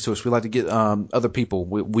some games to us. We like to get other people.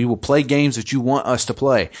 We will play games that you want us to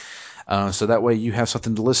play. So that way you have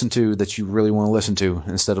something to listen to that you really want to listen to,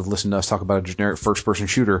 instead of listening to us talk about a generic first-person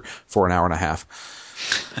shooter for an hour and a half.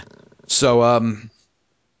 So,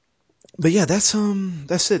 but yeah, that's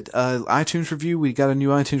it. iTunes review. We got a new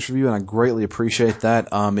iTunes review, and I greatly appreciate that.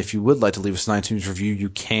 If you would like to leave us an iTunes review, you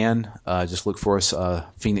can. Just look for us,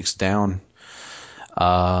 Phoenix Down.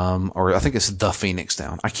 Or I think it's The Phoenix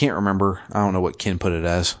Down. I can't remember. I don't know what Ken put it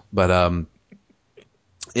as, but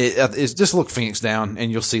it's just look Phoenix Down,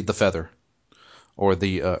 and you'll see the feather, or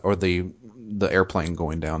the airplane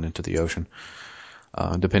going down into the ocean,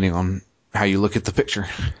 depending on how you look at the picture.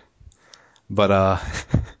 But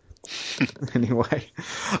anyway,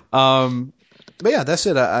 but yeah, that's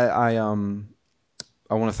it. I want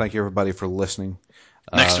to thank everybody for listening.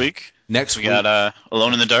 Next week we week, got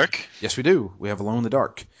Alone in the Dark. Yes, we do. We have Alone in the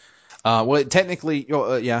Dark. Well, technically,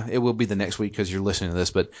 yeah, it will be the next week because you're listening to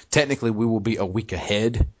this, but technically we will be a week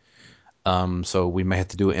ahead. So we may have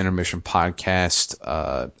to do an intermission podcast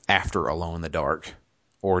after Alone in the Dark,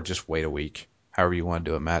 or just wait a week, however you want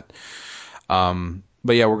to do it, Matt.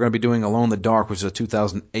 But yeah, we're going to be doing Alone in the Dark, which is a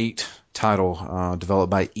 2008 title developed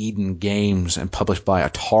by Eden Games and published by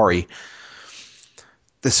Atari.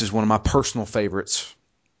 This is one of my personal favorites.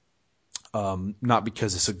 Not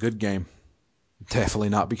because it's a good game. Definitely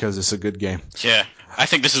not because it's a good game. Yeah, I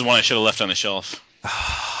think this is one I should have left on the shelf.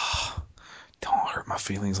 Don't hurt my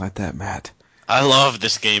feelings like that, Matt. I loved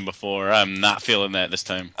this game before. I'm not feeling that this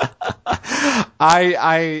time.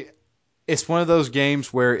 It's one of those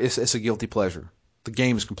games where it's a guilty pleasure. The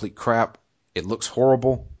game is complete crap. It looks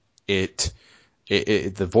horrible.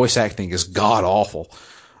 The voice acting is god awful.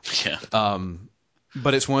 Yeah.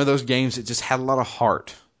 But it's one of those games that just had a lot of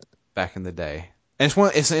heart back in the day. And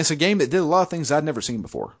it's a game that did a lot of things I'd never seen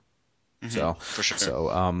before. Mm-hmm, So for sure.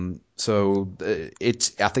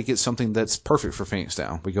 I think it's something that's perfect for Phoenix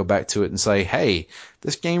Down. We go back to it and say, hey,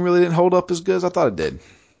 this game really didn't hold up as good as I thought it did.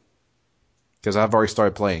 Because I've already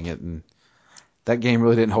started playing it, and that game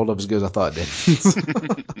really didn't hold up as good as I thought it did.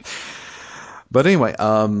 But anyway,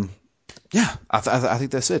 yeah, I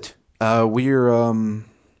think that's it. We're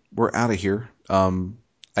out of here.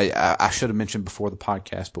 I should have mentioned before the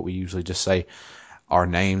podcast, but we usually just say our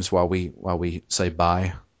names while we say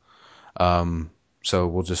bye. So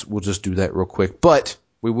we'll just do that real quick. But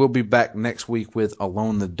We will be back next week with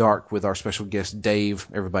Alone in the Dark with our special guest, Dave.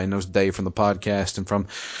 Everybody knows Dave from the podcast and from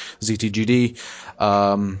ZTGD.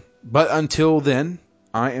 But until then,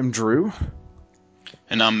 I am Drew.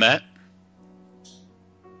 And I'm Matt.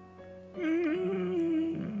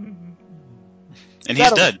 And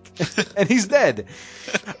he's dead. And he's dead.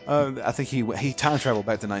 I think he time traveled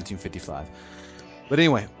back to 1955. But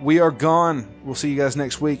anyway, we are gone. We'll see you guys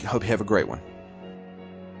next week. Hope you have a great one.